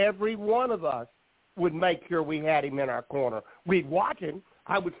think every one of us would make sure we had him in our corner. We'd watch him.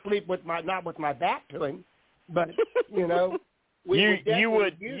 I would sleep not with my back to him, but you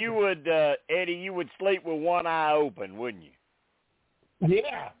would Eddie, you would sleep with one eye open, wouldn't you?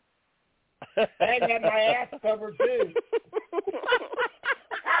 Yeah. And had my ass covered too.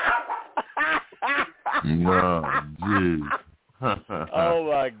 No, geez. Oh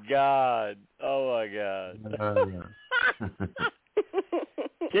my God.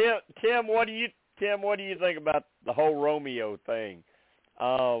 Tim, what do you think about the whole Romeo thing?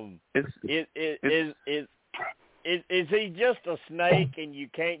 Is he just a snake and you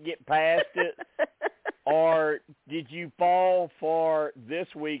can't get past it? Or did you fall for this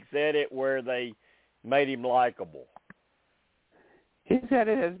week's edit where they made him likable? His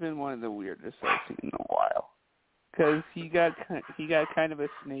edit has been one of the weirdest I've seen in a while. Because he got kind of a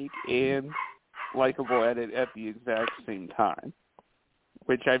snake and likable edit at the exact same time,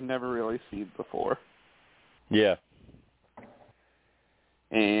 which I've never really seen before. Yeah.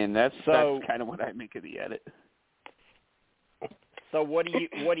 And that's kind of what I make of the edit. So what do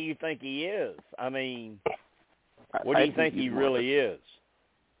you think he is? I mean, what do you think he really is?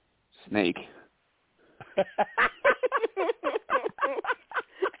 Snake.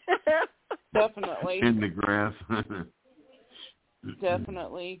 Definitely. In the grass.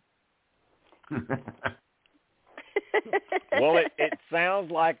 Definitely. Well, it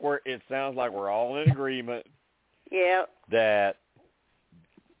sounds like we're all in agreement. Yeah. That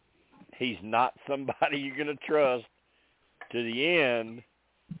he's not somebody you're going to trust to the end.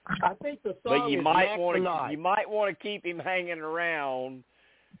 I think the song but you is might want to keep him hanging around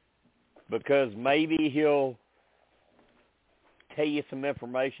because maybe he'll tell you some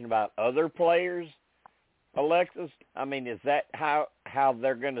information about other players. Alexis, I mean, is that how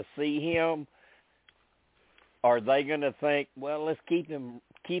they're going to see him? Are they going to think, well, let's keep him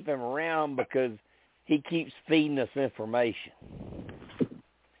around because he keeps feeding us information?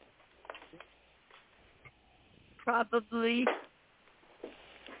 Probably.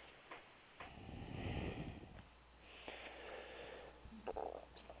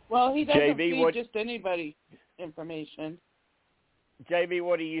 Well, he doesn't JB, feed just anybody information. JB,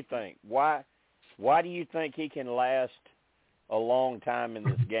 what do you think? Why do you think he can last a long time in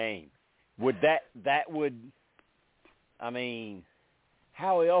this game? Would I mean,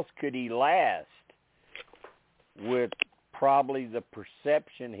 how else could he last with probably the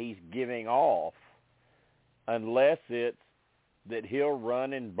perception he's giving off, unless it's that he'll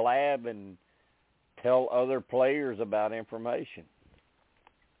run and blab and tell other players about information?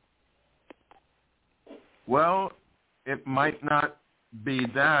 Well, it might not be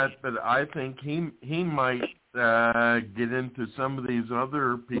that, but I think he might get into some of these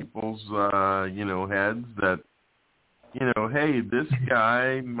other people's heads that, hey, this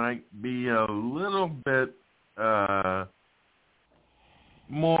guy might be a little bit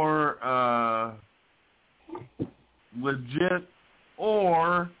more legit,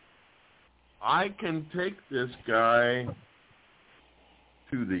 or I can take this guy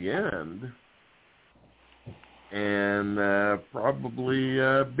to the end and probably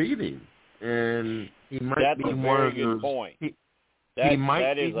beat him. And he might be one of those. Point. He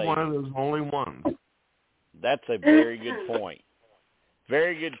might be one of those only ones. That's a very good point.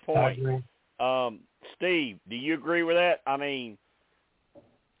 Very good point. Steve, do you agree with that? I mean,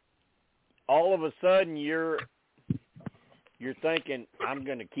 all of a sudden you're thinking, I'm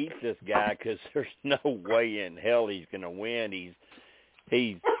going to keep this guy because there's no way in hell he's going to win.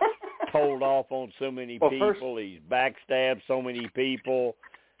 He's told off on so many people. He's backstabbed so many people.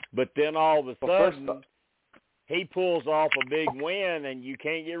 But then all of a sudden, he pulls off a big win, and you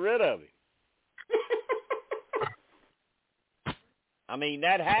can't get rid of him. I mean,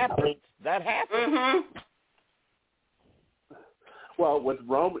 that happens. That happens. Mm-hmm. Well, with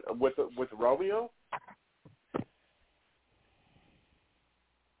Romeo?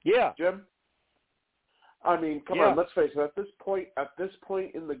 Yeah. Jim? I mean, come on, let's face it. At this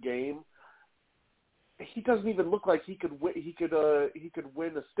point in the game, he doesn't even look like he could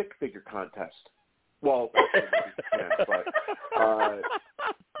win a stick figure contest. Well, actually, but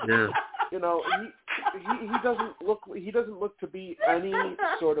yeah. He doesn't look to be any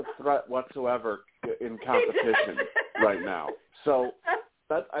sort of threat whatsoever in competition right now. So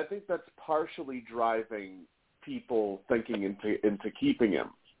I think that's partially driving people thinking into keeping him,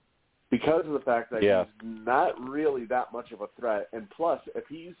 because of the fact that he's not really that much of a threat. And plus, if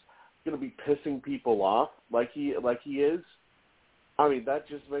he's going to be pissing people off like he is, I mean, that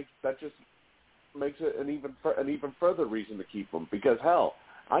just makes it an even further reason to keep him. Because hell,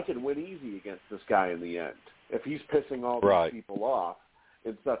 I can win easy against this guy in the end if he's pissing all these people off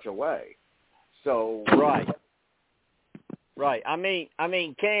in such a way. So right. I mean,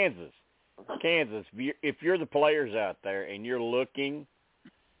 Kansas. If you're the players out there and you're looking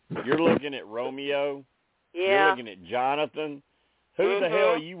at Romeo, you're looking at Jonathan. Who the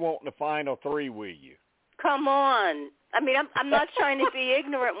hell are you wanting to final three with you? Come on. I mean, I'm not trying to be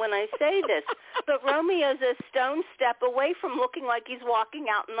ignorant when I say this, but Romeo's a stone step away from looking like he's walking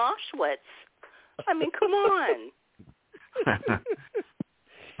out in Auschwitz. I mean, come on.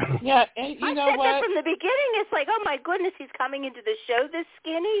 Yeah, and you know what? From the beginning, it's like, oh my goodness, he's coming into the show this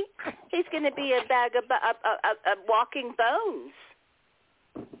skinny. He's going to be a bag of walking bones.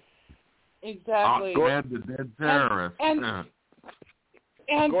 Exactly. Glad the dead terrorist. And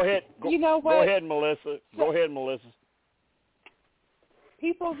go ahead. You know what? Go ahead, Melissa.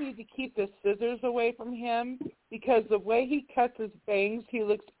 People need to keep the scissors away from him, because the way he cuts his bangs, he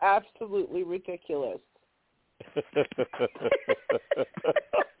looks absolutely ridiculous.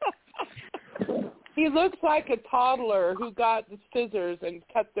 He looks like a toddler who got the scissors and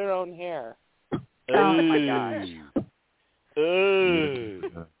cut their own hair. Oh my gosh.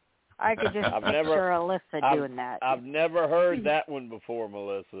 I could just picture Alyssa doing that. I've never heard that one before,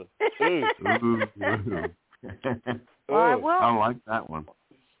 Melissa. I like that one.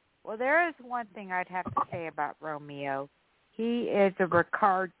 Well, there is one thing I'd have to say about Romeo. He is a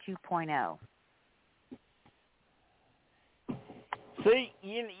Ricard 2.0. See,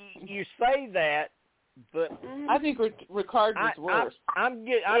 you say that, but I think Ricard was worse. I'm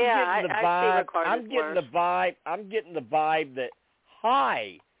getting the vibe that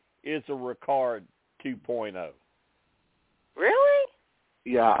High is a Ricard 2.0. Really?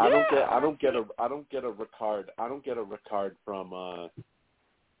 Yeah, I don't get a Ricard from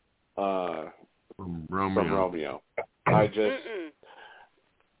Romeo. I just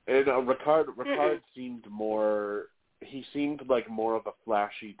Ricard seemed more. He seemed like more of a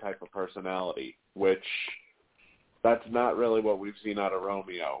flashy type of personality, which that's not really what we've seen out of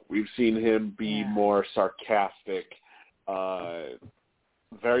Romeo. We've seen him be more sarcastic, I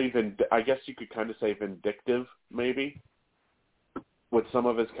guess you could kind of say vindictive, maybe, with some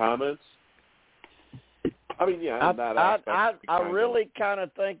of his comments. I mean, yeah, in that aspect. I really kind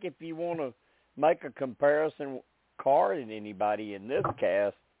of think if you want to make a comparison card in anybody in this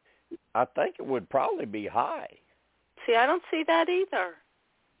cast, I think it would probably be High. See, I don't see that either.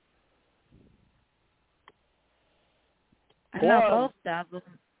 I know both of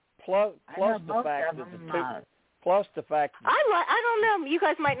them. Plus the fact that I don't know. You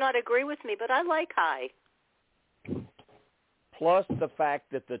guys might not agree with me, but I like High. Plus the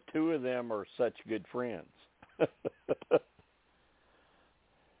fact that the two of them are such good friends.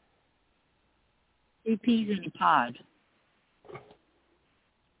 Two peas in a pod.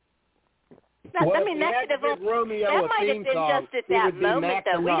 Well, that might have been just at that moment,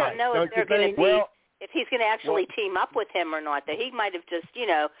 though. We don't know if they're going to be, if he's going to actually team up with him or not. That he might have just,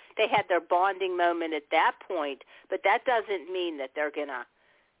 they had their bonding moment at that point, but that doesn't mean that they're going to,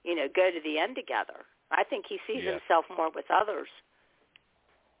 go to the end together. I think he sees himself more with others.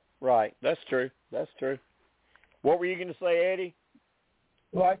 Right. That's true. What were you going to say, Eddie?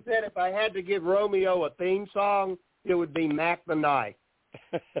 Well, I said if I had to give Romeo a theme song, it would be Mac the Knife.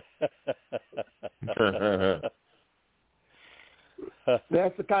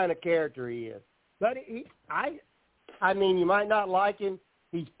 That's the kind of character he is. But I mean, you might not like him.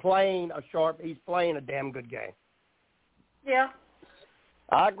 He's playing a damn good game. Yeah.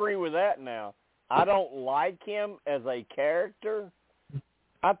 I agree with that now. I don't like him as a character.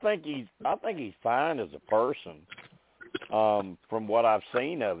 I think he's fine as a person. From what I've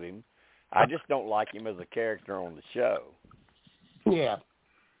seen of him, I just don't like him as a character on the show. Yeah.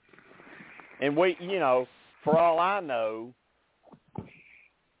 And we, for all I know,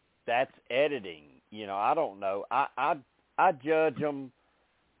 that's editing. I don't know. I judge them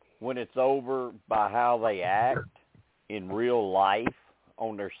when it's over by how they act in real life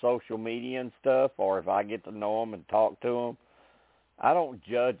on their social media and stuff, or if I get to know them and talk to them. I don't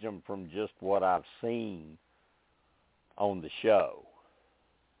judge them from just what I've seen on the show.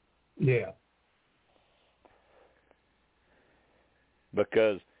 Yeah.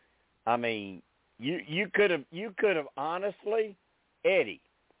 Because, I mean, you could have honestly, Eddie,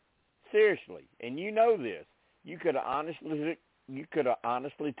 seriously, and you know this, you could have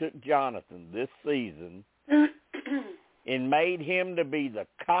honestly took Jonathan this season and made him to be the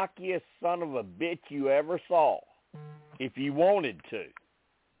cockiest son of a bitch you ever saw, if you wanted to,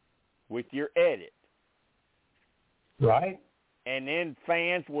 with your edit. Right. And then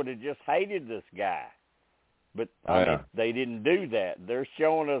fans would have just hated this guy. But they didn't do that. They're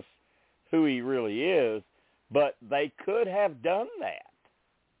showing us who he really is, but they could have done that.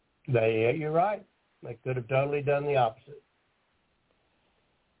 You're right. They could have totally done the opposite.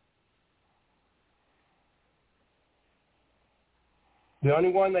 The only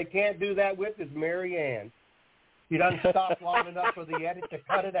one they can't do that with is Mary Ann. She doesn't stop long enough for the edit to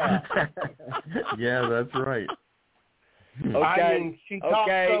cut it out. Yeah, that's right. Okay. I mean, she talks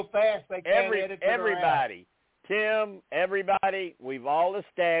so fast they can't edit her everybody. out. Tim, everybody, we've all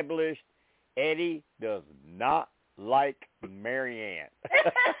established Eddie does not like Mary Ann.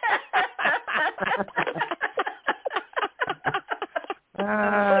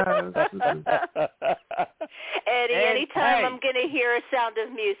 Eddie, anytime I'm going to hear a Sound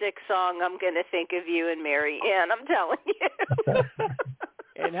of Music song, I'm going to think of you and Mary Ann. I'm telling you.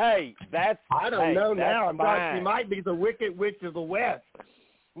 And hey, I don't know now. Fine. She might be the Wicked Witch of the West.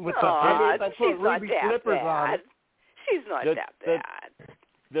 With she's not ruby that slippers bad. on it. She's not that bad.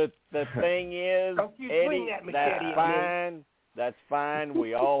 The thing is, Eddie, that's fine. That's fine.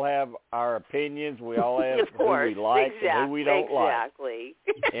 We all have our opinions. We all have who we like and who we don't like.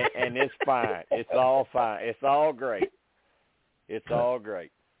 And it's fine. It's all fine. It's all great. It's all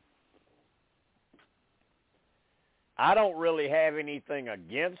great. I don't really have anything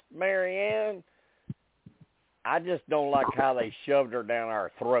against Mary Ann. I just don't like how they shoved her down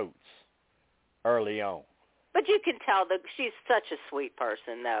our throats early on. But you can tell that she's such a sweet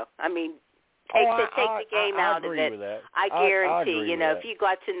person, though. I mean, take the game out of it. I guarantee, if you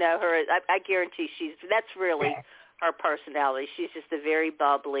got to know her, I guarantee that's really her personality. She's just a very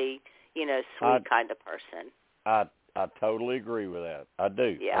bubbly, sweet kind of person. I totally agree with that. I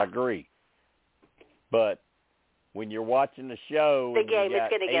do. Yeah. I agree. But when you're watching the show, the game is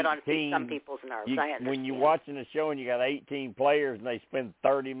going to get on some people's nerves. I understand. When you're watching the show and you got 18 players and they spend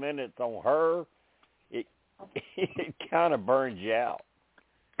 30 minutes on her, it kind of burns you out.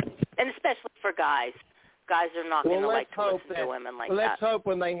 And especially for guys. Guys are not going to like to listen to women like that. Let's hope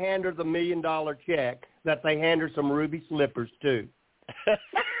when they hand her the $1 million check that they hand her some ruby slippers, too.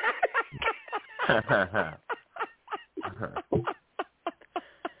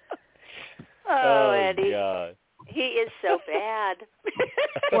 Oh, Eddie. God. He is so bad.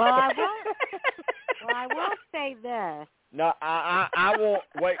 Well, I will say this. No, I won't.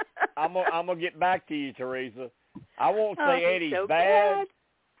 Wait, I'm gonna get back to you, Teresa. I won't say Eddie's so bad.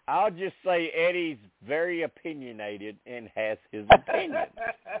 I'll just say Eddie's very opinionated and has his opinion.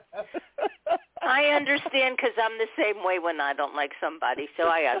 I understand because I'm the same way when I don't like somebody, so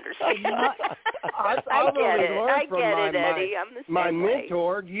I understand. I get it. learned I from get it, Eddie. I'm the same my way.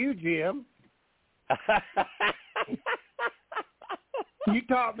 mentor, you, Jim. You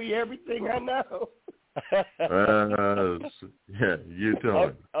taught me everything I know. Yeah, you tell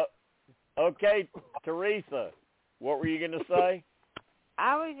him. Okay, Teresa, what were you going to say?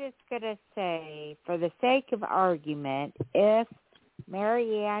 I was just going to say, for the sake of argument, if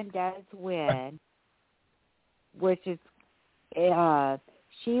Marianne does win, which is,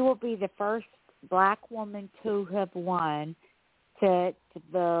 she will be the first black woman to have won to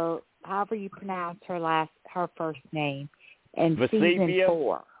the, however you pronounce her first name, in season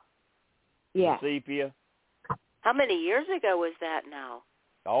 4. Yeah. Missyae. How many years ago was that now?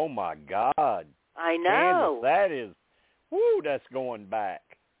 Oh, my God. I know. Candace, that is, whoo, that's going back.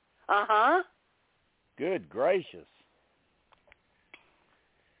 Uh-huh. Good gracious.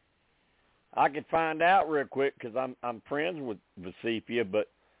 I could find out real quick because I'm friends with Missyae, but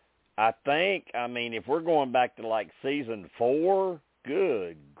I think, I mean, if we're going back to like season 4,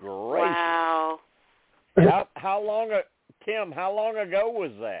 good gracious. Wow. How long, Tim, how long ago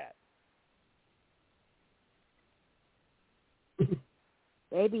was that?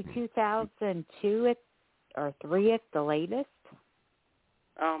 Maybe 2002 or 3 at the latest.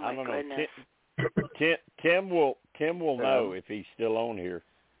 Oh my I don't goodness. know. Tim will know if he's still on here.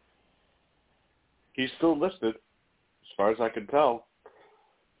 He's still listed, as far as I can tell.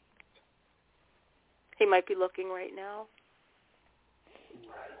 He might be looking right now.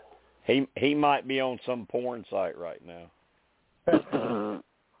 He might be on some porn site right now.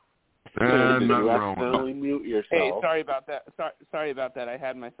 Did you wrong. accidentally mute yourself? Hey, sorry about that. Sorry about that. I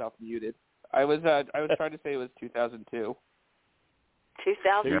had myself muted. I was trying to say it was 2002.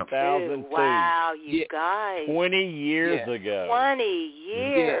 2002. Wow, you guys. 20 years ago. 20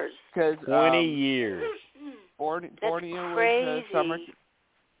 years. Yeah, 20 years. Borneo crazy. was summer.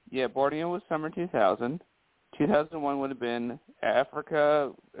 Yeah, Borneo was summer 2000. 2001 would have been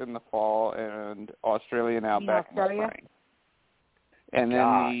Africa in the fall and Australia and Outback in the spring. And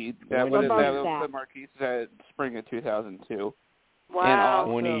then that would have been Marquise spring of 2002. Wow.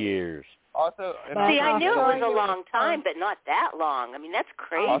 20 years. Also, see, I knew it was a long time, but not that long. I mean, that's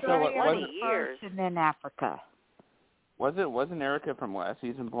crazy. Also, 20 years. And then Africa. Wasn't Erica from last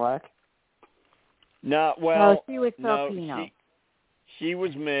season black? No, well, no, she was Filipino. She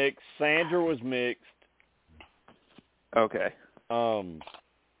was mixed. Sandra was mixed. Okay.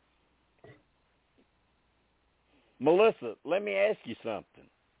 Melissa, let me ask you something.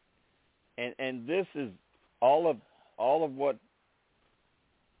 And this is all of what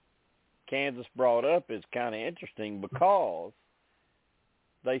Kansas brought up is kind of interesting because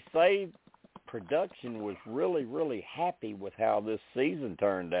they say production was really, really happy with how this season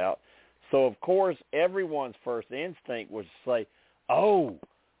turned out. So, of course, everyone's first instinct was to say, oh,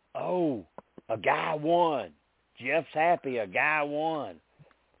 a guy won. Jeff's happy, a guy won.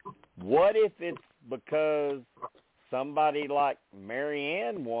 What if it's because somebody like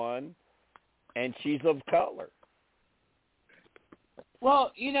Marianne won and she's of color?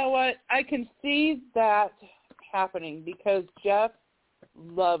 Well, you know what? I can see that happening because Jeff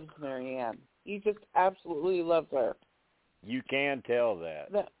loves Marianne. He just absolutely loves her. You can tell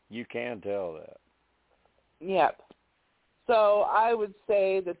that. You can tell that. Yep. So I would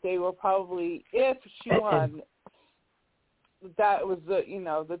say that they were probably, if she won, that was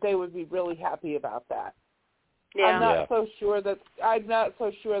that they would be really happy about that. Yeah. I'm not so sure that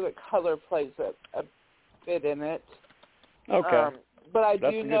color plays a bit in it. Okay. But I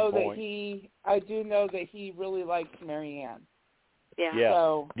That's do a know good that he really likes Marianne. Yeah.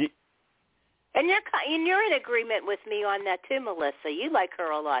 So. And you're in agreement with me on that too, Melissa. You like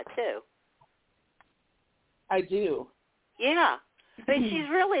her a lot too. I do. Yeah. I mean, she's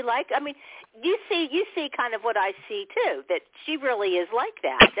really you see kind of what I see too, that she really is like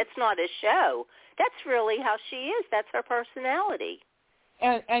that. That's not a show. That's really how she is. That's her personality.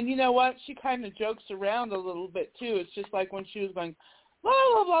 And you know what? She kind of jokes around a little bit too. It's just like when she was going, blah,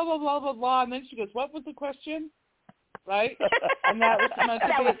 blah, blah, blah, blah, blah, blah, and then she goes, what was the question? Right? And that was meant to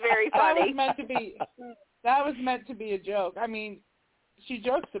that was very funny. That was meant to be a joke. I mean, she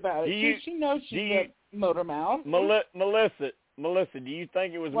jokes about it. She knows she's a motor mouth. Melissa, do you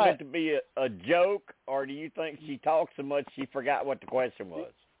think it was meant to be a joke, or do you think she talked so much she forgot what the question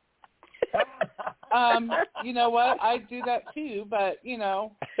was? You know what? I do that too, but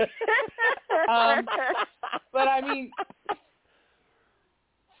but I mean,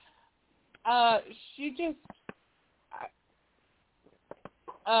 she just,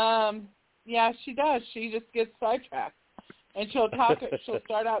 Yeah, she does. She just gets sidetracked, and she'll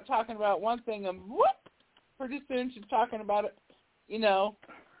start out talking about one thing, and whoop, pretty soon she's talking about it.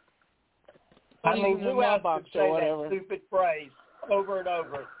 I mean, who else could say whatever. that stupid phrase over and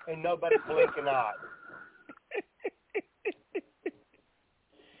over, and nobody blink an eye?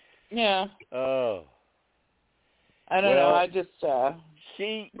 Yeah. Oh. I don't know. I just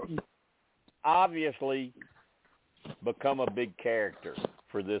she obviously become a big character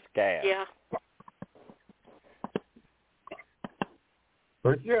for this cast. Yeah.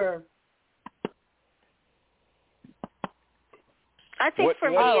 For sure. I think for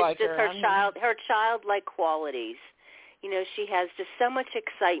me, like it's just her childlike qualities. She has just so much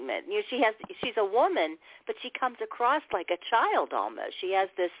excitement. She's a woman, but she comes across like a child almost. She has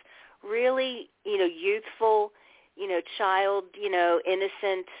this really, youthful, child,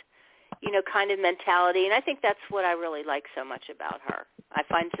 innocent, kind of mentality. And I think that's what I really like so much about her. I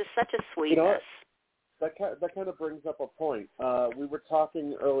find just such a sweetness. That kind of brings up a point. We were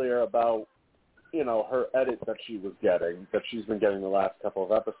talking earlier about, her edit that she's been getting the last couple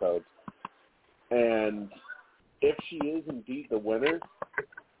of episodes. And if she is indeed the winner,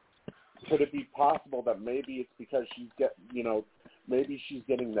 could it be possible that maybe it's because maybe she's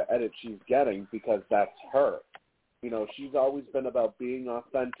getting the edit she's getting because that's her? She's always been about being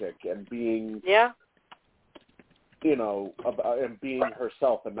authentic and being, and being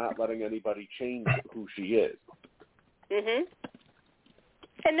herself and not letting anybody change who she is. Mhm.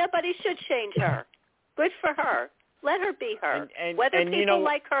 And nobody should change her. Good for her. Let her be her. And whether people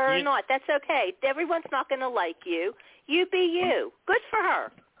like her or not, that's okay. Everyone's not going to like you. You be you. Good for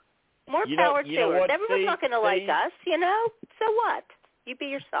her. More power to her. Everyone's not going to like us, So what? You be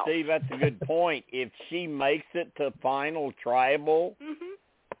yourself. Steve, that's a good point. If she makes it to final tribal,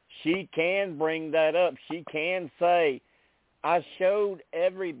 she can bring that up. She can say, I showed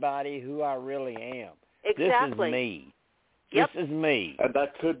everybody who I really am. Exactly. This is me. Yep. This is me. And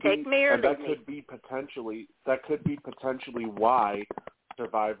that could be potentially why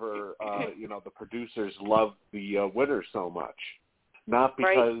Survivor, the producers love the winner so much. Not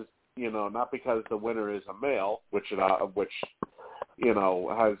because not because the winner is a male, which has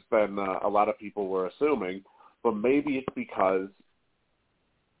been a lot of people were assuming, but maybe it's because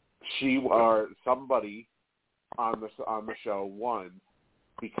she or somebody on the show won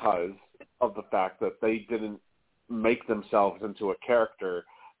because of the fact that they didn't make themselves into a character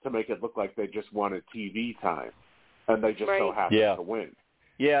to make it look like they just wanted TV time, and they just so happened to win.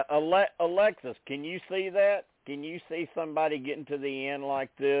 Yeah, Alexis, can you see that? Can you see somebody getting to the end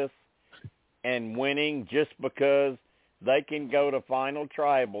like this and winning just because they can go to Final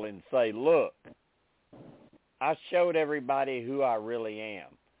Tribal and say, look, I showed everybody who I really am.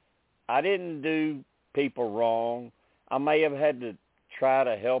 I didn't do people wrong. I may have had to try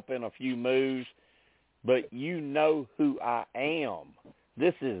to help in a few moves, but you know who I am.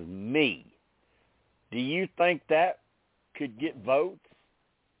 This is me. Do you think that could get votes?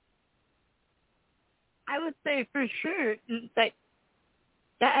 I would say for sure. Like,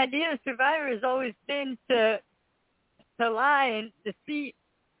 the idea of Survivor has always been to lie and deceit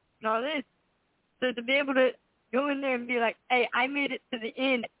and all this. So to be able to go in there and be like, hey, I made it to the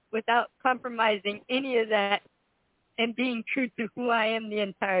end without compromising any of that and being true to who I am the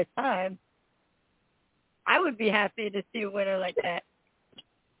entire time, I would be happy to see a winner like that.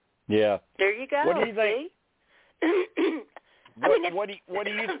 Yeah. There you go. What do you think? What do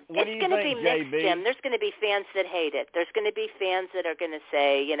you it's think, going to be mixed, JB? Jim. There's going to be fans that hate it. There's going to be fans that are going to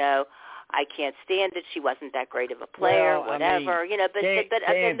say, I can't stand it. She wasn't that great of a player, whatever. But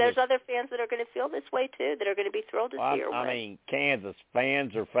there's other fans that are going to feel this way too. That are going to be thrilled to see her win. I mean, Kansas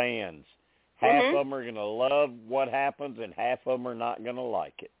fans are fans. Half of them are going to love what happens, and half of them are not going to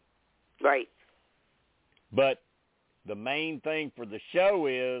like it. Right. But the main thing for the show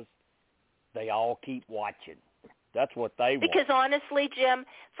is they all keep watching. That's what they want. Because honestly, Jim,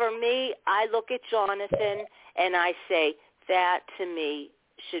 for me, I look at Jonathan and I say that to me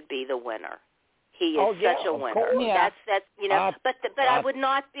should be the winner. He is such a winner. Yeah. That's but I would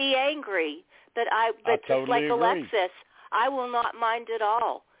not be angry. But just totally like agree. Alexis, I will not mind at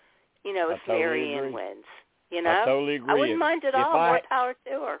all. If Marianne wins. I totally agree. I wouldn't mind at all. More power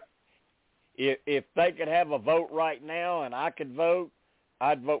to her. If they could have a vote right now and I could vote,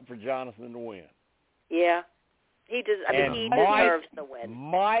 I'd vote for Jonathan to win. Yeah. He deserves the win.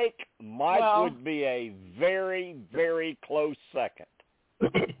 Mike would be a very, very close second.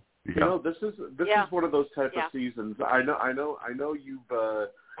 This is one of those type of seasons. I know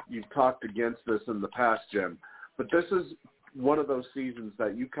you've talked against this in the past, Jim, but this is one of those seasons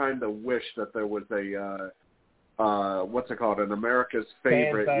that you kind of wish that there was a what's it called? An America's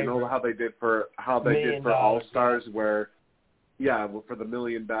Favorite. You know how they did for All Stars, where for the $1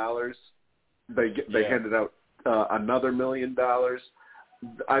 million, they handed out another $1 million.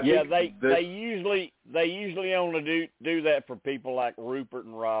 They usually only do that for people like Rupert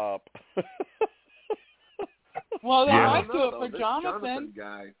and Rob. Well, they might do it for Jonathan.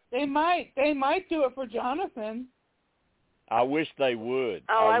 They might do it for Jonathan. I wish they would.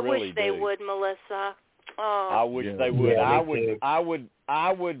 Oh, I really wish they would, Melissa. Oh. I wish they would. I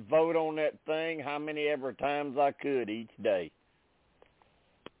would vote on that thing how many ever times I could each day.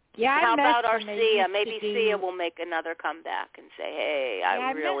 Yeah, how about our Sia? Maybe Sia will make another comeback and say, "Hey,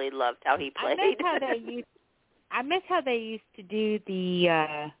 I really loved how he played." I miss how they used to do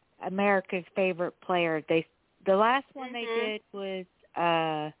the America's Favorite Player. The last one they did was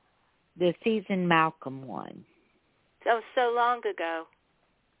the season Malcolm won. That was so long ago.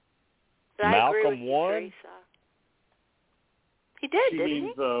 But Malcolm won? He did, didn't he? She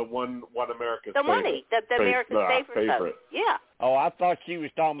means one America's the Favorite. Money, the America's Favorite. Yeah. Oh, I thought she was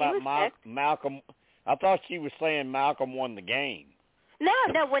talking about Malcolm. I thought she was saying Malcolm won the game. No,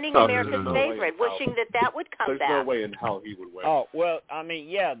 winning America's Favorite, wishing that would come back. There's no way in hell he would win. Oh, well, I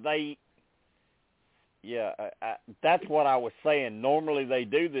mean, that's what I was saying. Normally they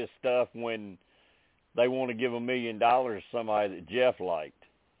do this stuff when they want to give $1 million to somebody that Jeff liked.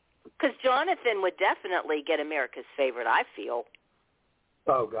 Because Jonathan would definitely get America's Favorite, I feel.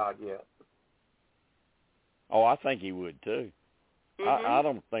 Oh, God, yeah. Oh, I think he would too. Mm-hmm. I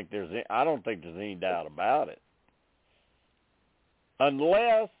don't think there's any doubt about it.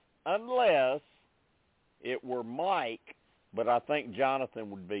 Unless it were Mike, but I think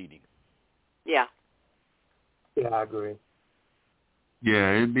Jonathan would beat him. Yeah. Yeah, I agree.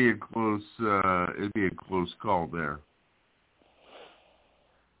 Yeah, it'd be a close call there.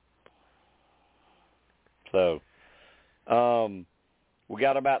 So, we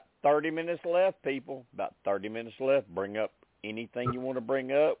got about 30 minutes left, people. About 30 minutes left. Bring up anything you want to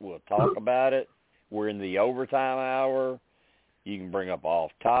bring up. We'll talk about it. We're in the overtime hour. You can bring up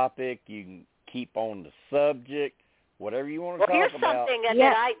off topic. You can keep on the subject. Whatever you want to talk about. Well, here's something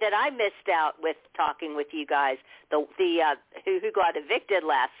that I missed out with talking with you guys. The who got evicted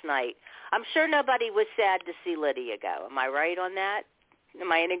last night. I'm sure nobody was sad to see Lydia go. Am I right on that?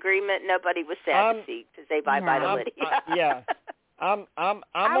 Am I in agreement? Nobody was sad to say bye-bye to Lydia. Yeah, I'm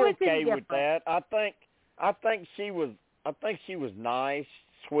okay with that. I think she was nice,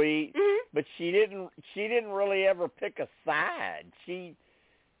 sweet, but she didn't really ever pick a side. She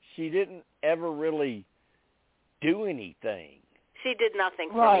didn't ever really do anything. She did nothing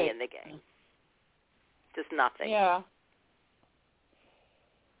for me in the game. Just nothing. Yeah.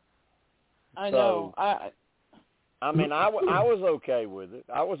 I know. I mean, I was okay with it.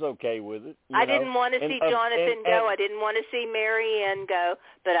 I didn't want to see Jonathan go. I didn't want to see Mary Ann go,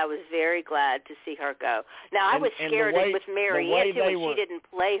 but I was very glad to see her go. Now, I was scared with Mary Ann, too, when she didn't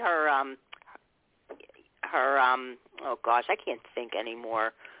play her, oh, gosh, I can't think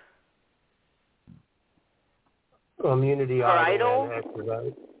anymore. Immunity idol.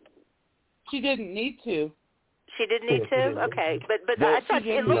 She didn't need to. She didn't need to. Okay, but I thought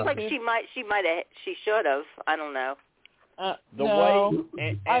it looked like she should have. I don't know. Way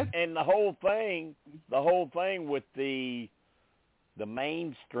and the whole thing with the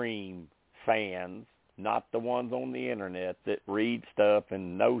mainstream fans, not the ones on the internet that read stuff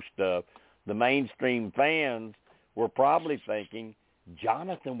and know stuff. The mainstream fans were probably thinking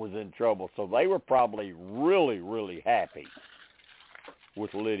Jonathan was in trouble, so they were probably really, really happy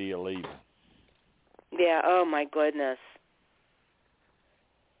with Lydia leaving. Yeah, oh my goodness.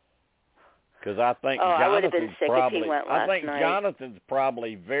 Because I think Jonathan's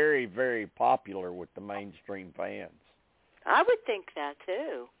probably very, very popular with the mainstream fans. I would think that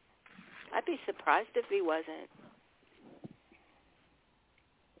too. I'd be surprised if he wasn't.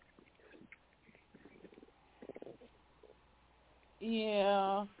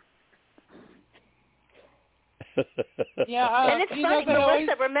 Yeah. And it's funny,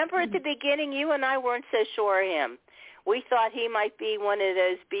 Melissa, remember at the beginning you and I weren't so sure of him. We thought he might be one of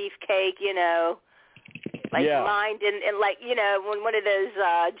those beefcake, mind and like, one of those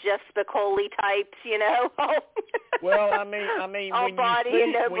Jeff Spicoli types, Well, I mean all when body you see,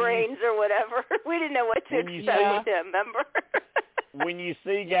 and no brains or whatever. We didn't know what to expect with him, remember? When you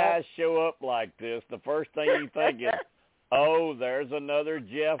see guys show up like this, the first thing you think is, oh, there's another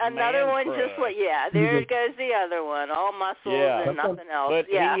Jeff. Another one crush. Just what? Yeah, there goes the other one. All muscles and nothing else. But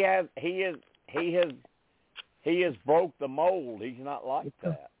he has broke the mold. He's not like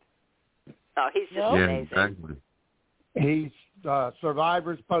that. Oh, he's just amazing. Exactly. He's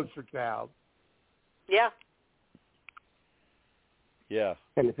Survivor's poster child. Yeah. Yeah.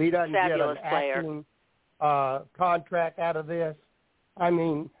 And if he doesn't Fabulous get an player. acting contract out of this, I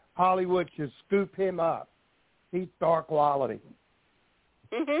mean, Hollywood should scoop him up. He's star quality.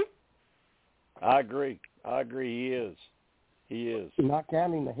 Mhm. I agree. He is. Not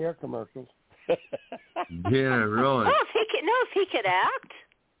counting the hair commercials. Yeah, really. Oh, if he could act.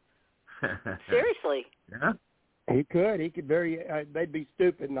 Seriously. Yeah. He could. They'd be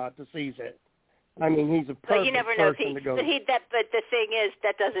stupid not to seize it. I mean, he's a perfect But you never know if person to go. But the thing is,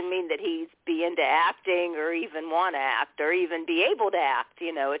 that doesn't mean that he's be into acting or even want to act or even be able to act.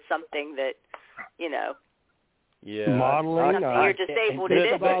 It's something that, Yeah. Modeling. something you're just able to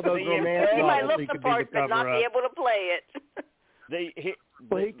do. All those romance He might novels, look he the could part be the but not be cover-up. able to play it. The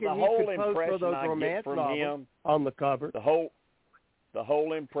He could whole pose for impression those I get romance from novels him on the cover. The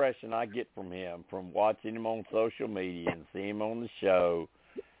whole impression I get from him, from watching him on social media and seeing him on the show,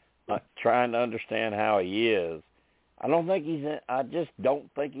 trying to understand how he is, I just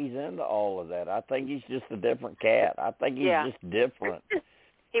don't think he's into all of that. I think he's just a different cat. I think he's just different.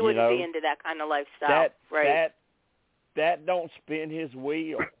 He wouldn't be into that kind of lifestyle, right? That don't spin his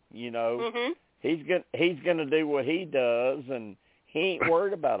wheel. Mhm. He's gonna do what he does, and he ain't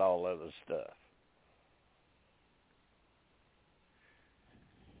worried about all other stuff.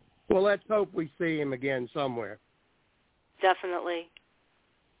 Well, let's hope we see him again somewhere. Definitely.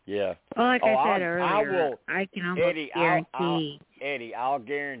 Yeah. Well, like I said earlier, I can almost guarantee. Eddie, I'll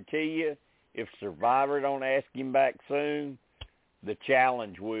guarantee you, if Survivor don't ask him back soon, the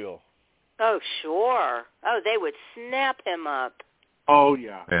challenge will. Oh, sure. Oh, they would snap him up. Oh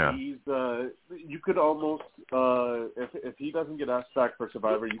yeah. Yeah. He's you could almost if he doesn't get asked back for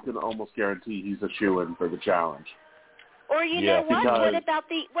Survivor, you can almost guarantee he's a shoo-in for the challenge. Or you know what? What about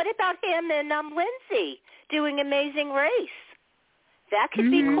him and Lindsay doing Amazing Race? That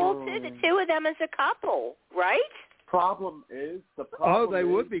could be cool too. The two of them as a couple, right? They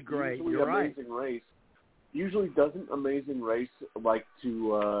would be great. Usually You're right. Amazing Race usually doesn't Amazing Race like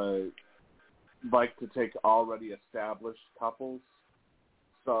to take already established couples.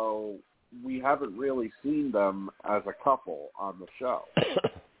 So we haven't really seen them as a couple on the show.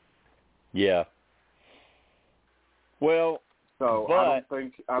 Yeah. Well, so I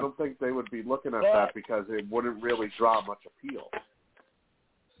don't think they would be looking at that because it wouldn't really draw much appeal.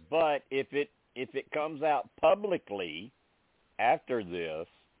 But if it comes out publicly after this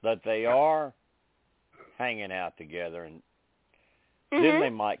that they are hanging out together, and then they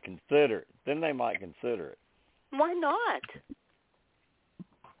might consider it. Why not?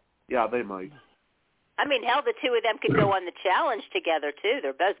 Yeah, they might. I mean, hell, the two of them could go on the challenge together too.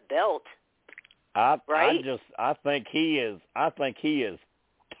 They're both built. I think he is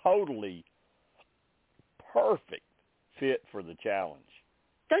totally perfect fit for the challenge.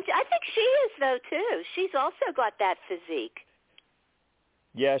 Don't you? I think she is though too. She's also got that physique.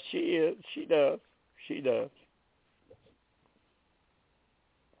 Yeah, she is. She does.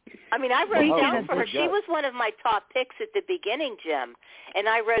 I mean, I wrote down for her. She was one of my top picks at the beginning, Jim. And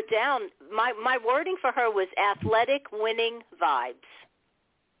I wrote down my wording for her was athletic, winning vibes.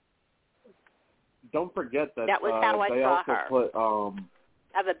 Don't forget that was how I they saw also her. put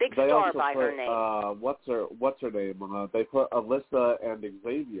I have a big star by her name. What's her name? They put Alyssa and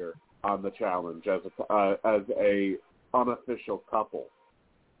Xavier on the challenge as a unofficial couple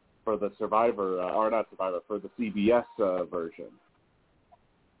for the Survivor, or not Survivor, for the CBS version.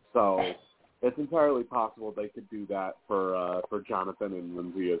 So it's entirely possible they could do that for Jonathan and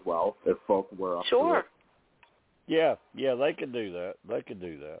Lindsay as well, if both were up to it. Yeah, they could do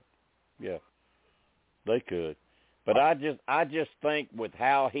that. Yeah, they could. But I just think with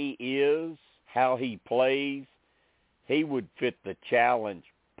how he is, how he plays, he would fit the challenge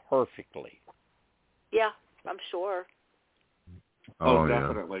perfectly. Yeah, I'm sure. Oh,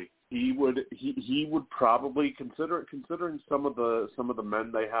 definitely. He would probably considering some of the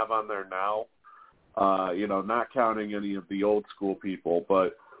men they have on there now, not counting any of the old school people,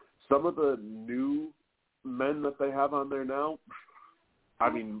 but some of the new men that they have on there now, I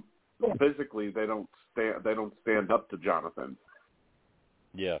mean, physically they don't stand up to Jonathan.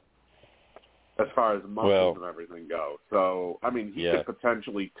 Yeah. As far as muscles and everything go. So, I mean, he could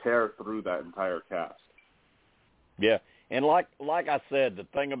potentially tear through that entire cast. Yeah. And like I said, the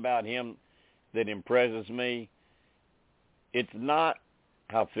thing about him that impresses me, it's not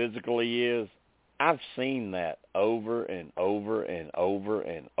how physical he is. I've seen that over and over and over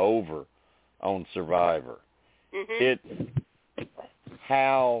and over on Survivor. Mm-hmm. It's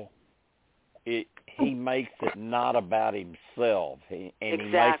how he makes it not about himself, and he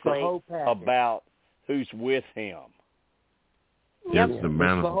makes it about who's with him. It's the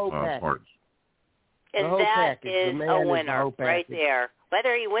mental parts. And that is a winner right there.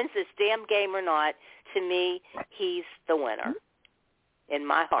 Whether he wins this damn game or not, to me, he's the winner in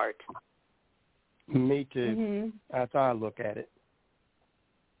my heart. Me too. Mm-hmm. That's how I look at it.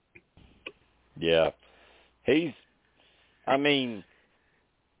 Yeah. I've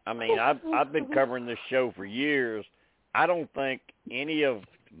been covering this show for years. I don't think any of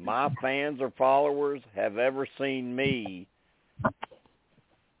my fans or followers have ever seen me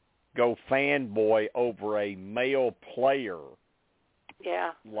go fanboy over a male player.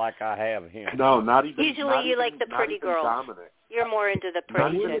 Yeah. Like I have him. No, not even. Usually you like the pretty girls. Dominic. You're more into the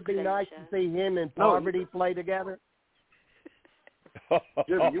pretty chicks. Wouldn't it be nice to see him and Poverty play together?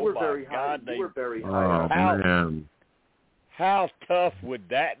 Jim, you were very high. You were very high. How tough would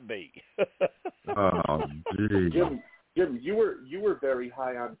that be? Oh, geez. Jim, you were very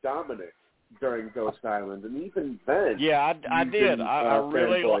high on Dominic during Ghost Island, and even then, yeah, I did. I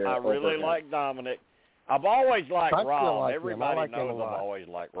really like Dominic. I've always liked Rob. Like Everybody knows I've always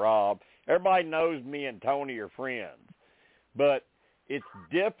liked Rob. Everybody knows me and Tony are friends, but it's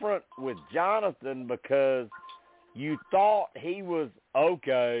different with Jonathan because you thought he was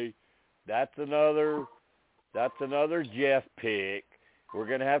okay. That's another Jeff pick. We're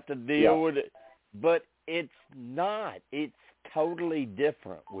gonna have to deal with it, but it's not. It's totally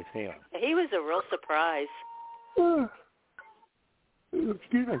different with him. He was a real surprise.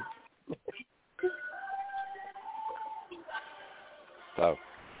 Excuse me. So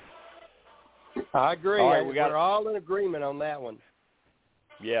I agree. All right, we're all in agreement on that one.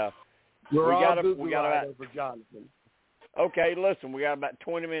 Yeah. We got about over Jonathan. Okay, listen, we got about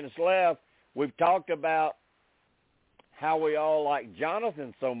 20 minutes left. We've talked about how we all like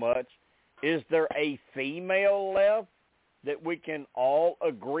Jonathan so much. Is there a female left that we can all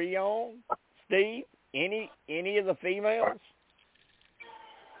agree on, Steve? Any of the females?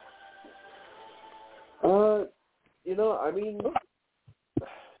 I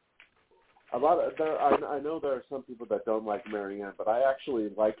know there are some people that don't like Marianne, but I actually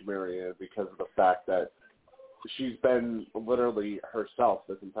like Marianne because of the fact that she's been literally herself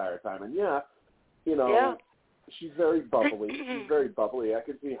this entire time. And she's very bubbly. I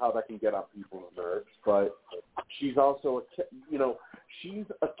can see how that can get on people's nerves, but she's also she's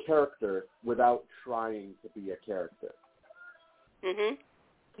a character without trying to be a character. Mhm.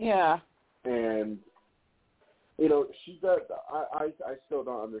 Yeah. And she does. I still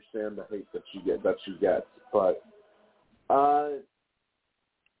don't understand the hate that she gets, but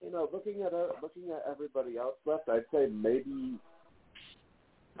looking at everybody else left, I'd say maybe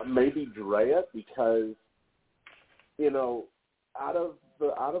Drea, because out of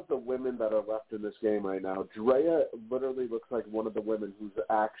the women that are left in this game right now, Drea literally looks like one of the women who's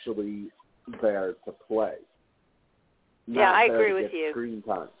actually there to play. Yeah, I agree with you. Screen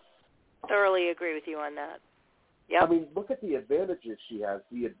time. Thoroughly agree with you on that. Yep. I mean, look at the advantages she has.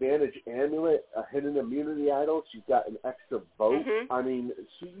 The advantage amulet, a hidden immunity idol. She's got an extra vote. Mm-hmm. I mean,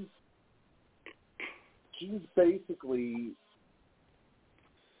 she's basically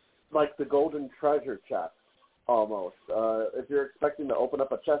like the golden treasure chest, almost. If you're expecting to open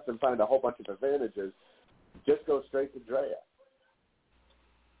up a chest and find a whole bunch of advantages, just go straight to Drea.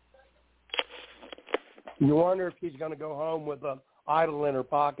 You wonder if she's going to go home with an idol in her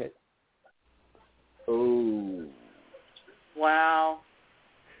pocket. Oh. Wow.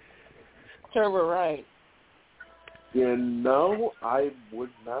 Sure, we're right. I would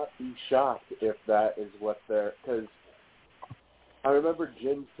not be shocked if that is what they're, because I remember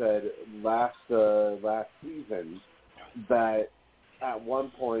Jim said last season that at one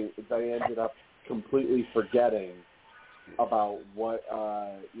point they ended up completely forgetting about what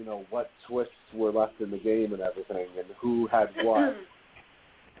twists were left in the game and everything and who had what.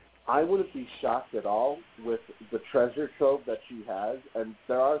 I wouldn't be shocked at all with the treasure trove that she has, and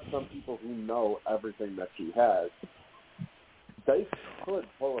there are some people who know everything that she has. They could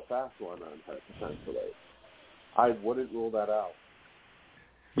pull a fast one on her, potentially. I wouldn't rule that out.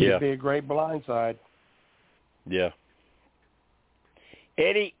 Yeah. It'd be a great blindside. Yeah.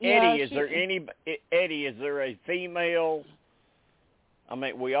 Eddie, is there a female? I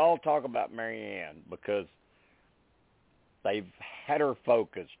mean, we all talk about Marianne because they've had her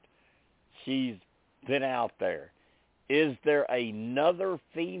focused. She's been out there. Is there another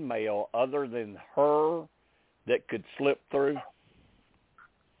female other than her that could slip through?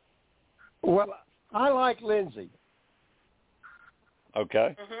 Well, I like Lindsay.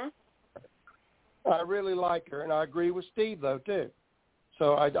 Okay. Mhm. I really like her, and I agree with Steve, though, too.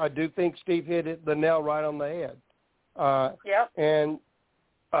 So I do think Steve hit the nail right on the head. Yep. And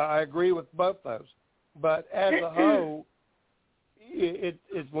I agree with both those. But as a whole,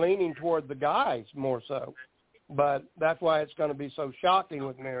 it's leaning toward the guys more so. But that's why it's going to be so shocking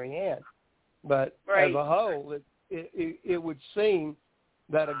with Marianne. But as a whole, it would seem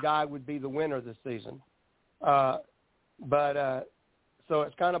that a guy would be the winner this season. So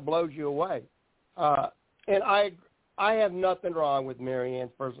it kind of blows you away. And I have nothing wrong with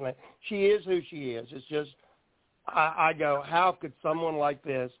Marianne's personality. She is who she is. It's just I go, how could someone like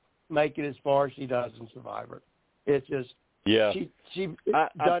this make it as far as she does in Survivor? It's just she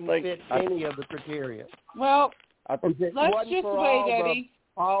doesn't fit any of the criteria. Well, let's just wait, Eddie.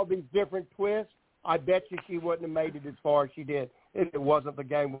 All these different twists, I bet you she wouldn't have made it as far as she did if it wasn't the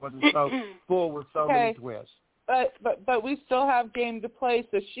game wasn't so full with so many twists. But we still have game to play,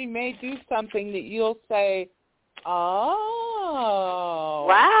 so she may do something that you'll say, oh.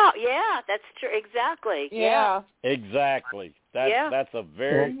 Wow, yeah, that's true. Exactly. Yeah. Exactly. That's a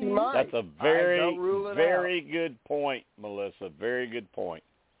very good point, Melissa. Very good point.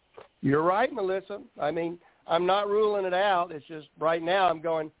 You're right, Melissa. I mean, I'm not ruling it out. It's just right now I'm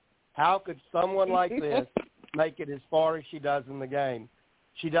going, how could someone like this make it as far as she does in the game?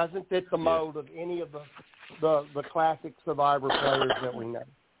 She doesn't fit the mold of any of the classic Survivor players that we know.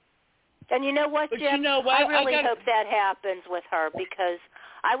 And you know what, Jim? You know what? I really hope that happens with her, because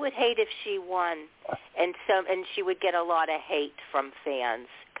I would hate if she won, and she would get a lot of hate from fans,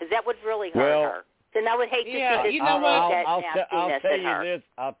 because that would really hurt her. Then I would hate to see this. You know what? I'll tell you this.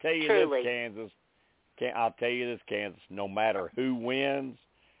 I'll tell you Truly. this, Kansas. I'll tell you this, Kansas. No matter who wins,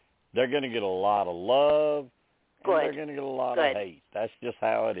 they're going to get a lot of love, and they're going to get a lot of hate. That's just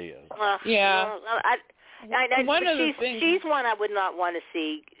how it is. She's one I would not want to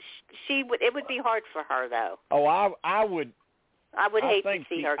see. It would be hard for her, though. Oh, I would. I would hate to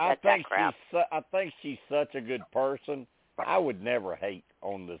see her get that crap. I think she's such a good person. I would never hate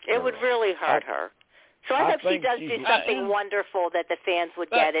on this girl. It would really hurt her. So I hope she does do something wonderful that the fans would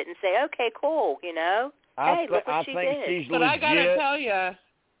get it and say, okay, cool, you know. Hey, look what she did. But I got to tell you,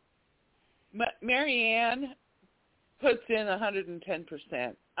 Marianne puts in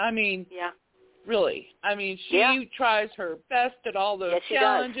 110%. I mean, really. I mean, she tries her best at all those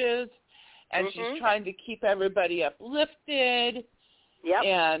challenges, and she's trying to keep everybody uplifted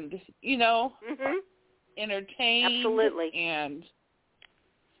and, you know, entertained. Absolutely. And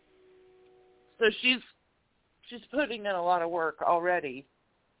so she's putting in a lot of work already.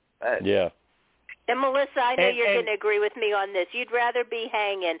 But And Melissa, I know you're going to agree with me on this. You'd rather be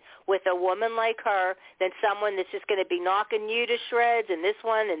hanging with a woman like her than someone that's just going to be knocking you to shreds, and this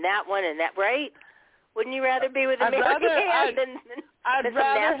one and that, right? Wouldn't you rather be with a Marianne than I'd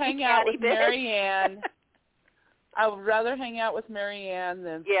rather hang out with bitch? Marianne. I would rather hang out with Marianne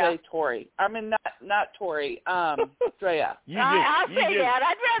than say Tori. I mean, not Tori. Drea. I'll say that.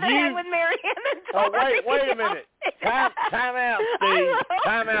 I'd rather hang with Marianne than Tori. Oh, wait a minute. Time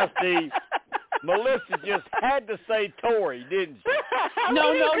out, Steve. Melissa just had to say Tori, didn't she?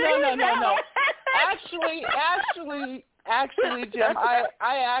 No. Actually, Jim, I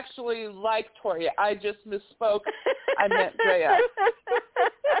actually like Tori. I just misspoke. I meant Drea.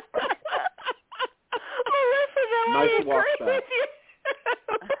 Nice walk back.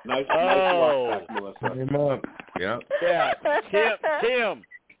 Nice walk back, Melissa. Yeah.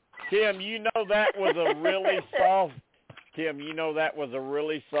 Tim, you know that was a really soft. Tim, you know that was a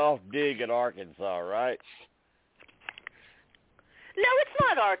really soft dig at Arkansas, right? No, it's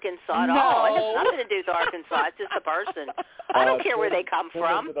not Arkansas at all. It has nothing to do with Arkansas. It's just a person. I don't care where they come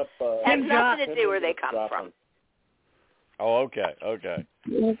from. It has nothing to do where they come from. Oh, okay.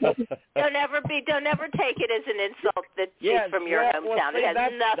 Don't ever take it as an insult that she's from your hometown. It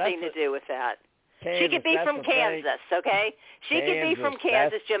has nothing to do with that. Kansas, she could be from Kansas, okay? She could be from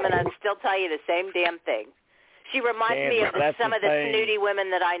Kansas, Jim, and I'd still tell you the same damn thing. She reminds me of some of the snooty women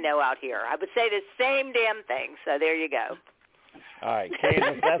that I know out here. I would say the same damn thing. So there you go. All right,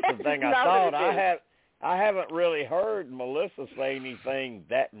 Kansas, that's the thing I thought. I haven't really heard Melissa say anything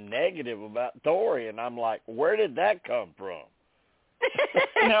that negative about Tori, and I'm like, where did that come from?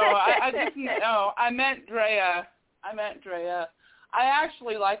 I meant Drea. I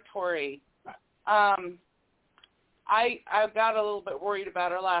actually like Tori. I got a little bit worried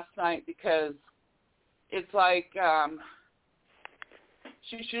about her last night because it's like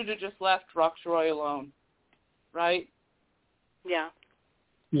she should have just left Roxroy alone, right? Yeah.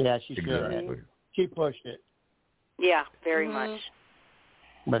 Yeah, she should have. She pushed it. Yeah, very much.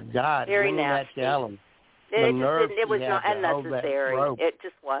 But God, very nasty. That challenge. It was not unnecessary. It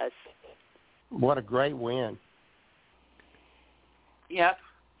just was. What a great win. Yep.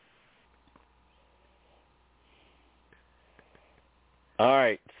 All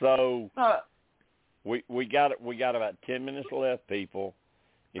right, so We got about 10 minutes left, people.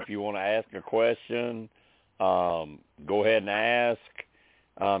 If you want to ask a question, go ahead and ask.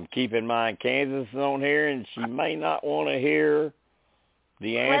 Keep in mind, Kansas is on here, and she may not want to hear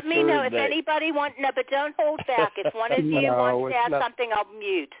the answer. Let me know if anybody wants. No, but don't hold back. If one of you wants to ask something, I'll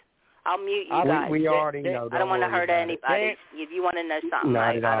mute. I'll mute you guys. We already know. I don't want to hurt anybody. If you want to know something,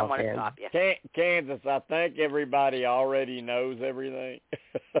 I don't want to stop you. Kansas, I think everybody already knows everything.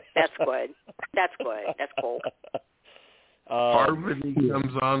 That's good. That's good. That's cool. Parvati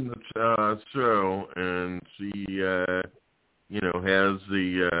comes on the show, and she, has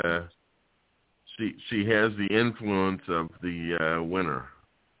the she has the influence of the winner.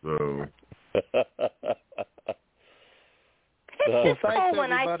 So. It's just cool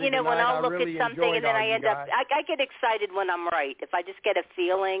when I look at something and then I end up, I get excited when I'm right. If I just get a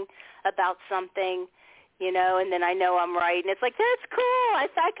feeling about something, and then I know I'm right, and it's like, that's cool. I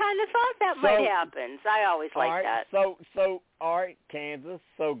kind of thought that might happen. So I always like that. So, all right, Kansas.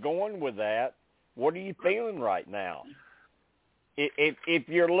 So going with that, what are you feeling right now? If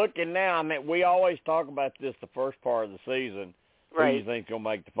you're looking now, I mean, we always talk about this the first part of the season. Right. Who do you think's going to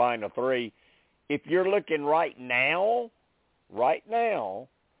make the final three? If you're looking right now,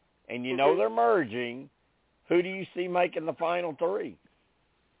 and you know they're merging, who do you see making the final three?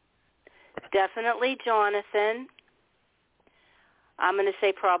 Definitely Jonathan. I'm going to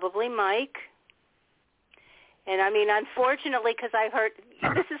say probably Mike. And, I mean, unfortunately, because I heard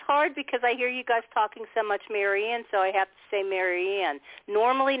 – this is hard because I hear you guys talking so much Marianne, so I have to say Marianne.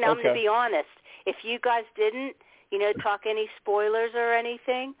 Normally, now I'm going to be honest, if you guys didn't, talk any spoilers or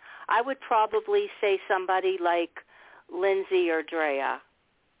anything, I would probably say somebody like – Lindsay or Drea.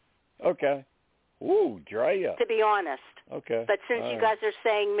 Okay. Ooh, Drea. To be honest. Okay. But since you guys are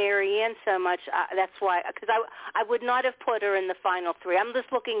saying Marianne so much, that's why, because I would not have put her in the final three. I'm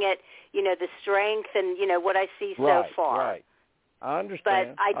just looking at, the strength and, what I see so far. Right. I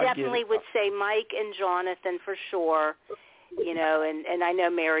understand. But I definitely would say Mike and Jonathan for sure, and I know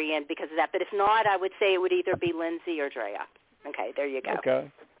Marianne because of that. But if not, I would say it would either be Lindsay or Drea. Okay, there you go. Okay.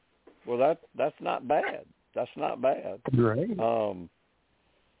 Well, that's not bad. That's not bad. Great.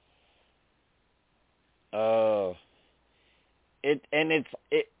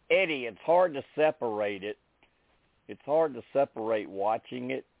 Eddie, it's hard to separate it. It's hard to separate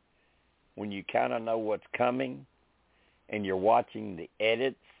watching it when you kind of know what's coming and you're watching the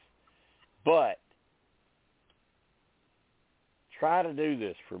edits. But try to do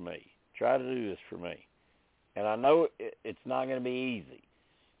this for me. And I know it's not going to be easy.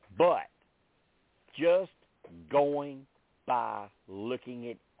 But just going by looking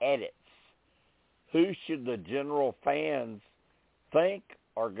at edits, who should the general fans think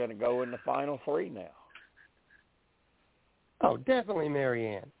are going to go in the final three now? Oh, definitely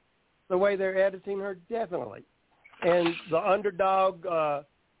Marianne. The way they're editing her, definitely. And the underdog, the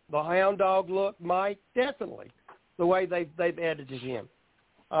hound dog look, Mike, definitely. The way they've edited him.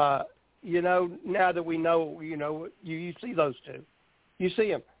 Now that we know, you see those two. You see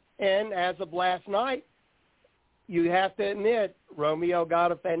them. And as of last night, you have to admit, Romeo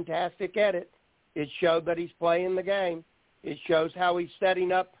got a fantastic edit. It showed that he's playing the game. It shows how he's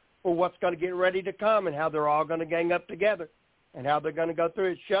setting up for what's going to get ready to come and how they're all going to gang up together and how they're going to go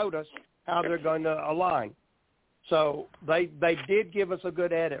through. It showed us how they're going to align. So they did give us a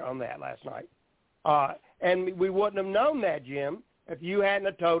good edit on that last night. And we wouldn't have known that, Jim, if you hadn't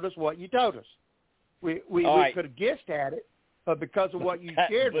have told us what you told us. We could have guessed at it, but because of what you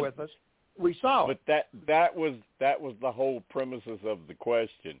shared with us, we saw it. But that was the whole premises of the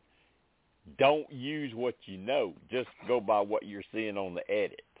question. Don't use what you know. Just go by what you're seeing on the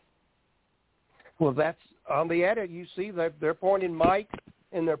edit. Well, that's on the edit. You see they're pointing Mike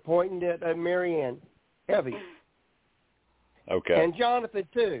and they're pointing at Marianne heavy. Okay. And Jonathan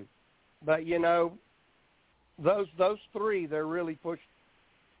too, but those three they're really pushing.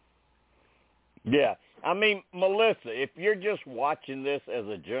 Yeah. I mean, Melissa, if you're just watching this as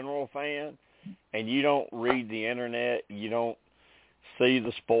a general fan and you don't read the internet, you don't see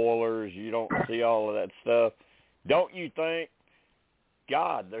the spoilers, you don't see all of that stuff, don't you think,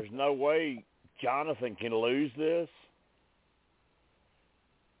 God, there's no way Jonathan can lose this?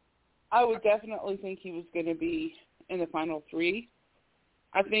 I would definitely think he was going to be in the final three.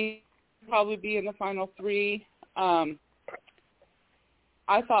 I think he'd probably be in the final three. I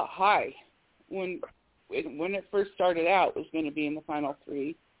thought high when it first started out was going to be in the final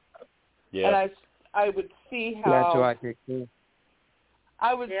three. Yeah. And I would see how that's what I think too.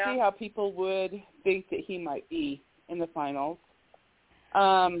 I would see how people would think that he might be in the finals.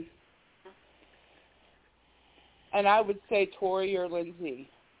 And I would say Tori or Lindsay.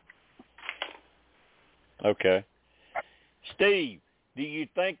 Okay. Steve, do you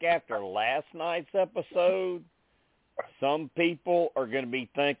think after last night's episode, some people are going to be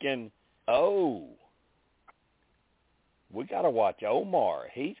thinking, oh, we got to watch Omar.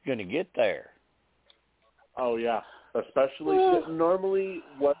 He's going to get there. Oh, yeah. Especially normally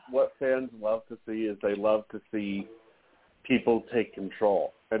what fans love to see is they love to see people take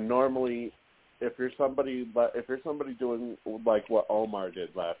control. And normally if you're somebody doing like what Omar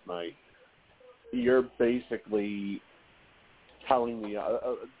did last night, you're basically telling the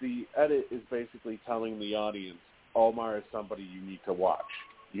edit is basically telling the audience Omar is somebody you need to watch.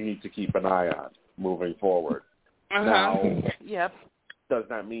 You need to keep an eye on moving forward. Now, yep. Does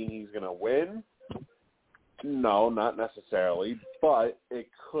that mean he's going to win? No, not necessarily, but it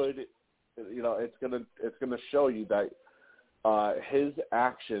could. It's gonna show you that his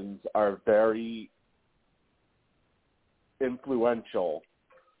actions are very influential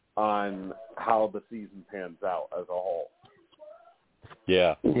on how the season pans out as a whole.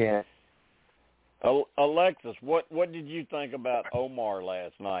 Yeah. Yeah. Alexis, what did you think about Omar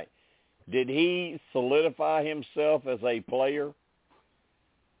last night? Did he solidify himself as a player?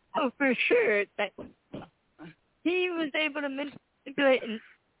 Oh, for sure. He was able to manipulate and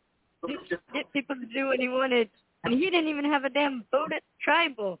get people to do what he wanted. And he didn't even have a damn vote at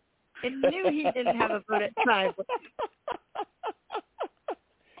Tribal. And knew he didn't have a vote at Tribal.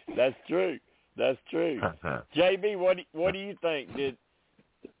 That's true. That's true. JB, what do you think?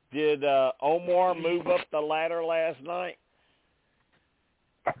 Did Omar move up the ladder last night?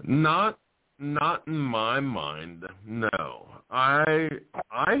 Not in my mind. No, I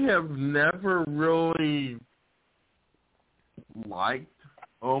have never really liked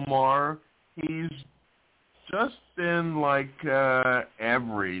Omar. He's just been like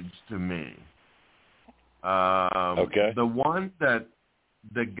average to me. Okay.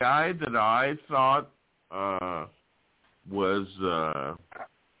 The guy that I thought was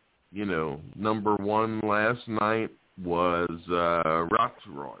number one last night was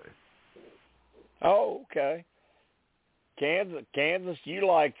Roxroy. Oh, okay. Kansas, you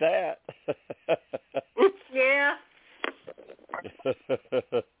like that? Yeah.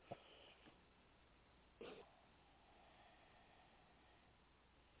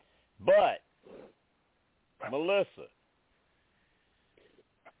 But Melissa.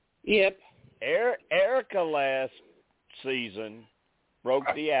 Yep. Erica last season broke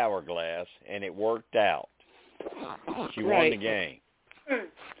the hourglass, and it worked out. She won the game.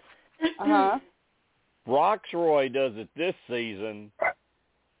 Uh-huh. Roxroy does it this season.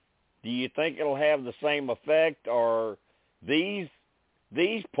 Do you think it'll have the same effect, or these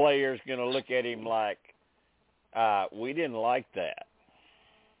players going to look at him like, we didn't like that?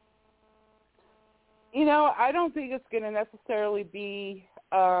 I don't think it's going to necessarily be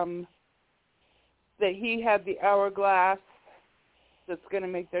that he had the hourglass that's going to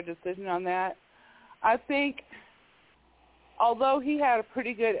make their decision on that. I think, although he had a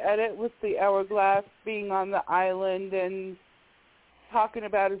pretty good edit with the hourglass being on the island and talking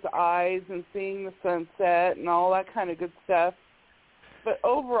about his eyes and seeing the sunset and all that kind of good stuff, but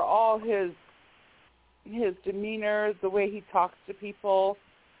overall his demeanor, the way he talks to people,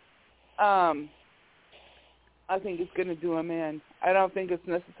 I think it's going to do him in. I don't think it's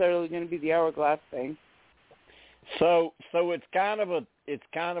necessarily going to be the hourglass thing. So it's kind of a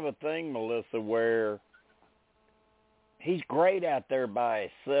thing, Melissa, where he's great out there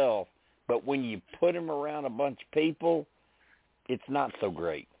by himself, but when you put him around a bunch of people, it's not so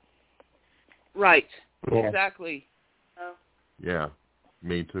great. Right. Yeah. Exactly. Oh. Yeah,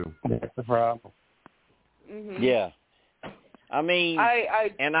 me too. That's the problem. Mm-hmm. Yeah. I mean, I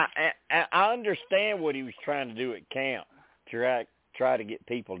understand what he was trying to do at camp, try to get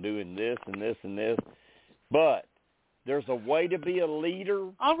people doing this and this and this, but there's a way to be a leader.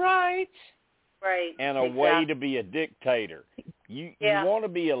 All right. Right. And a way to be a dictator. You want to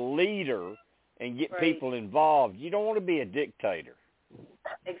be a leader and get people involved. You don't want to be a dictator.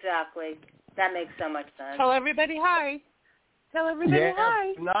 Exactly. That makes so much sense. Tell everybody hi. Tell everybody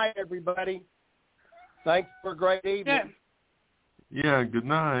hi. Good night, everybody. Thanks for a great evening. Yeah, good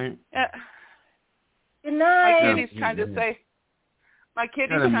night. Good night. My kitty's trying to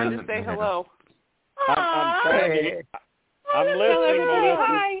say hello. I'm listening, Melissa.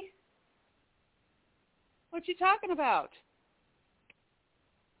 Hi. What you talking about?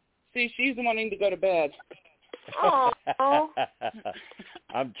 See, she's wanting to go to bed. Oh.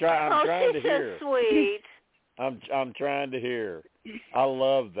 I'm trying to hear. So sweet. I'm trying to hear. I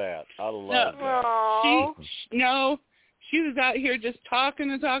love that. I love that. Aww. She was out here just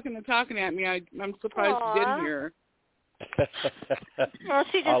talking at me. I'm surprised you didn't hear her. Well,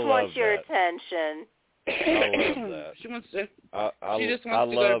 she just wants your attention. I love that. She wants to. I She just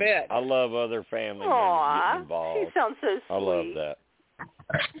wants to go to bed. I love other family members Aw, getting involved. she sounds so sweet. I love that.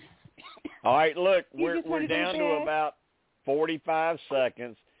 All right, look, You just we're wanna go down to to bed? about 45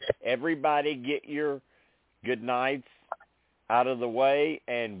 seconds. Everybody get your good nights out of the way,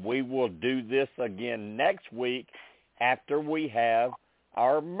 and we will do this again next week after we have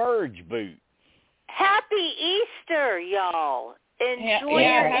our merge boot. Happy Easter, y'all. Enjoy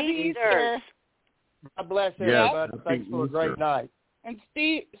Yeah, your happy Easters. Easter. God bless Yeah, everybody. happy Thanks for a great Easter. night. And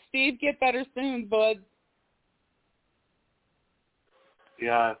Steve, get better soon, bud.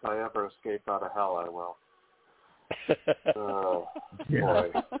 Yeah, if I ever escape out of hell, I will. Oh,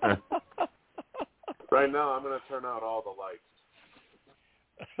 boy. Right now, I'm going to turn out all the lights.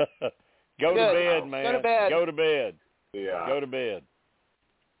 Go to Good. bed, man. Go to bed. Go to bed. Yeah. Go to bed.